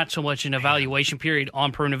route, not so much an evaluation period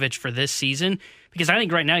on Perunovich for this season. Because I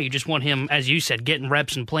think right now you just want him, as you said, getting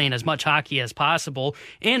reps and playing as much hockey as possible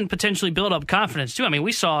and potentially build up confidence, too. I mean,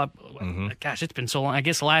 we saw, gosh, it's been so long, I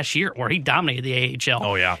guess last year, where he dominated the AHL.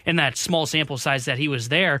 Oh, yeah. In that small sample size that he was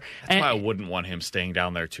there. That's why I wouldn't want him staying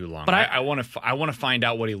down there too long. But I want to find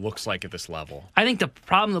out what he looks like at this level. I think the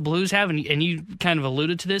problem the Blues have, and you kind of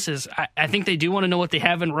alluded to this, is I think they do want to know what they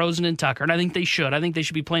have in Rosen and Tucker, and I think they should. I think they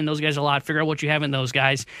should be playing those guys a lot, figure out what you have in those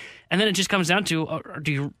guys. And then it just comes down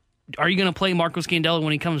to, are you going to play Marco Scandella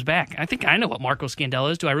when he comes back? I think I know what Marco Scandella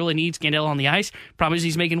is. Do I really need Scandella on the ice? Problem is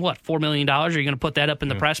he's making, $4 million? Are you going to put that up in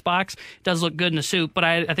the press box? It does look good in a suit, but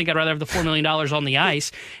I think I'd rather have the $4 million on the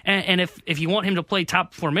ice. And if you want him to play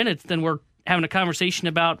top 4 minutes, then we're having a conversation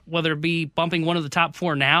about whether it be bumping one of the top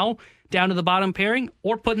 4 now down to the bottom pairing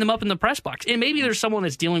or putting them up in the press box. And maybe there's someone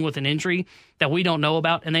that's dealing with an injury that we don't know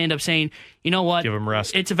about, and they end up saying, you know what? Give him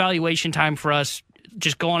rest. It's evaluation time for us.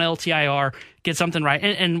 Just go on LTIR, get something right.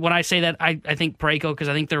 And when I say that, I think Parayko, because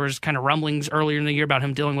I think there was kind of rumblings earlier in the year about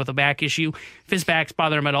him dealing with a back issue. If his backs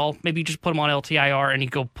bother him at all, maybe you just put him on LTIR and you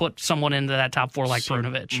go put someone into that top 4 like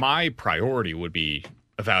Perunovich. My priority would be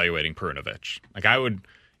evaluating Perunovich. Like I would,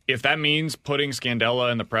 if that means putting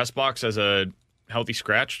Scandella in the press box as a healthy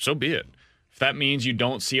scratch, so be it. If that means you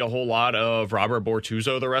don't see a whole lot of Robert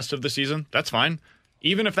Bortuzzo the rest of the season, that's fine.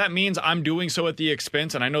 Even if that means I'm doing so at the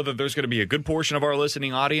expense, and I know that there's going to be a good portion of our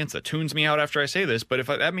listening audience that tunes me out after I say this, but if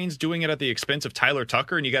that means doing it at the expense of Tyler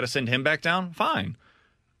Tucker and you got to send him back down, fine.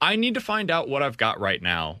 I need to find out what I've got right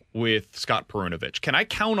now with Scott Perunovich. Can I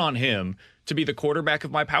count on him to be the quarterback of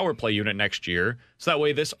my power play unit next year so that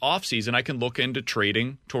way this offseason I can look into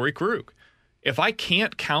trading Torrey Krug? If I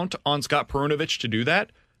can't count on Scott Perunovich to do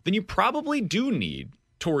that, then you probably do need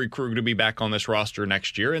Torrey Krug to be back on this roster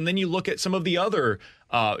next year. And then you look at some of the other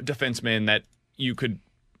defensemen that you could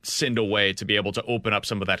send away to be able to open up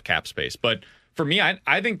some of that cap space. But for me,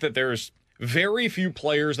 I think that there's very few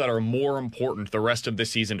players that are more important the rest of the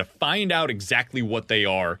season to find out exactly what they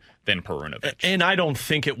are than Perunovich. And I don't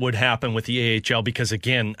think it would happen with the AHL because,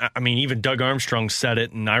 again, I mean, even Doug Armstrong said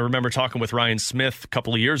it, and I remember talking with Ryan Smith a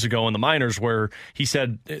couple of years ago in the minors where he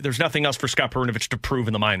said there's nothing else for Scott Perunovich to prove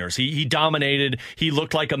in the minors. He dominated. He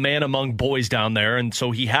looked like a man among boys down there, and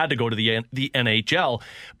so he had to go to the NHL.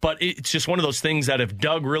 But it's just one of those things that if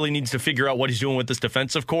Doug really needs to figure out what he's doing with this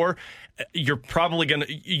defensive core, you're probably going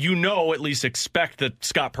to, at least expect that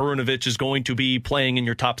Scott Perunovich is going to be playing in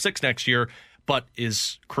your top 6 next year. But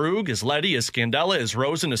is Krug, is Leddy, is Scandella, is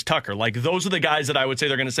Rosen, is Tucker? Like, those are the guys that I would say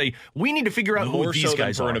they're going to say, we need to figure out who these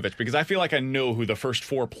guys are. Perunovich, because I feel like I know who the first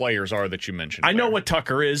 4 players are that you mentioned. I know what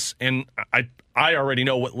Tucker is, and I already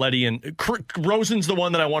know what Leddy and Rosen's the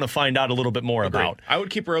one that I want to find out a little bit more about. I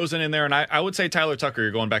would keep Rosen in there, and I would say Tyler Tucker,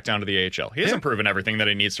 you're going back down to the AHL. He hasn't proven everything that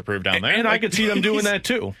he needs to prove down there. And I could see them doing that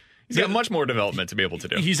too. He's got much more development to be able to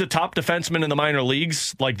do. He's a top defenseman in the minor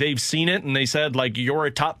leagues. Like, they've seen it, and they said, like, you're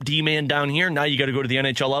a top D-man down here. Now you got to go to the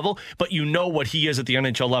NHL level. But you know what he is at the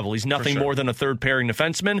NHL level. He's nothing more than a third-pairing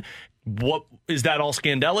defenseman. What is that all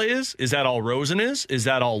Scandella is? Is that all Rosen is? Is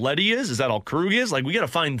that all Leddy is? Is that all Krug is? Like, we got to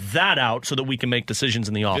find that out so that we can make decisions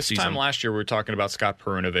in the offseason. This time last year, we were talking about Scott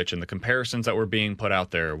Perunovich, and the comparisons that were being put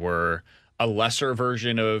out there were a lesser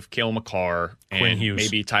version of Cale Makar and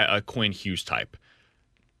maybe a Quinn Hughes type.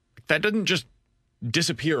 That doesn't just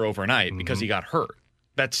disappear overnight because he got hurt.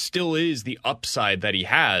 That still is the upside that he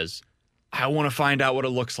has I want to find out what it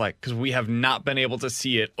looks like because we have not been able to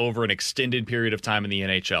see it over an extended period of time in the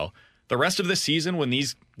NHL. The rest of the season, when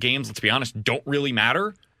these games, let's be honest, don't really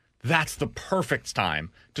matter, that's the perfect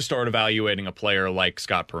time to start evaluating a player like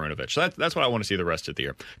Scott Perunovich. So that's what I want to see the rest of the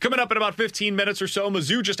year. Coming up in about 15 minutes or so,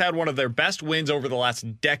 Mizzou just had one of their best wins over the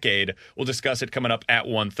last decade. We'll discuss it coming up at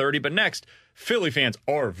 1:30. But next, Philly fans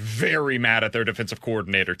are very mad at their defensive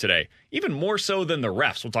coordinator today, even more so than the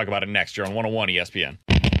refs. We'll talk about it next year on 101 ESPN.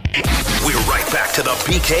 We're right back to the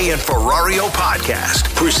BK and Ferrario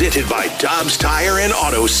podcast, presented by Dobbs Tire and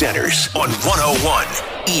Auto Centers on 101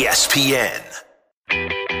 ESPN.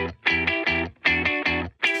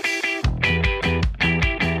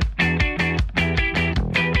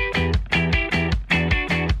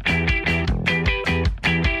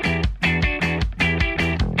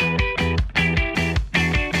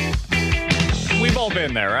 We've all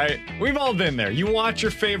been there, right? We've all been there. You watch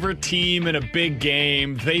your favorite team in a big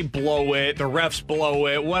game, they blow it, the refs blow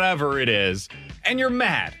it, whatever it is, and you're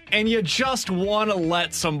mad. And you just want to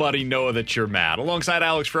let somebody know that you're mad. Alongside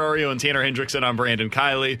Alex Ferrario and Tanner Hendrickson, I'm Brandon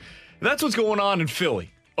Kiley. That's what's going on in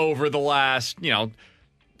Philly over the last,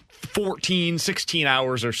 14, 16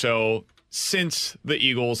 hours or so since the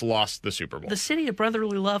Eagles lost the Super Bowl. The city of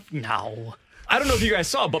brotherly love? No. I don't know if you guys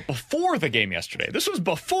saw, but before the game yesterday, this was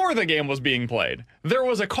before the game was being played, there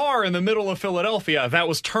was a car in the middle of Philadelphia that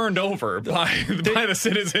was turned over by the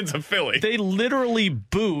citizens of Philly. They literally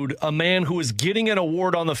booed a man who was getting an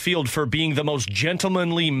award on the field for being the most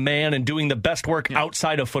gentlemanly man and doing the best work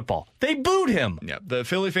outside of football. They booed him. Yeah, the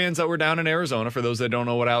Philly fans that were down in Arizona, for those that don't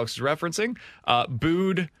know what Alex is referencing,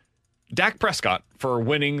 booed Dak Prescott for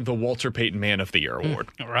winning the Walter Payton Man of the Year award.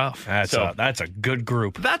 Rough. That's a good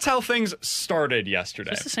group. That's how things started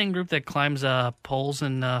yesterday. Is this the same group that climbs poles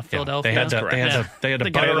in Philadelphia? They had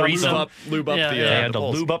to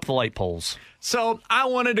lube up the light poles. So I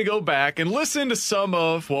wanted to go back and listen to some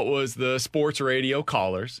of what was the sports radio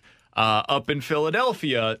callers up in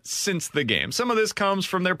Philadelphia since the game. Some of this comes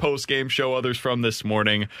from their post-game show, others from this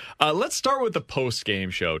morning. Let's start with the post-game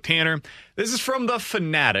show. Tanner, this is from the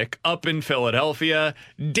Fanatic up in Philadelphia.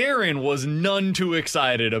 Darren was none too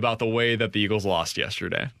excited about the way that the Eagles lost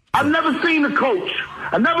yesterday. I've never seen a coach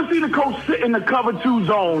sit in the cover 2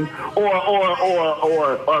 zone or a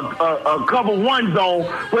cover 1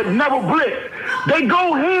 zone, but never blitz. They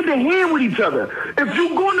go hand in hand with each other. If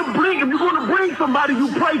you're going to bring somebody,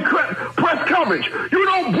 you play press coverage. You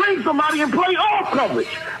don't bring somebody and play off coverage.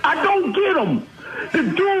 I don't get them. The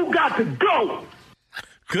dude got to go.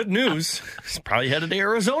 Good news. He's probably headed to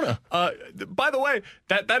Arizona. By the way,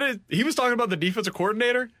 that is he was talking about the defensive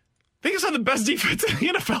coordinator. I think it's on the best defense in the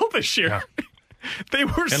NFL this year. Yeah. They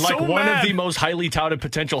were so mad. And one of the most highly touted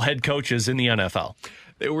potential head coaches in the NFL.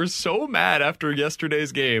 They were so mad after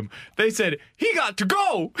yesterday's game. They said, he got to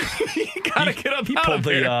go. He got to get up he out pulled of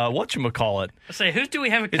the, here. whatchamacallit. I say, who do we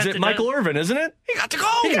have? Is it Michael Irvin, isn't it? He got to go.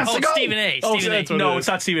 He got to go. Stephen A. No, it's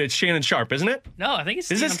not Stephen. It's Shannon Sharp, isn't it? No, I think it's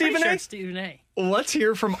Is it Stephen A? Stephen A. Let's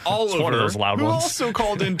hear from Oliver, one of those loud who ones. also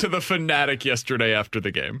called into the Fanatic yesterday after the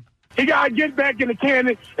game. He got to get back in the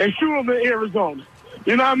cannon and shoot him in Arizona.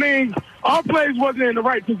 You know what I mean? Our players wasn't in the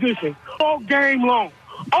right position all game long.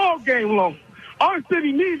 All game long. Our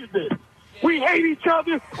city needed this. We hate each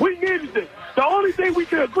other. We needed this. The only thing we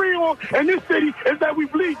can agree on in this city is that we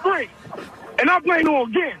bleed green. And I blame him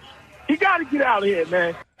again. He got to get out of here,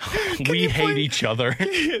 man. We hate each other.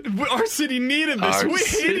 Our city needed this. We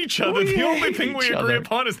hate each other. The only thing we agree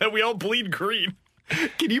upon is that we all bleed green.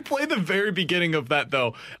 Can you play the very beginning of that,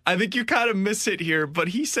 though? I think you kind of miss it here, but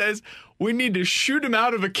he says we need to shoot him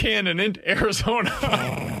out of a cannon into Arizona.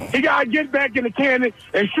 He got to get back in the cannon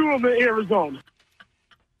and shoot him in Arizona.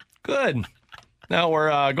 Good. Now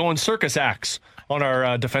we're going circus acts on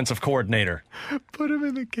our defensive coordinator. Put him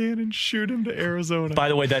in the cannon, shoot him to Arizona. By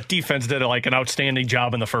the way, that defense did an outstanding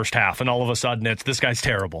job in the first half, and all of a sudden it's this guy's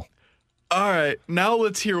terrible. All right, now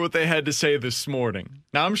let's hear what they had to say this morning.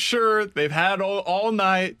 Now, I'm sure they've had all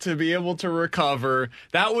night to be able to recover.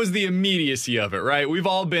 That was the immediacy of it, right? We've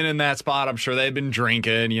all been in that spot. I'm sure they've been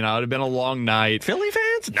drinking. It had been a long night. Philly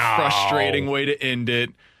fans? No. Frustrating way to end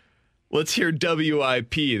it. Let's hear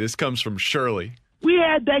WIP. This comes from Shirley. We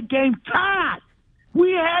had that game tied.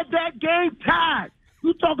 You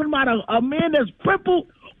talking about a man that's crippled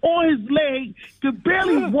on his leg, could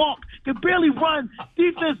barely walk, could barely run.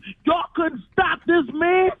 Defense, y'all couldn't stop this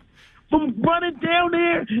man from running down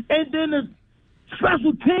there, and then the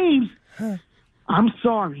special teams. I'm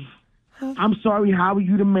sorry, Howie,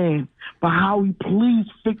 you the man. but how he please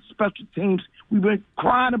fix special teams. We've been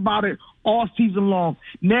crying about it all season long.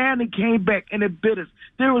 Now they came back and it bit us.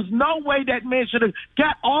 There was no way that man should have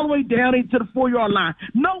got all the way down into the 4-yard line.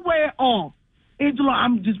 No way at all. Angelo,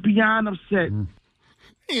 I'm just beyond upset.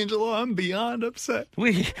 Angelo, I'm beyond upset.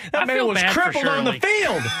 That man was crippled on the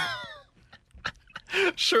field.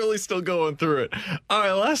 Shirley's still going through it. All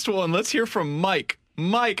right, last one. Let's hear from Mike.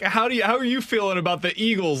 Mike, how are you feeling about the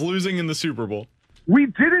Eagles losing in the Super Bowl? We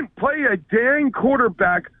didn't play a dang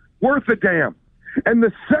quarterback worth a damn. And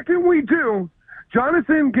the second we do,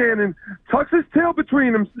 Jonathan Gannon tucks his tail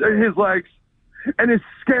between his legs and is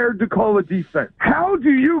scared to call a defense. How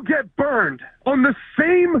do you get burned on the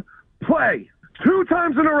same play 2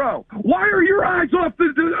 times in a row? Why are your eyes off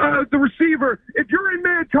the receiver if you're in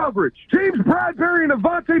man coverage? James Bradbury and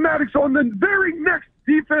Avonte Maddox on the very next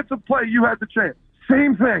defensive play you had the chance.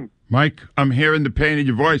 Same thing. Mike, I'm hearing the pain in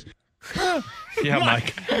your voice. Yeah,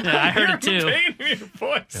 Mike. Yeah, I heard it too. Pain in your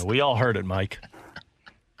voice. Yeah, we all heard it, Mike.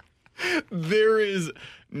 There is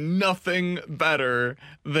nothing better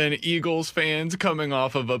than Eagles fans coming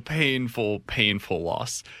off of a painful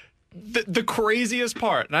loss. The craziest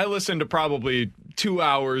part, and I listened to probably 2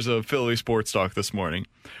 hours of Philly sports talk this morning.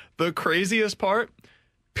 The craziest part,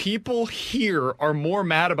 people here are more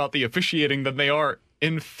mad about the officiating than they are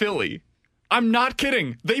in Philly. I'm not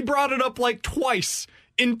kidding. They brought it up like twice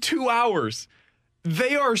in 2 hours.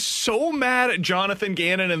 They are so mad at Jonathan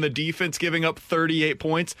Gannon and the defense giving up 38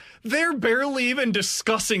 points. They're barely even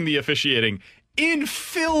discussing the officiating. In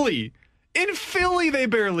Philly, they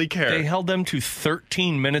barely care. They held them to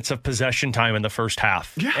 13 minutes of possession time in the first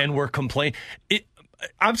half and were complaining.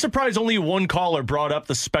 I'm surprised only one caller brought up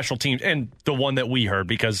the special teams, and the one that we heard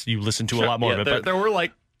because you listened to a lot more of it. But there were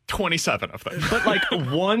like 27 of them. But like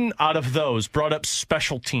one out of those brought up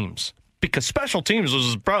special teams. Because special teams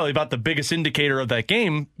was probably about the biggest indicator of that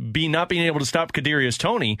game, not being able to stop Kadarius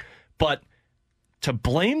Toney. But to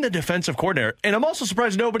blame the defensive coordinator, and I'm also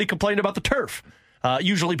surprised nobody complained about the turf.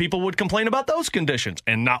 Usually people would complain about those conditions,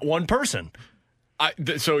 and not one person.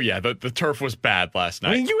 The turf was bad last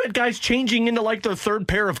night. I mean, you had guys changing into like their third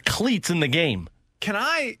pair of cleats in the game. Can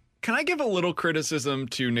I give a little criticism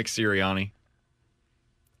to Nick Sirianni?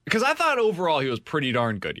 Because I thought overall he was pretty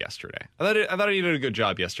darn good yesterday. I thought he did a good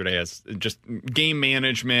job yesterday as just game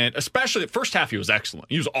management, especially the first half he was excellent.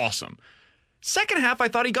 He was awesome. Second half, I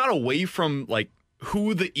thought he got away from like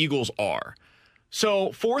who the Eagles are. So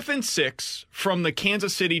 4th and 6 from the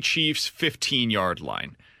Kansas City Chiefs 15-yard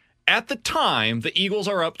line. At the time, the Eagles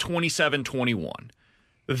are up 27-21.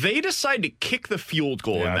 They decide to kick the field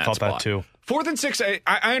goal in that spot. I thought that too. 4th and 6,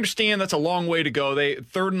 I understand that's a long way to go.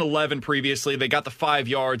 3rd and 11 previously. They got the 5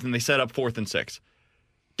 yards, and they set up 4th and 6.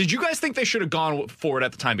 Did you guys think they should have gone for it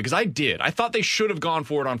at the time? Because I did. I thought they should have gone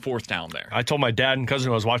for it on 4th down there. I told my dad and cousin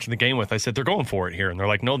who I was watching the game with, I said, they're going for it here. And they're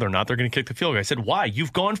like, no, they're not. They're going to kick the field goal. I said, why?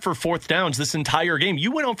 You've gone for 4th downs this entire game.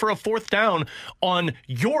 You went on for a 4th down on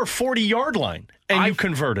your 40-yard line, and you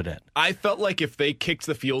converted it. I felt like if they kicked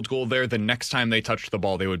the field goal there, the next time they touched the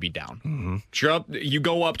ball, they would be down. Mm-hmm. You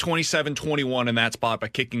go up 27-21 in that spot by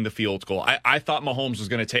kicking the field goal. I thought Mahomes was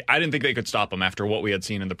going to take... I didn't think they could stop him after what we had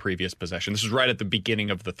seen in the previous possession. This was right at the beginning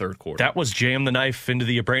of the third quarter. That was jam the knife into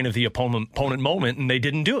the brain of the opponent moment, and they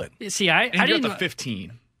didn't do it. See, I didn't... the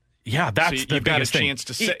 15. Yeah, that's so you've got a chance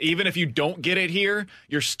to even if you don't get it here,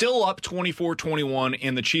 you're still up 24-21,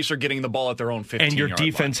 and the Chiefs are getting the ball at their own 15. And your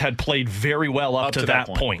defense had played very well up to that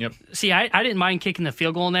point. Yep. See, I didn't mind kicking the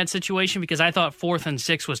field goal in that situation because I thought 4th and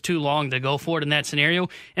 6 was too long to go for it in that scenario.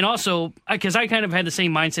 And also, because I kind of had the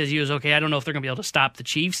same mindset as you, I don't know if they're going to be able to stop the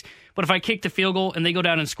Chiefs. But if I kick the field goal and they go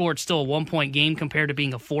down and score, it's still a 1-point game compared to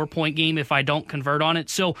being a 4-point game if I don't convert on it.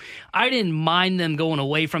 So I didn't mind them going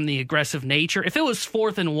away from the aggressive nature. If it was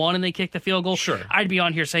 4th and 1 and they kicked the field goal, sure, I'd be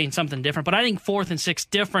on here saying something different. But I think 4th and 6,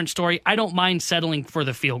 different story. I don't mind settling for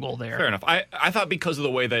the field goal there. Fair enough. I thought because of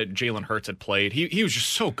the way that Jalen Hurts had played, he was just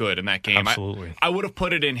so good in that game. Absolutely. I would have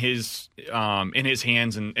put it in his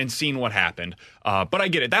hands and seen what happened. But I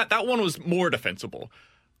get it. That one was more defensible.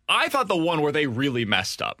 I thought the one where they really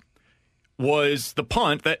messed up was the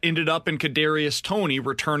punt that ended up in Kadarius Toney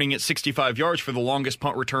returning at 65 yards for the longest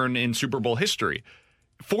punt return in Super Bowl history.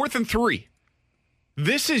 4th and 3.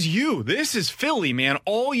 This is you. This is Philly, man.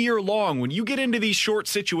 All year long, when you get into these short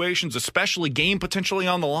situations, especially game potentially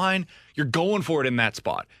on the line, you're going for it in that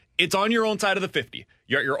spot. It's on your own side of the 50.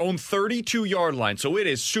 You're at your own 32-yard line, so it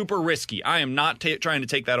is super risky. I am not trying to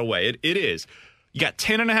take that away. It is. You got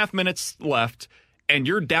 10 and a half minutes left, and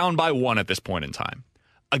you're down by 1 at this point in time.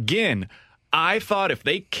 Again, I thought if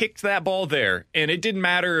they kicked that ball there, and it didn't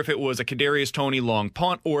matter if it was a Kadarius Toney long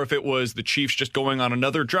punt or if it was the Chiefs just going on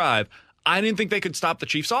another drive, I didn't think they could stop the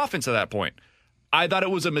Chiefs' offense at that point. I thought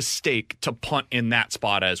it was a mistake to punt in that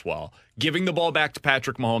spot as well. Giving the ball back to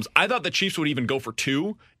Patrick Mahomes, I thought the Chiefs would even go for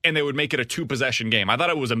 2, and they would make it a 2-possession game. I thought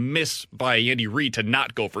it was a miss by Andy Reid to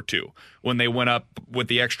not go for 2 when they went up with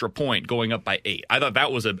the extra point, going up by 8. I thought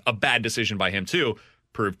that was a bad decision by him, too.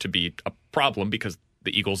 Proved to be a problem because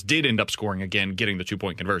the Eagles did end up scoring again, getting the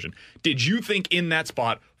 2-point conversion. Did you think in that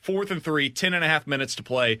spot, 4th and 3, 10.5 minutes to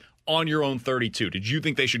play, on your own 32. Did you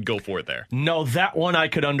think they should go for it there? No, that one I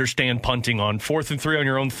could understand punting on. 4th and 3 on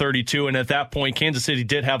your own 32, and at that point, Kansas City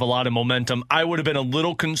did have a lot of momentum. I would have been a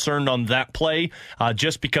little concerned on that play,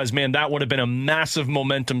 just because, man, that would have been a massive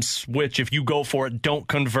momentum switch. If you go for it, don't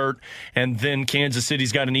convert, and then Kansas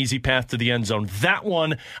City's got an easy path to the end zone. That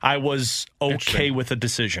one, I was okay with the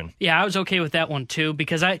decision. Yeah, I was okay with that one, too,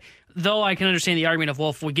 because though I can understand the argument of,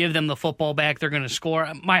 well, if we give them the football back, they're going to score.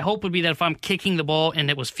 My hope would be that if I'm kicking the ball and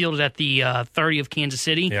it was fielded at the 30 of Kansas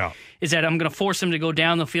City, is that I'm going to force them to go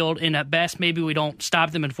down the field, and at best, maybe we don't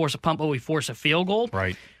stop them and force a punt, but we force a field goal.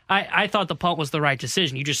 Right. I thought the punt was the right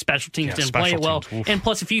decision. You just special teams didn't play it well. And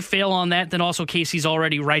plus, if you fail on that, then also Casey's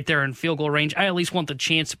already right there in field goal range. I at least want the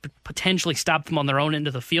chance to potentially stop them on their own end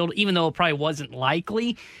of the field, even though it probably wasn't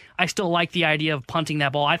likely. I still like the idea of punting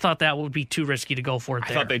that ball. I thought that would be too risky to go for it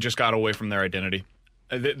there. I thought they just got away from their identity.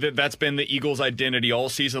 That's been the Eagles' identity all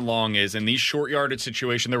season long, is in these short yardage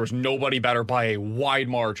situations, there was nobody better by a wide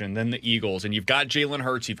margin than the Eagles. And you've got Jalen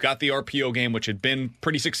Hurts, you've got the RPO game, which had been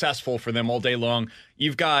pretty successful for them all day long.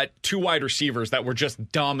 You've got 2 wide receivers that were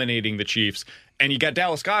just dominating the Chiefs. And you got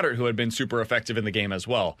Dallas Goedert, who had been super effective in the game as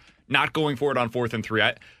well. Not going for it on 4th and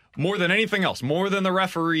 3. More than anything else, more than the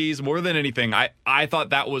referees, more than anything, I thought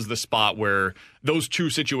that was the spot where those 2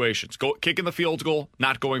 situations, kicking the field goal,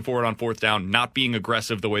 not going for it on 4th down, not being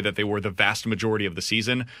aggressive the way that they were the vast majority of the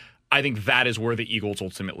season, I think that is where the Eagles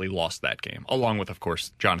ultimately lost that game, along with, of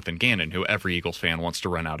course, Jonathan Gannon, who every Eagles fan wants to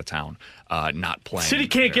run out of town, not playing. City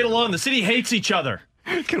can't get along. The city hates each other.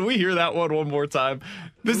 Can we hear that one more time?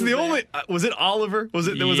 This is the only. Was it Oliver? Was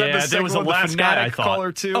that the second was one? the last guy, I thought.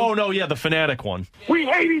 Caller too? Oh no, yeah, the Fanatic one. We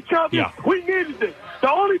hate each other. Yeah. We needed this.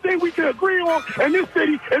 The only thing we can agree on in this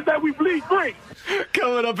city is that we bleed green.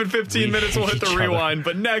 Coming up in 15 minutes, we'll hit the rewind.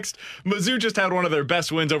 But next, Mizzou just had one of their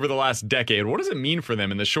best wins over the last decade. What does it mean for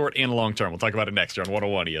them in the short and long term? We'll talk about it next year on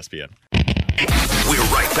 101 ESPN. We're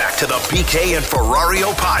right back to the BK and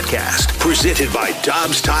Ferrario podcast, presented by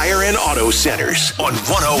Dobbs Tire and Auto Centers on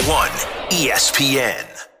 101 ESPN.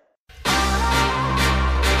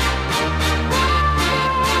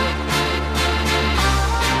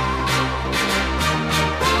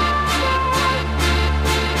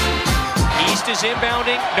 East is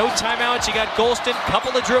inbounding, no timeouts. You got Golston,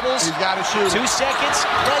 couple of dribbles. He's got to shoot. 2 seconds,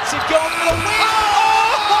 lets it go for the win.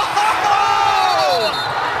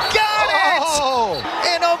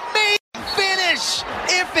 An amazing finish,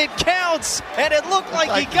 if it counts, and it looked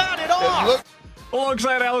like he got it off.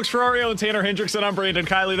 Alongside Alex Ferrario and Tanner Hendrickson, I'm Brandon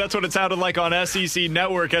Kiley. That's what it sounded like on SEC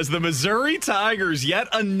Network as the Missouri Tigers, yet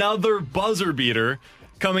another buzzer beater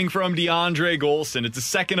coming from DeAndre Golston. It's the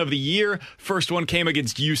second of the year. First one came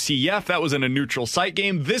against UCF. That was in a neutral site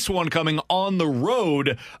game. This one coming on the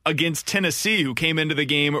road against Tennessee, who came into the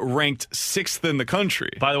game ranked 6th in the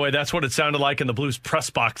country. By the way, that's what it sounded like in the Blues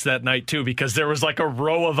press box that night, too, because there was like a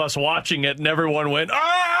row of us watching it, and everyone went,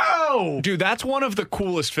 oh! Dude, that's one of the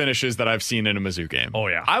coolest finishes that I've seen in a Mizzou game. Oh,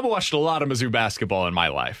 yeah. I've watched a lot of Mizzou basketball in my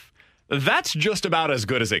life. That's just about as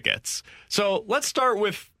good as it gets. So let's start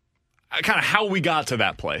with kind of how we got to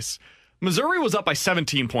that place. Missouri was up by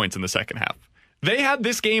 17 points in the second half. They had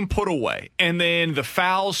this game put away, and then the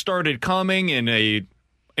fouls started coming in a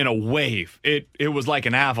wave. It was like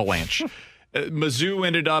an avalanche. Mizzou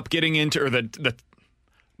ended up getting into, or the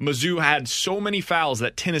Mizzou had so many fouls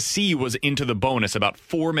that Tennessee was into the bonus about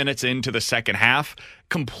 4 minutes into the second half,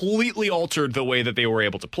 completely altered the way that they were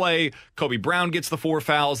able to play. Kobe Brown gets the 4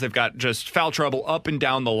 fouls. They've got just foul trouble up and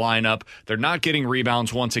down the lineup. They're not getting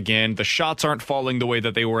rebounds once again. The shots aren't falling the way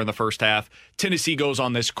that they were in the first half. Tennessee goes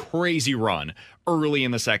on this crazy run early in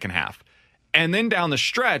the second half. And then down the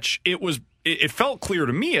stretch, it felt clear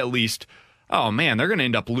to me at least, oh man, they're going to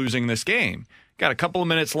end up losing this game. Got a couple of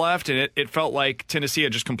minutes left, and it felt like Tennessee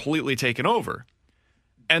had just completely taken over.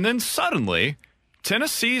 And then suddenly,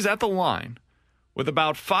 Tennessee's at the line with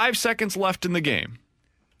about 5 seconds left in the game.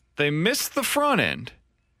 They missed the front end.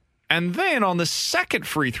 And then on the second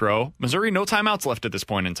free throw, Missouri, no timeouts left at this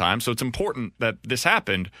point in time, so it's important that this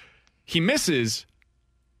happened. He misses,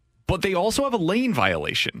 but they also have a lane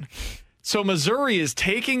violation. So Missouri is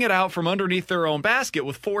taking it out from underneath their own basket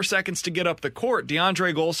with 4 seconds to get up the court.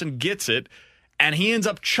 DeAndre Golston gets it, and he ends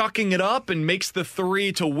up chucking it up and makes the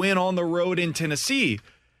 3 to win on the road in Tennessee.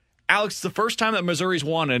 Alex, it's the first time that Missouri's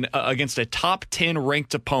won against a top 10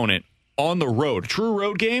 ranked opponent on the road, true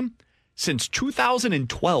road game, since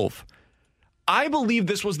 2012. I believe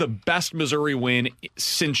this was the best Missouri win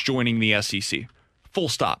since joining the SEC. Full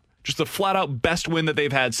stop. Just the flat-out best win that they've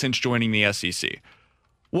had since joining the SEC.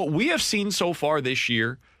 What we have seen so far this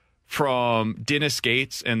year from Dennis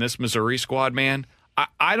Gates and this Missouri squad, man,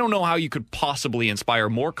 I don't know how you could possibly inspire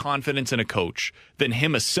more confidence in a coach than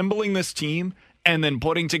him assembling this team and then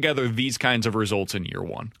putting together these kinds of results in year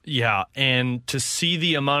one. Yeah, and to see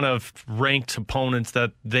the amount of ranked opponents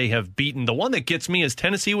that they have beaten, the one that gets me is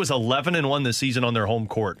Tennessee was 11-1 this season on their home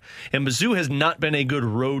court. And Mizzou has not been a good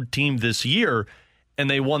road team this year, and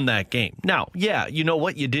they won that game. Now, yeah, you know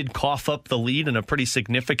what? You did cough up the lead, and a pretty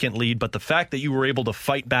significant lead, but the fact that you were able to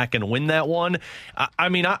fight back and win that one,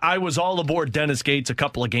 I was all aboard Dennis Gates a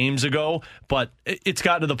couple of games ago, but it's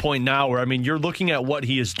gotten to the point now where, you're looking at what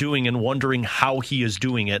he is doing and wondering how he is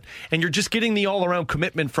doing it, and you're just getting the all-around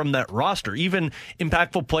commitment from that roster. Even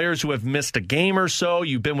impactful players who have missed a game or so,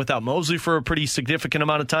 you've been without Mosley for a pretty significant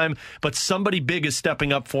amount of time, but somebody big is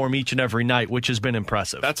stepping up for him each and every night, which has been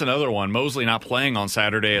impressive. That's another one. Mosley not playing on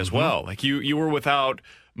Saturday as well. Like you were without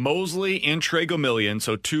Mosley and Trey Gomillion,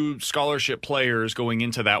 so two scholarship players going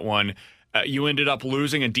into that one. You ended up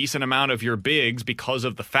losing a decent amount of your bigs because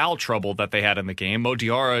of the foul trouble that they had in the game. Mo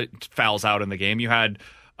Diarra fouls out in the game. You had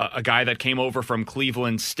a guy that came over from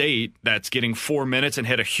Cleveland State that's getting 4 minutes and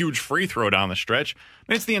hit a huge free throw down the stretch.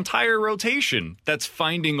 It's the entire rotation that's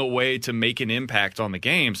finding a way to make an impact on the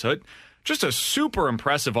game. So just a super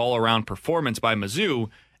impressive all-around performance by Mizzou.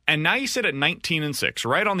 And now you sit at 19-6,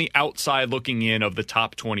 right on the outside looking in of the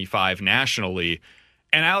top 25 nationally.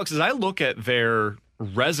 And Alex, as I look at their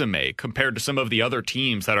resume compared to some of the other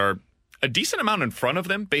teams that are a decent amount in front of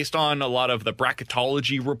them based on a lot of the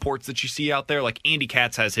bracketology reports that you see out there, like Andy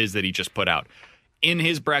Katz has his that he just put out. In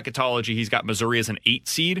his bracketology, he's got Missouri as an 8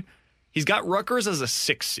 seed. He's got Rutgers as a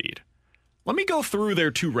 6 seed. Let me go through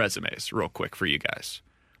their two resumes real quick for you guys.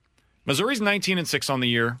 Missouri's 19-6 on the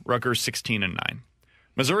year, Rutgers 16-9.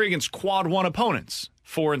 Missouri against quad 1 opponents,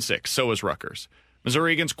 4-6. So is Rutgers.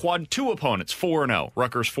 Missouri against quad 2 opponents, 4-0.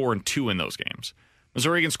 Rutgers 4-2 in those games.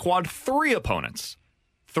 Missouri against quad 3 opponents,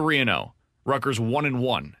 3-0. Rutgers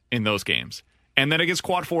 1-1 in those games. And then against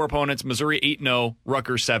quad 4 opponents, Missouri 8-0.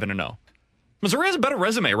 Rutgers 7-0. Missouri has a better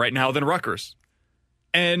resume right now than Rutgers.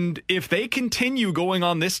 And if they continue going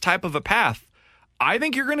on this type of a path, I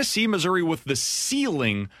think you're going to see Missouri with the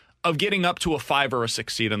ceiling of getting up to a 5 or a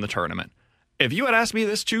 6 seed in the tournament. If you had asked me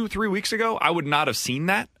this 2-3 weeks ago, I would not have seen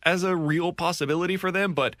that as a real possibility for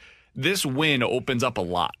them, but this win opens up a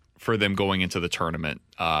lot for them going into the tournament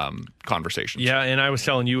conversations. Yeah, and I was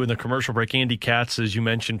telling you in the commercial break, Andy Katz, as you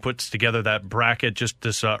mentioned, puts together that bracket, just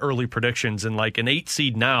this early predictions, and like an 8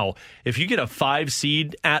 seed now, if you get a 5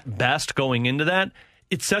 seed at best going into that,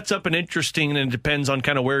 it sets up an interesting, and it depends on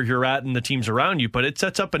kind of where you're at and the teams around you, but it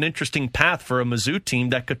sets up an interesting path for a Mizzou team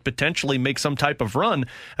that could potentially make some type of run.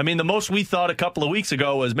 The most we thought a couple of weeks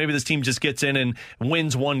ago was maybe this team just gets in and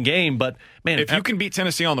wins one game, but man, if you can beat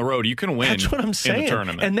Tennessee on the road, you can win. That's what I'm saying. In the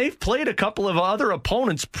tournament. And they've played a couple of other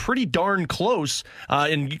opponents pretty darn close,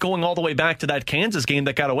 and going all the way back to that Kansas game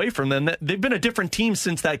that got away from them. They've been a different team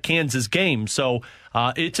since that Kansas game, so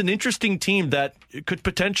it's an interesting team that could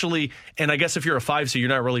potentially, and I guess if you're a 5 seed, you're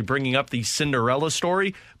not really bringing up the Cinderella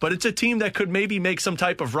story, but it's a team that could maybe make some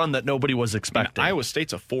type of run that nobody was expecting. Iowa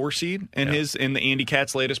State's a 4 seed in the Andy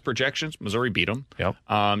Katz latest projections. Missouri beat them.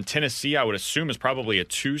 Yep. Tennessee, I would assume, is probably a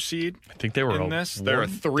 2 seed. I think they were in this. They're a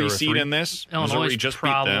 3 seed in this. Illinois Missouri just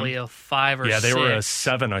probably beat them. A 5 or 6. Yeah, they were a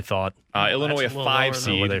 7, I thought. Illinois a 5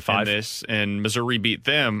 seed were they 5? in this, and Missouri beat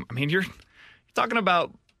them. You're talking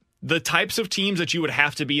about the types of teams that you would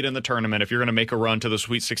have to beat in the tournament if you're going to make a run to the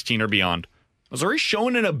Sweet 16 or beyond. Missouri's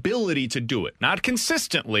shown an ability to do it. Not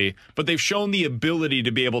consistently, but they've shown the ability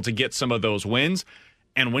to be able to get some of those wins.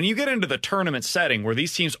 And when you get into the tournament setting where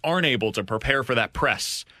these teams aren't able to prepare for that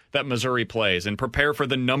press that Missouri plays and prepare for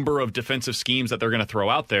the number of defensive schemes that they're going to throw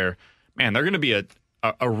out there, man, they're going to be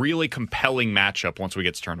a really compelling matchup once we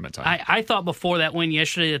get to tournament time. I thought before that win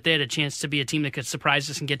yesterday that they had a chance to be a team that could surprise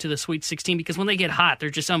us and get to the Sweet 16 because when they get hot, they're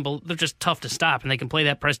just tough to stop, and they can play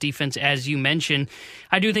that press defense, as you mentioned.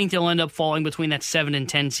 I do think they'll end up falling between that 7 and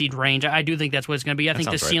 10 seed range. I do think that's what it's going to be. I think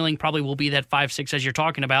the ceiling probably will be that 5-6 as you're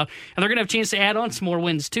talking about, and they're going to have a chance to add on some more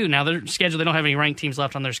wins too. Now, their schedule, they don't have any ranked teams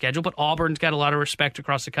left on their schedule, but Auburn's got a lot of respect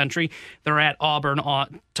across the country. They're at Auburn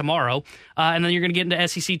tomorrow, and then you're going to get into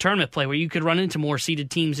SEC tournament play where you could run into more seeded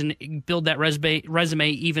teams and build that resume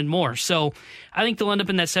even more. So I think they'll end up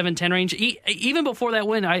in that 7-10 range. Even before that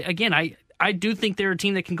win, I I do think they're a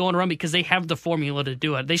team that can go on a run because they have the formula to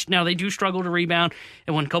do it. They do struggle to rebound,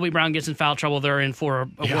 and when Kobe Brown gets in foul trouble, they're in for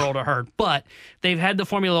a world of hurt. But they've had the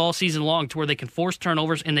formula all season long to where they can force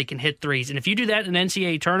turnovers and they can hit threes. And if you do that in an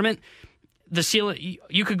NCAA tournament, the ceiling,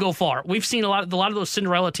 you could go far. We've seen a lot of those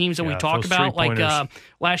Cinderella teams that we talk about, like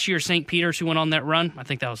last year St. Peter's, who went on that run. I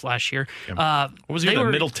think that was last year. What was it?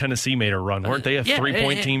 Middle Tennessee made a run. Weren't they a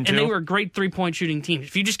 3-point team too? And they were a great 3-point shooting team.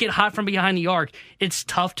 If you just get hot from behind the arc, it's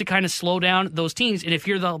tough to kind of slow down those teams. And if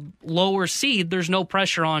you're the lower seed, there's no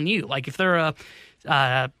pressure on you. Like if they're a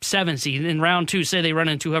 7 seed in round 2, say they run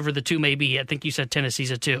into whoever the 2 may be. I think you said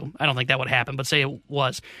Tennessee's a 2. I don't think that would happen, but say it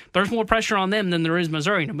was. There's more pressure on them than there is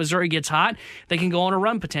Missouri. And if Missouri gets hot, they can go on a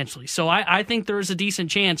run potentially. So I think there is a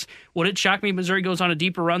decent chance. Would it shock me if Missouri goes on a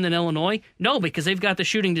deeper run than Illinois? No, because they've got the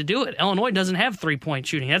shooting to do it. Illinois doesn't have 3-point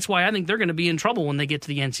shooting. That's why I think they're going to be in trouble when they get to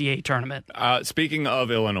the NCAA tournament. Speaking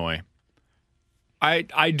of Illinois,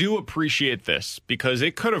 I do appreciate this because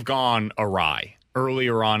it could have gone awry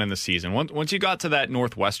earlier on in the season. Once you got to that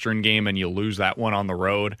Northwestern game and you lose that one on the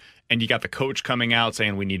road, and you got the coach coming out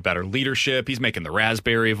saying we need better leadership. He's making the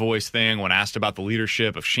raspberry voice thing when asked about the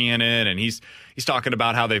leadership of Shannon, and he's talking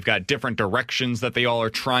about how they've got different directions that they all are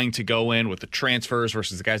trying to go in with the transfers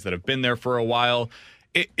versus the guys that have been there for a while.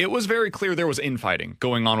 It was very clear there was infighting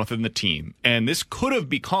going on within the team, and this could have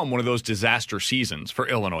become one of those disaster seasons for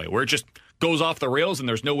Illinois where it just goes off the rails and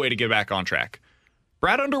there's no way to get back on track.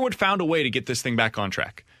 Brad Underwood found a way to get this thing back on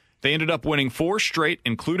track. They ended up winning 4 straight,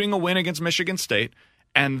 including a win against Michigan State.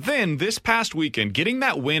 And then this past weekend, getting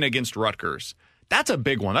that win against Rutgers, that's a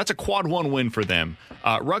big one. That's a quad 1 win for them.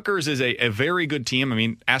 Rutgers is a very good team. I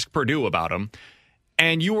mean, ask Purdue about them.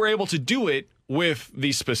 And you were able to do it with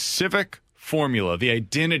the specific formula, the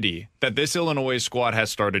identity that this Illinois squad has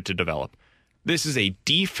started to develop. This is a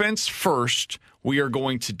defense first. We are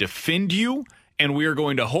going to defend you, and we are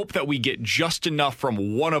going to hope that we get just enough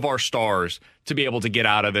from one of our stars to be able to get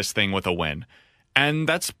out of this thing with a win. And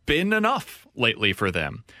that's been enough lately for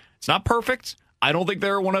them. It's not perfect. I don't think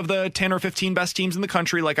they're one of the 10 or 15 best teams in the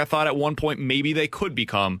country like I thought at one point maybe they could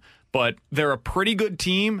become. But they're a pretty good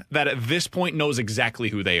team that at this point knows exactly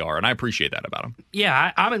who they are, and I appreciate that about them.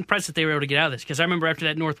 Yeah, I'm impressed that they were able to get out of this, because I remember after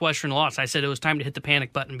that Northwestern loss, I said it was time to hit the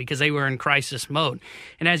panic button because they were in crisis mode.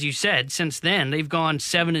 And as you said, since then, they've gone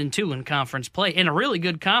 7-2 in conference play, in a really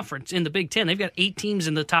good conference in the Big Ten. They've got 8 teams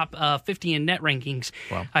in the top 50 in net rankings.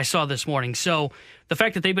 Wow. I saw this morning. So the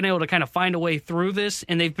fact that they've been able to kind of find a way through this,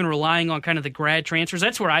 and they've been relying on kind of the grad transfers,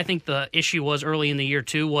 that's where I think the issue was early in the year,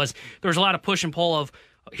 too, was there was a lot of push and pull of,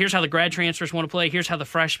 here's how the grad transfers want to play, here's how the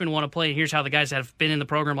freshmen want to play, and here's how the guys that have been in the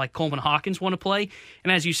program like Coleman Hawkins want to play.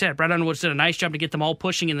 And as you said, Brad Underwood did a nice job to get them all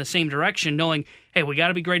pushing in the same direction, knowing, hey, we got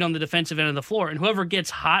to be great on the defensive end of the floor. And whoever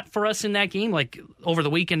gets hot for us in that game, like over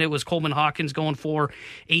the weekend, it was Coleman Hawkins going for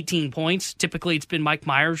 18 points. Typically, it's been Mike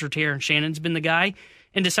Myers or Taron Shannon's been the guy.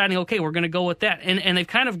 And deciding, okay, we're going to go with that. And they've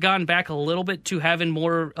kind of gone back a little bit to having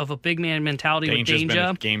more of a big man mentality with Danger. Been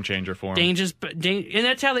a game changer for them. And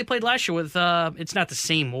that's how they played last year with, it's not the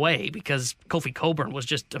same way because Kofi Coburn was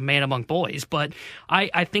just a man among boys. But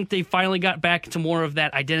I think they finally got back to more of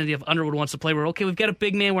that identity of Underwood wants to play where, okay, we've got a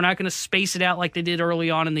big man. We're not going to space it out like they did early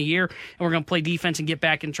on in the year. And we're going to play defense and get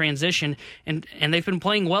back in transition. And they've been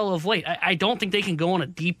playing well of late. I don't think they can go on a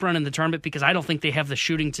deep run in the tournament because I don't think they have the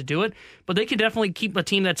shooting to do it. But they can definitely keep a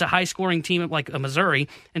team that's a high-scoring team like Missouri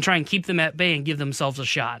and try and keep them at bay and give themselves a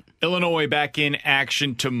shot. Illinois back in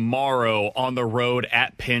action tomorrow on the road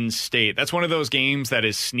at Penn State. That's one of those games that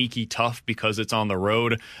is sneaky tough because it's on the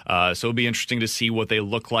road. So it'll be interesting to see what they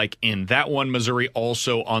look like in that one. Missouri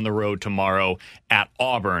also on the road tomorrow at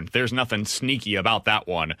Auburn. There's nothing sneaky about that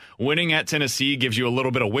one. Winning at Tennessee gives you a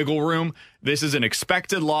little bit of wiggle room. This is an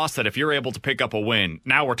expected loss that if you're able to pick up a win,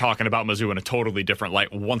 now we're talking about Mizzou in a totally different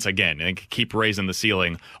light once again and keep raising the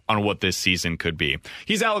ceiling on what this season could be.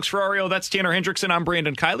 He's Alex Ferrario. That's Tanner Hendrickson. I'm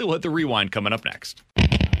Brandon Kiley. We'll hit the rewind coming up next.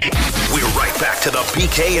 We're right back to the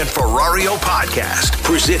BK and Ferrario podcast,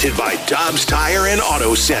 presented by Dobbs Tire and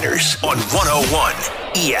Auto Centers on 101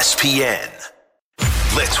 ESPN.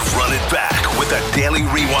 Let's run it back with a daily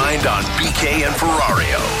rewind on BK and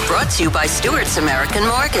Ferrario. Brought to you by Stewart's American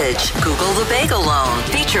Mortgage. Google the Bagel Loan,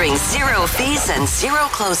 featuring 0 fees and 0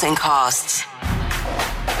 closing costs.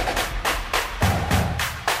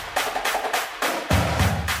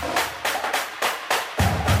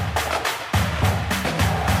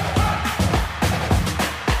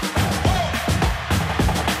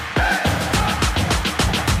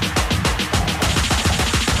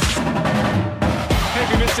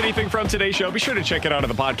 From today's show, be sure to check it out on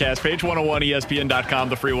the podcast page, 101ESPN.com.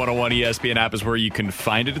 The free 101 ESPN app is where you can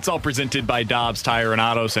find it. It's all presented by Dobbs Tire and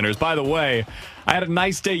Auto Centers. By the way, I had a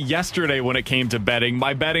nice day yesterday when it came to betting.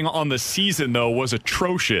 My betting on the season, though, was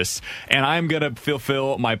atrocious, and I'm going to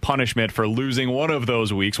fulfill my punishment for losing one of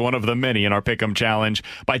those weeks, one of the many in our Pick'em Challenge,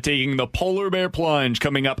 by taking the Polar Bear Plunge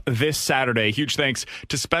coming up this Saturday. Huge thanks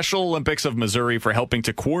to Special Olympics of Missouri for helping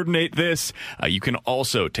to coordinate this. You can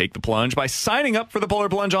also take the plunge by signing up for the Polar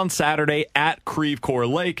Plunge on Saturday at Creve Coeur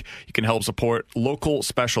Lake. You can help support local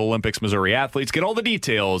Special Olympics Missouri athletes. Get all the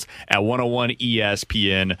details at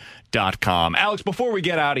 101ESPN.com. Alex, before we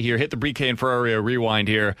get out of here, hit the BK and Ferrario rewind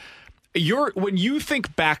here. When you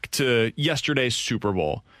think back to yesterday's Super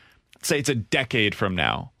Bowl, say it's a decade from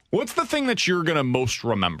now, what's the thing that you're going to most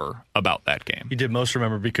remember about that game? You did most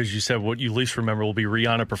remember because you said what you least remember will be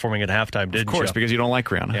Rihanna performing at halftime, didn't you? Of course, because you don't like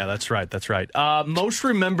Rihanna. Yeah, that's right. Most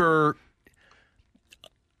remember,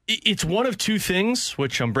 it's one of two things,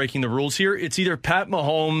 which I'm breaking the rules here. It's either Pat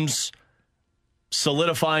Mahomes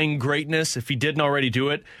solidifying greatness, if he didn't already do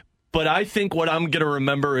it, but I think what I'm going to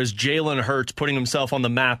remember is Jalen Hurts putting himself on the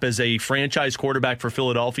map as a franchise quarterback for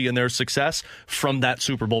Philadelphia and their success from that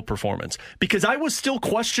Super Bowl performance. Because I was still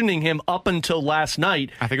questioning him up until last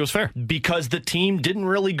night. I think it was fair. Because the team didn't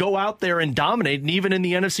really go out there and dominate, and even in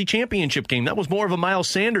the NFC Championship game. That was more of a Miles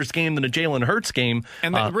Sanders game than a Jalen Hurts game.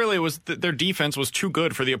 And really, it was their defense was too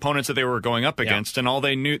good for the opponents that they were going up against, and all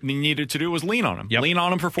they needed to do was lean on him. Yep. Lean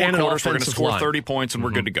on him for 4 quarters. We're going to score 30 points, and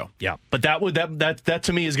we're good to go. Yeah, but that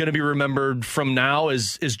to me is going to be remembered from now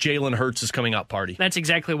as Jalen Hurts' coming up party. That's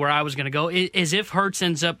exactly where I was going to go. As if Hurts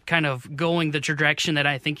ends up kind of going the direction that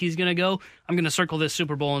I think he's going to go, I'm going to circle this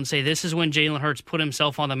Super Bowl and say this is when Jalen Hurts put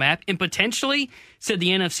himself on the map and potentially said the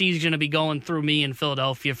NFC is going to be going through me in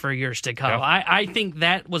Philadelphia for years to come. Yep. I think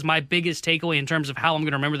that was my biggest takeaway in terms of how I'm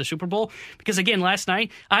going to remember the Super Bowl. Because, again, last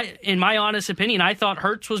night, in my honest opinion, I thought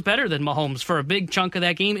Hurts was better than Mahomes for a big chunk of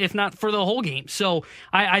that game, if not for the whole game. So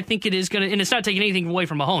I think it is going to – and it's not taking anything away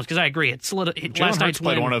from Mahomes because I agree. Jalen Hurts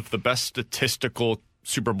played one of the best statistical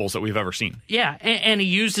Super Bowls that we've ever seen. Yeah, and he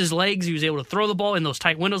used his legs. He was able to throw the ball in those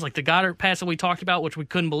tight windows like the Goddard pass that we talked about, which we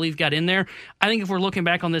couldn't believe got in there. I think if we're looking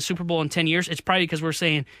back on this Super Bowl in 10 years, it's probably because we're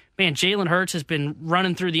saying, man, Jalen Hurts has been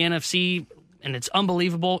running through the NFC, and it's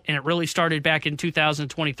unbelievable, and it really started back in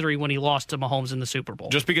 2023 when he lost to Mahomes in the Super Bowl.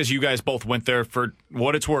 Just because you guys both went there, for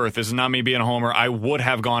what it's worth, this is not me being a homer, I would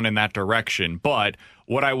have gone in that direction. But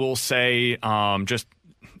what I will say, just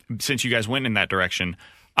since you guys went in that direction,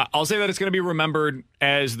 I'll say that it's going to be remembered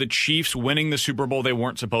as the Chiefs winning the Super Bowl they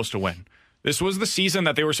weren't supposed to win. This was the season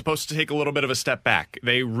that they were supposed to take a little bit of a step back.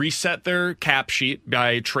 They reset their cap sheet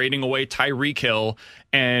by trading away Tyreek Hill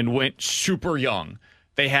and went super young.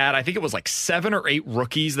 They had, I think it was like 7 or 8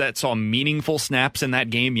 rookies that saw meaningful snaps in that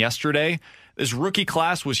game yesterday. This rookie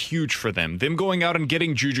class was huge for them. Them going out and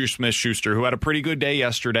getting Juju Smith-Schuster, who had a pretty good day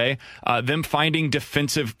yesterday. Them finding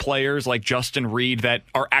defensive players like Justin Reed that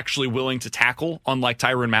are actually willing to tackle, unlike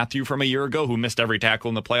Tyrann Mathieu from a year ago, who missed every tackle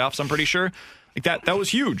in the playoffs, I'm pretty sure. Like that was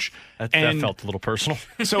huge. That felt a little personal.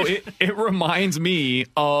 So it reminds me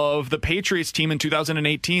of the Patriots team in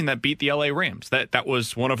 2018 that beat the LA Rams. That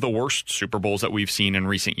was one of the worst Super Bowls that we've seen in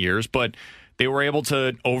recent years, but they were able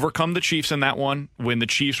to overcome the Chiefs in that one when the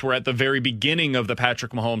Chiefs were at the very beginning of the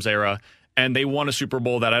Patrick Mahomes era, and they won a Super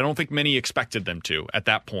Bowl that I don't think many expected them to at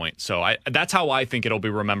that point. So that's how I think it'll be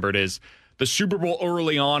remembered, is the Super Bowl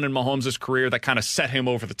early on in Mahomes' career that kind of set him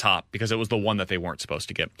over the top because it was the one that they weren't supposed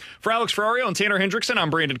to get. For Alex Ferrario and Tanner Hendrickson, I'm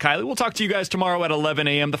Brandon Kiley. We'll talk to you guys tomorrow at 11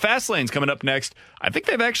 a.m. The Fast Lane's coming up next. I think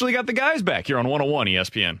they've actually got the guys back here on 101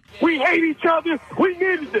 ESPN. We hate each other. We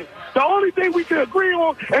needed it. The only thing we can agree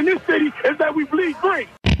on in this city is that we bleed green.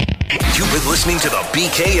 You've been listening to the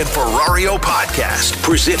BK and Ferrario podcast,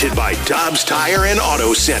 presented by Dobbs Tire and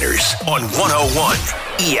Auto Centers on 101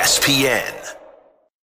 ESPN.